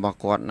កូនរបស់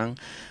គាត់ហ្នឹង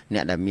អ្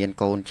នកដែលមាន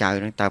កូនចៅ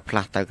ហ្នឹងតើផ្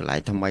លាស់ទៅកន្លែង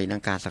ថ្មីហ្នឹ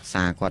ងការសិក្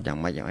សាគាត់យ៉ាង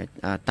ម៉េច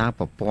តើ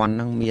ប្រព័ន្ធហ្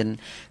នឹងមាន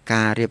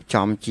ការរៀប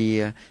ចំជា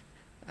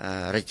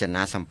រច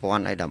នាសម្ព័ន្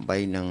ធឲ្យដើម្បី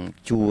នឹង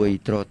ជួយ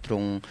ទ្រទ្រ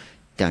ង់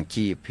ទាំង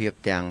ជីវភាព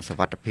ទាំងសុវ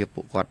ត្ថិភាព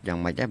ពួកគាត់យ៉ាង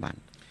ម៉េចដែរបាទ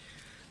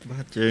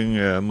បាទយើង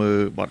មើល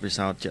បទពិ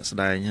សោធន៍ជាក់ស្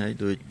ដែងហើយ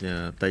ដូច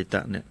តៃ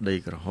តៈអ្នកដី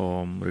ក្រហ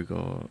មឬ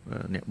ក៏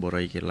អ្នកប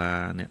រិយាកីឡា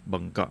អ្នកបឹ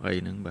ងកក់អី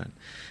ហ្នឹងបាទ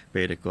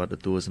ពេលដែលគាត់ទ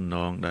ទួលសំណ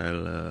ងដែល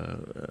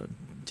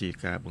ជា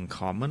ការបង្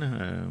ខំណា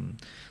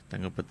តែ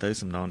ក៏ពិតទៅ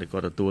សំណងដែលគា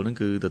ត់ទទួលហ្នឹង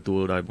គឺទទួ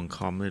លដោយបង្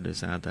ខំទេដោយ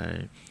សារតែ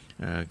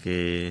គេ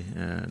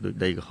ដូច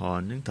ដីក្រហម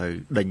ហ្នឹងត្រូវ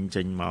ដេញ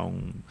ចេញម៉ោង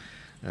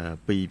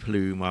2ភ្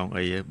លឺម៉ោង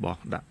អីបោះ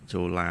ដាក់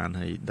ចូលឡាន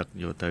ហើយដឹក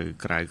យកទៅ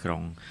ក្រៅក្រុ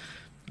ង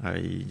ហើ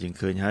យយើង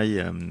ឃើញហើយ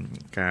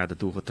ការទ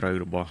ទួលខុសត្រូវ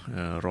របស់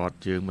រដ្ឋ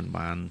យើងមិន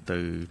បានទៅ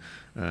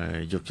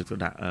យកចិត្តទុក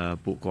ដាក់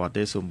ពួកគាត់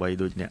ទេសូម្បី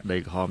ដូចអ្នកដី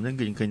ក្រហមហ្នឹង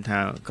គឺយើងឃើញថា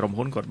ក្រុម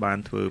ហ៊ុនគាត់បាន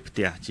ធ្វើផ្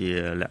ទះជា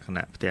លក្ខ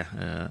ណៈផ្ទះ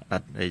ឥ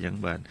ដ្ឋអីចឹង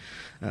បាទ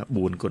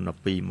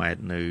4x12 ម៉ែត្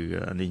រនៅ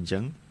នេះអញ្ចឹ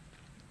ង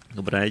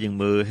ក៏ប៉ុន្តែយើង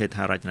មើលហេដ្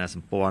ឋារចនាស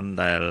ម្ព័ន្ធ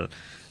ដែល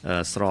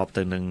ស្រប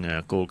ទៅនឹង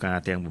គោលការ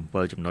ណ៍ទាំង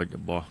7ចំណុចរ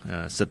បស់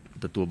សិទ្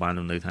ធិទទួលបាន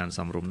លំនៅឋានស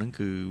មរម្យហ្នឹង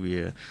គឺវា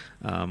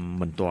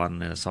មិនទាន់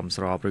សម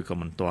ស្របឬក៏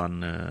មិនទាន់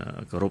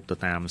គោរពទៅ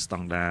តាមស្ត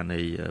ង់ដារនៃ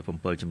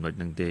7ចំណុច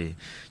ហ្នឹងទេ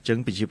អញ្ចឹង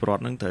ប្រជាពលរដ្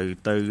ឋហ្នឹងត្រូវ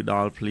ទៅដ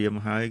ល់ភ្លាម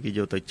ហើយគេយ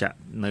កទៅចាក់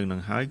នៅនឹ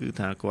ងហើយគឺ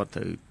ថាគាត់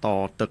ត្រូវត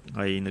ទឹក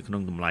ហើយនៅក្នុ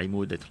ងតម្លៃ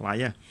មួយដែលថ្លៃ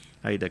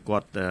ហើយតែគា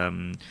ត់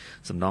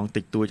សំណង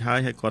តិចតួចហើយ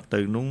គាត់ទៅ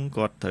នោះ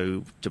គាត់ត្រូវ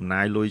ចំ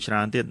ណាយលុយច្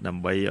រើនទៀតដើ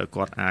ម្បីឲ្យ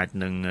គាត់អាច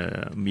នឹង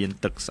មាន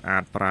ទឹកស្អា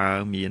តប្រើ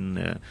មាន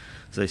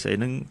ស្អី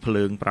ហ្នឹងភ្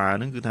លើងប្រើ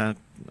ហ្នឹងគឺថា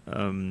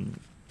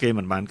គេ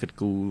មិនបានគិត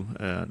គូរ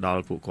ដ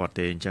ល់ពួកគាត់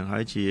ទេអញ្ចឹងហើ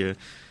យជា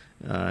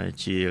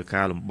ជា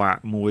ការលំបាក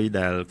មួយ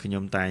ដែលខ្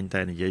ញុំតែង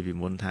តែនិយាយពី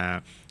មុនថា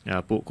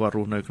ពួកគាត់រ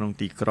ស់នៅក្នុង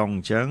ទីក្រុងអ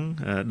ញ្ចឹង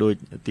ដូច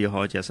ឧទាហ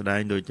រណ៍ជាក់ស្ដែ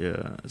ងដូច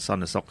ស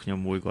ន្តិសុខខ្ញុំ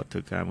មួយគាត់ធ្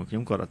វើការមកខ្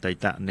ញុំគាត់អតី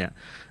តអ្នក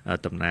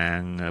តំណាង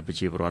ប្រ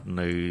ជាពលរដ្ឋ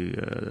នៅ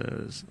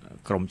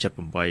ក្រម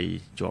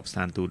78ជាប់ស្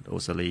ថានទូតអូ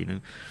ស្ត្រាលីហ្នឹង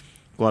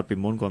គាត់ពី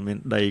មុនគាត់មាន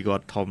ដីគា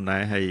ត់ធំដែ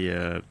រហើយ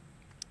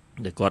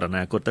ដែលគាត់អ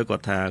នាគតទៅគា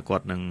ត់ថាគា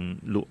ត់នឹង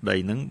លក់ដី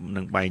ហ្នឹង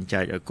នឹងបែង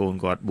ចែកឲ្យកូន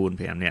គាត់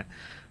 4-5 នាក់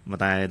មក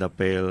តែដល់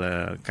ពេល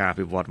ការ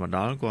ពិវត្តមកដ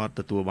ល់គាត់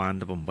ទទួលបាន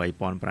ទៅ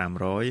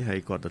 8,500 ហើយ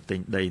គាត់ទៅទិញ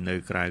ដីនៅ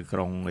ក្រៅក្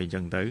រុងអីចឹ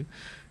ងទៅ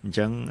អញ្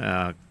ចឹង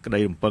ក្តី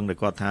រំពឹងដែល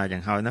គាត់ថាយ៉ា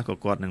ងហើយណាក៏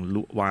គាត់នឹងល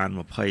ក់បាន$20,000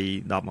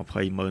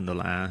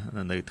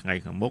 នៅថ្ងៃ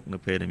ខាងមុខនៅ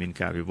ពេលដែលមាន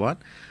ការវិវត្ត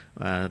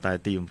តែ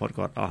ទីបំផុត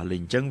គាត់អស់លី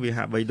ងអញ្ចឹងវា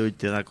ហាក់បីដូច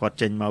ថាគាត់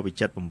ចេញមកពី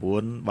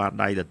79បាត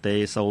ដៃតទេ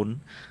0ឥ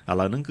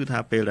ឡូវហ្នឹងគឺថា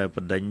ពេលដែលប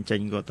ណ្ដេញចេ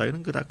ញគាត់ទៅហ្នឹ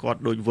ងគឺថាគាត់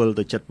ដូចវិល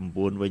ទៅ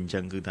79វិញអញ្ចឹ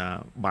ងគឺថា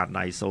បាត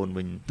ដៃ0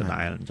វិញដ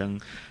ដែលអញ្ចឹង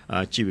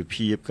ជីវ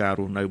ភាពការ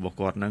រស់នៅរបស់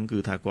គាត់ហ្នឹងគឺ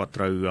ថាគាត់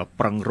ត្រូវ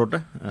ប្រឹងរត់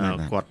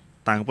គាត់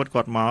តាំងពិត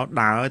គាត់មក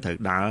ដើរត្រូវ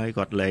ដើរហើយ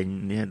គាត់លេង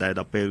នេះតែ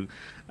ដល់ពេល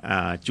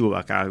ជួប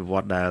អាការវិវ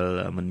ត្តដែល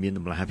มันមានត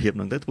ម្លាភាព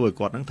ហ្នឹងទៅធ្វើឲ្យ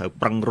គាត់ហ្នឹងត្រូវ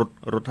ប្រឹងរត់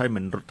ឲ្យ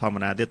មិនរត់ធម្ម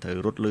តាទៀតត្រូវ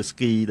រត់លើស្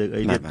គីទៅ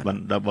អីទៀត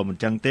បើមិន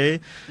ចឹងទេ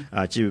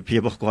ជីវភាព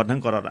របស់គាត់ហ្នឹ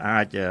ងគាត់អា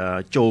ច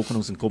ចូលក្នុ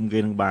ងសង្គមគេ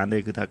នឹងបានទេ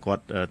គឺថាគា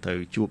ត់ត្រូវ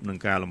ជួបនឹង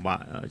ការលំបាក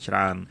ច្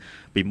រើន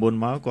ពីមុន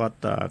មកគាត់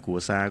គ្រួ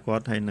សារគា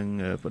ត់ហើយនឹង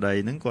ប្តី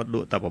ហ្នឹងគាត់ល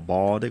ក់តែបប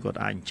រទេគាត់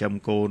អាចចិញ្ចឹម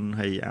កូន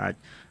ហើយអាច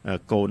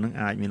កូនហ្នឹង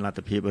អាចមានលទ្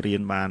ធភាពរៀ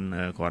នបាន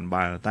គ្រាន់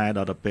បើតែដ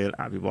ល់ពេល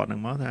អភិវឌ្ឍហ្នឹ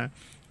ងមកថា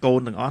កូន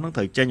ទាំងអស់ហ្នឹង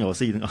ត្រូវចេញរក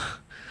ស៊ីទាំងអស់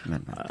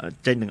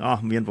ចេញទាំងអ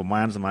ស់មានប្រ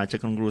មាណសមាជិក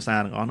ក្នុងគ្រួសារ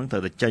ទាំងអស់ហ្នឹងត្រូ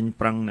វតែចេញ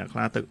ប្រឹងអ្នកខ្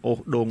លះទៅអូស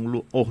ដងល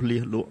ក់អូសលៀ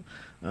សលក់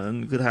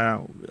គឺថា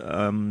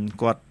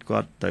គា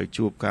ត់ទៅ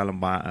ជួបការលំ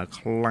បាក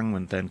ខ្លាំងមែ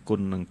នតើគុណ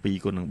នឹង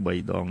2គុណនឹង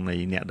3ដងនៃ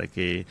អ្នកដែល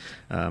គេ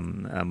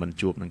មិន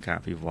ជួបនឹងការ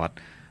អភិវឌ្ឍ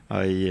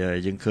ហើយ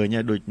យើងឃើញ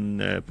ហើយដូច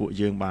ពួក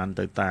យើងបាន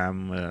ទៅតាម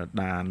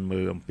ដានមើ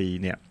លអំពី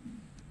អ្នក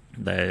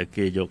ដែល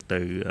គេយក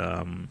ទៅ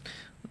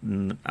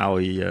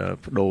ឲ្យ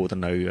បដូរទៅ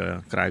នៅ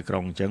ក្រៅក្រុ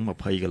ងអញ្ចឹង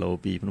20 គីឡូ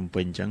ពីភ្នំ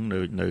ពេញអញ្ចឹង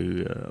នៅ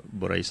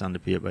បរិយាសន្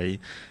តិភាពអី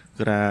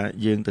គឺថា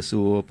យើងទៅ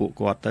សួរពួក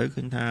គាត់ទៅ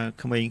ឃើញថា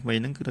ក្មេងៗ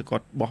ហ្នឹងគឺថាគា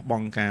ត់បោះប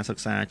ង់ការសិ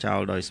ក្សាចោល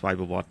ដោយស្វ័យ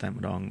ប្រវត្តិតែ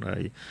ម្ដងហើ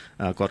យ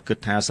គាត់គិត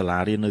ថាសាលា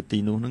រៀននៅទី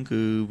នោះហ្នឹង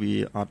គឺវា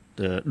អត់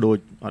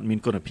មាន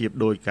គុណភាព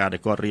ដូចការដែ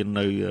លគាត់រៀន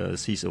នៅ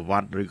ស៊ីសវ័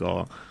តឬក៏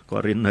គា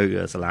ត់រៀននៅ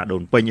សាលាដូ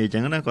នពេញអីចឹ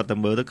ងណាគាត់ទៅ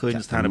មើលទៅឃើញ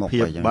ស្ថានភា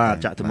ពបាទ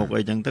ចាក់ទៅមុខ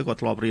អីចឹងទៅគាត់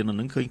ធ្លាប់រៀននៅហ្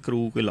នឹងឃើញគ្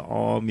រូគេល្អ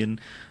មាន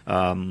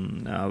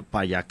ប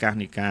រិយាកាស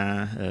នៃការ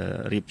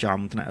រៀបចំ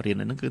ថ្នាក់រៀន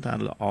ហ្នឹងគឺថា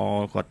ល្អ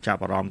គាត់ចាប់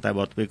អារម្មណ៍តែ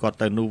បើពេលគាត់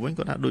ទៅនោះវិញ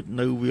គាត់ថាដូច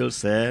នៅវាល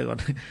ស្រែគា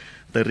ត់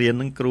ទៅរៀន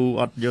ហ្នឹងគ្រូ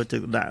អត់យកទៅ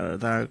ដាក់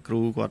ថាគ្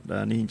រូគាត់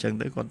នេះអញ្ចឹង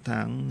ទៅគាត់ថា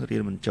រៀ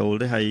នមិនចូល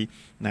ទេហើយ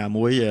ណា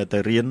មួយទៅ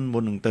រៀនមុ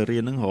ននឹងទៅរៀ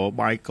នហ្នឹងរក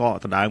បាយកក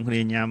ដដើមគ្នា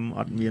ញ៉ាំ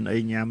អត់មានអី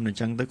ញ៉ាំអញ្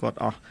ចឹងទៅគាត់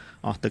អ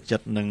ស់ទឹកចិ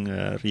ត្តនឹង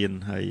រៀន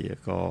ហើយ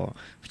ក៏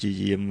ព្យា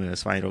យាម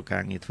ស្វែងរកកា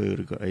រងារធ្វើ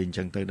ឬក៏អីអញ្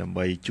ចឹងទៅដើម្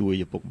បីជួយ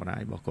ឪពុកម្ដា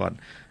យរបស់គាត់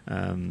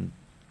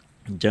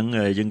អញ្ចឹង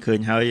យើងឃើញ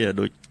ហើយ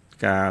ដូច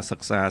ការសិ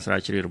ក្សាស្រាវ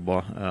ជ្រាវរប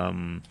ស់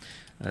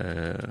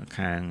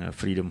ខាង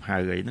Freedom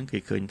House អីហ្នឹងគេ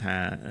ឃើញថា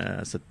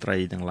ស្ត្រី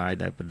ទាំងឡាយ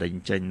ដែលបណ្ដេញ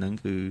ចេញហ្នឹង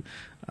គឺ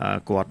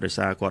គាត់ដោយ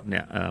សារគាត់អ្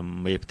នក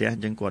មេផ្ទះអ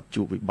ញ្ចឹងគាត់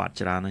ជួបវិបត្តិ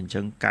ច្រើនអញ្ចឹ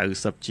ង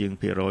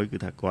90%គឺ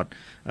ថាគាត់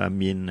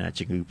មាន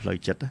ជំងឺផ្លូវ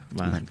ចិត្ត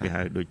បាទគេ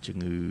ហៅដូចជំ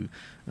ងឺ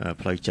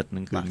ផ្លូវចិត្តហ្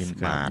នឹងគឺមាន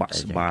ការបាក់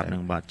ស្បាតនឹ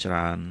ងបាទច្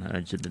រើន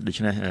ដូ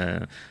ច្នេះ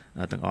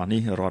ទាំងអស់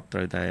នេះរដ្ឋត្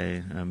រូវតែ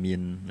មា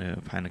ន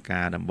ផែន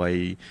ការដើម្បី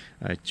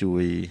ជួ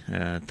យ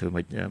ធ្វើ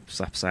ម៉េចផ្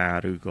សះផ្សា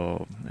ឬក៏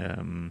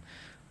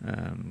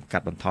កា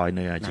ត់បន្ថយ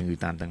នៅជំងឺ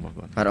តានតឹងរបស់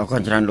គាត់បាទអរគុ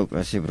ណច្រើនលោក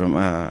ស៊ីព្រម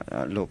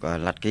លោក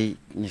ឡាត់គី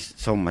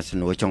សូមមកសំ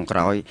ណួរចុងក្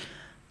រោយ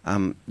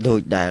ដូ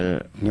ចដែល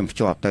ខ្ញុំភ្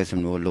ជាប់ទៅសំ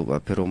ណួរលោក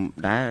ភិរម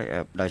ដែរ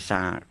ដោយសា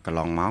រកន្ល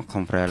ងមក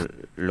Comfrel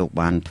លោក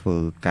បានធ្វើ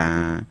ការ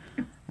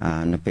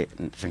នៅពេល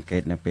សង្កេ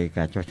តនៅពេល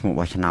ការចុះឈ្មោះ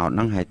បោះឆ្នោតហ្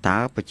នឹងហើយតើ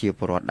ប្រជា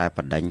ពលរដ្ឋដែលប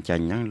ណ្ដេញចេញ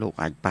ហ្នឹងលោក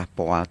អាចប៉ះ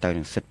ពាល់ទៅ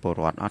នឹងសិទ្ធិពល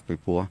រដ្ឋអត់ពី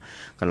ព្រោះ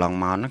កន្លង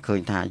មកហ្នឹងឃើ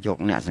ញថាយក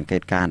អ្នកសង្កេ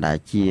តការដែល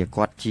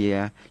គាត់ជា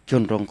ជ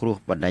នរងគ្រោះ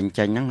បណ្ដេញ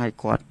ចេញហ្នឹងហើយ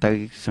គាត់ទៅ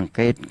សង្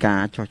កេតកា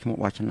រចុះឈ្មោះ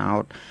បោះឆ្នោ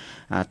ត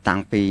តាំ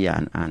ងពី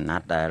អាណ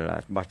ត្តិដែល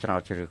បោះឆ្នោត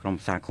ជ្រើសក្រុម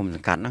ប្រឹក្សាគុំស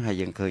ង្កាត់ហ្នឹងហើយ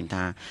យើងឃើញ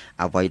ថា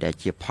អ្វីដែល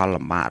ជាផល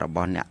លំបាករប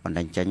ស់អ្នកបណ្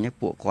ដេញចេញហ្នឹង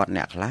ពួកគាត់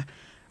អ្នកខ្លះ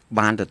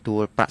បានទទួ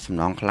លប្រាក់សំ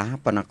ណងខ្លះ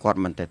ប៉ុន្តែគាត់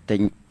មិនទៅទិញ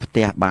ផ្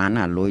ទះបាន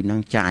អាលុយនឹ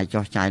ងចាយ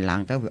ចុះចាយឡើ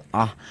ងទៅវាអ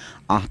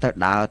ស់ទៅ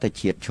ដើរទៅ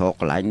ជ្រៀតជ្រក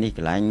កន្លែងនេះក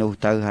ន្លែងនោះ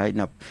ទៅហើយ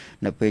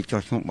នៅពេល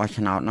ចុះឈ្មោះបោះ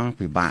ឆ្នោតហ្នឹង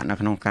ពិបាកនៅ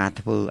ក្នុងការ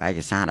ធ្វើឯក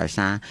សារដោយ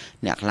សារ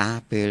អ្នកខ្លះ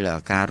ពេល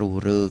ការរុះ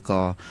រើ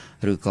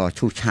ឬក៏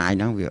ឈូសឆាយ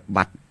ហ្នឹងវា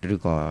បាត់ឬ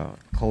ក៏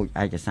ខូច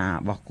ឯកសារ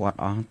របស់គាត់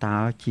អស់តើ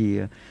ជា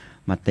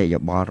មតិយោ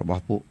បល់រប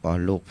ស់ពួក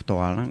លោកផ្ទា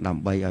ល់ហ្នឹងដើ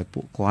ម្បីឲ្យ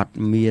ពួកគាត់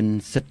មាន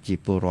សិទ្ធិជា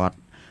ពលរដ្ឋ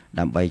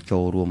ដើម្បីចូ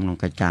លរួមក្នុង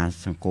កិច្ចការ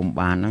សង្គម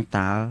បានហ្នឹង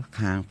តើ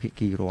ខាងភា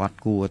គីរដ្ឋ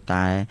គួរ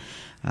តែ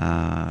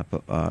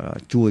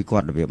ជួយគា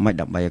ត់របៀបម៉េច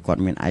ដើម្បីឲ្យគា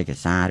ត់មានឯក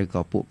សារឬ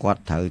ក៏ពួកគា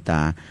ត់ត្រូវ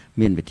តែ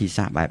មានវិធី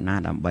សាស្ត្របែបណា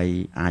ដើម្បី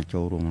អាចចូ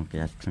លរួមក្នុងកិច្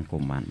ចការសង្គ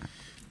មបាន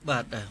បា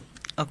ទ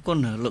អរគុណ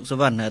លោកស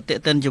វណ្ណតេ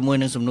តិនជាមួយ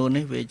នឹងសំណួរ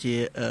នេះវាជា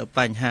ប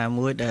ញ្ហា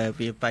មួយដែល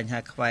វាបញ្ហា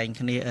ខ្វែង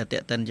គ្នាតេ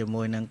តិនជា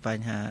មួយនឹងប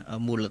ញ្ហា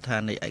មូលដ្ឋា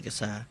ននៃឯក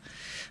សារ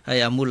ហើ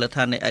យមូលដ្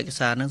ឋាននៃឯក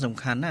សារហ្នឹងសំ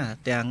ខាន់ណាស់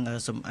ទាំង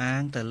សំអា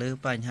ងទៅលើ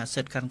បញ្ហា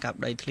សិទ្ធិកាន់កាប់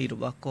ដីធ្លីរ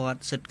បស់គាត់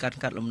សិទ្ធិកាន់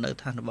កាប់លំនៅ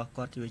ឋានរបស់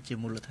គាត់ជា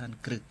មូលដ្ឋាន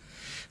គ្រឹះ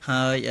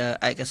ហើយ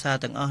ឯកសារ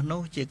ទាំងអស់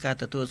នោះជាការ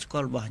ទទួលស្គា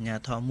ល់របស់អាជ្ញា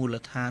ធរមូល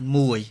ដ្ឋាន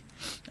មួយ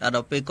ដ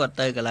ល់ពេលគាត់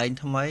ទៅកន្លែង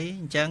ថ្មី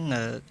អញ្ចឹង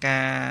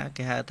ការ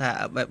គេហៅថា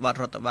បែបបទ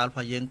រដ្ឋបាលរប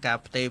ស់យើងការ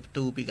ផ្ទេរផ្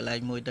ទូពីកន្លែង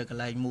មួយទៅក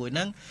ន្លែងមួយហ្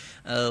នឹង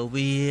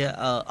វា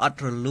អត់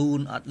រលូន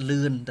អត់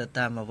លឿនទៅ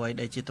តាមអ្វី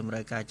ដែលជាតម្រូ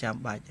វការចាំ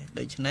បាច់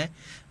ដូច្នេះ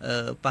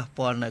ប៉ះ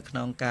ពាល់នៅក្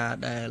នុងការ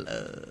ដែល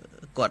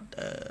គាត់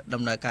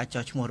ដំណើរការ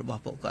ចោះឈ្មោះរប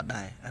ស់ពួកគាត់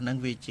ដែរអាហ្នឹង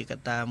វាជាក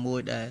ត្តាមួយ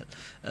ដែល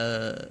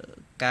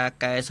ការ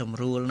កែសម្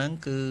រួលហ្នឹង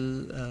គឺ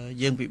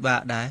យើងពិបា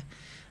កដែរ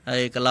ហើ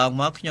យកន្លង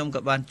មកខ្ញុំ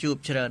ក៏បានជួប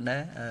ច្រើនដែ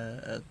រ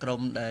ក្រុម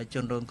ដែលជ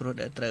នរងគ្រោះ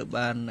ដែលត្រូវ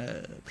បាន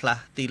ផ្លា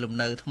ស់ទីលំ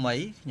នៅថ្មី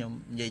ខ្ញុំ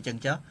និយាយចឹង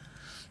ចុះ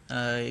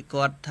ហើយ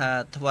គាត់ថា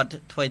ថ្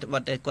មីត្បិ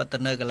តតែគាត់ទៅ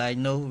នៅកន្លែង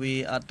នោះវា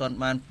អត់ទាន់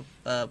បាន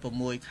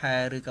6ខែ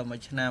ឬក៏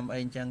1ឆ្នាំ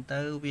អីចឹងទៅ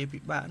វាពិ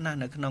បាកណាស់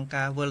នៅក្នុង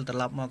ការវិលត្រ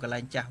ឡប់មកកន្លែ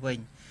ងចាស់វិញ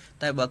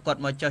តែបើគាត់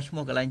មកចោះឈ្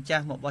មោះកន្លែងចា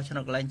ស់មកបោះឆ្នោ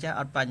តកន្លែងចាស់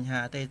អត់បញ្ហា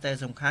ទេតែ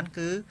សំខាន់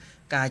គឺ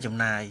ការចំ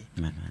ណាយ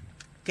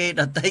គេ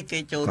ដតីគេ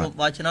ចូលរួម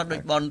បោះឆ្នោតដូ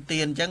ចបនទៀ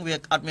នអញ្ចឹងវា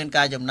អត់មាន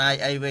ការចំណាយ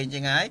អីវិញចឹ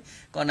ងហើយ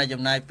គាត់តែ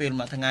ចំណាយពេល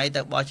មួយថ្ងៃ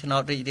ទៅបោះឆ្នោ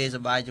តរីករាយស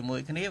ប្បាយជាមួយ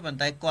គ្នាប៉ុន្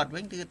តែគាត់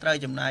វិញគឺត្រូវ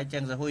ចំណាយ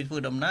ទាំងសហួយធ្វើ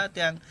ដំណើរ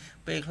ទាំង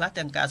ពេលខ្លះ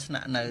ទាំងការស្នា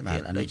ក់នៅទៀ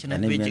តដូច្នេះ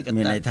វាជាកត្តា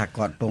មានន័យថា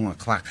គាត់ពង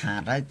ខ្វះខា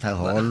តហើយត្រូវ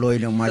រលុយ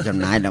នឹងមកចំ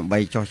ណាយដើម្បី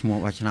ចោះឈ្មោះ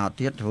បោះឆ្នោត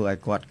ទៀតធ្វើឲ្យ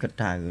គាត់គិត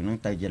ថារឿងហ្នឹង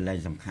ទៅជាលែង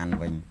សំខាន់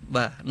វិញ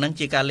បាទហ្នឹង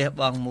ជាការលះ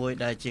បង់មួយ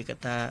ដែលជាក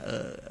ត្តា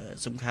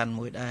សំខាន់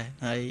មួយដែរ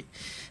ហើយ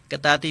ក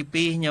ត្តាទី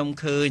2ខ្ញុំ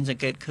ឃើញស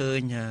ង្កេតឃើ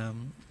ញ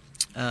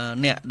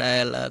អ្នកដែ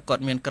លគា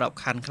ត់មានក្រប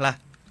ខ័ណ្ឌខ្លះ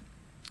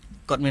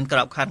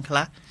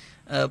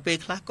ពេល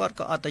ខ្លះគាត់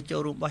ក៏អត់ទៅចូល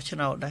រួមបោះឆ្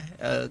នោតដែរ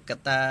ក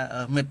ត្តា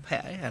មិត្តភ័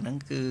ក្តិអាហ្នឹង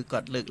គឺគា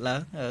ត់លើកឡើ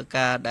ង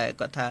ការដែល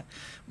គាត់ថា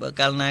បើ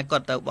កាលណាគា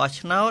ត់ទៅបោះ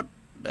ឆ្នោត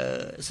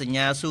សញ្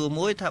ញាសួរ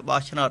មួយថាបោះ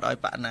ឆ្នោតឲ្យ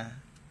បកណា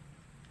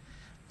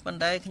ប៉ុន្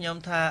តែខ្ញុំ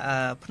ថា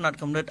ផ្នែក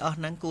គំនិតអស់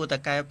ហ្នឹងគួរតែ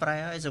កែប្រែ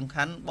ឲ្យសំ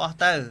ខាន់បោះ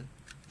ទៅ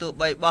ទោះ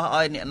បីបោះ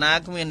ឲ្យអ្នកណា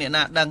គ្មានអ្នក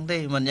ណាដឹងទេ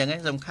មិនយ៉ាងហ្នឹ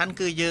ងសំខាន់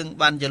គឺយើង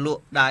បានចល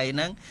ក់ដៃហ្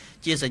នឹង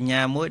ជាសញ្ញា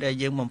មួយដែល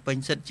យើងបំពេញ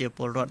សិទ្ធិជាព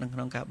លរដ្ឋនៅក្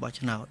នុងការបោះ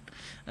ឆ្នោត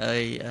ហើ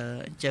យ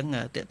អញ្ចឹង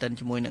តេតិន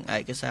ជាមួយនឹងឯ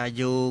កសារ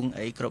យោង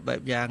អីគ្រប់បែ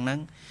បយ៉ាងហ្នឹង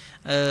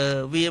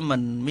វាមិ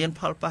នមាន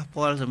ផលប៉ះ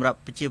ពាល់សម្រាប់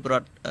ប្រជាពលរ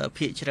ដ្ឋ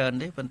ភាគច្រើន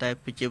ទេប៉ុន្តែ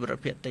ប្រជាពលរដ្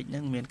ឋភាគតិចហ្នឹ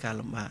ងមានការ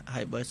លំបាក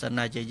ហើយបើសិន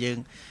ណាជាយើង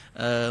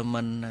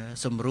មិន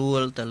សម្រួ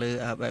លទៅលើ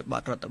បែបប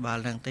ទរដ្ឋបាល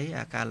ហ្នឹងទេ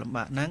អាការលំ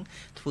បាកហ្នឹង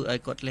ធ្វើឲ្យ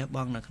គាត់លះប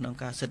ង់នៅក្នុង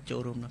ការសិទ្ធិចូល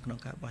រួមនៅក្នុង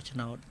ការបោះឆ្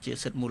នោតជា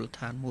សិទ្ធិមូលដ្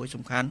ឋានមួយ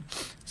សំខាន់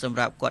សម្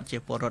រាប់គាត់ជា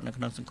ពលរដ្ឋនៅ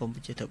ក្នុងសង្គមប្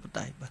រជាធិប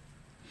តេយ្យ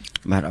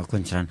បាទអរគុ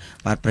ណច្រើន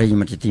បាទប្រិយ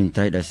មិត្តជាទីមេ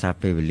ត្រីដោយសារ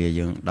ពេលវេលា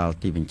យើងដល់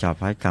ទីបញ្ចប់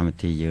ហើយកម្មវិ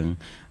ធីយើង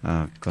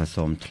ក៏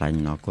សូមថ្លែង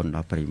អរគុណដ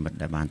ល់ប្រិយមិត្ត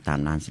ដែលបានតាម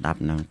ដានស្ដាប់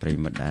និងប្រិយ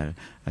មិត្តដែល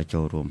ចូ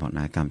លរួមផង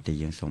ដែរកម្មវិធី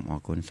យើងសូមអរ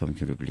គុណសូម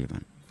ជម្រាបលាបា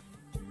ទ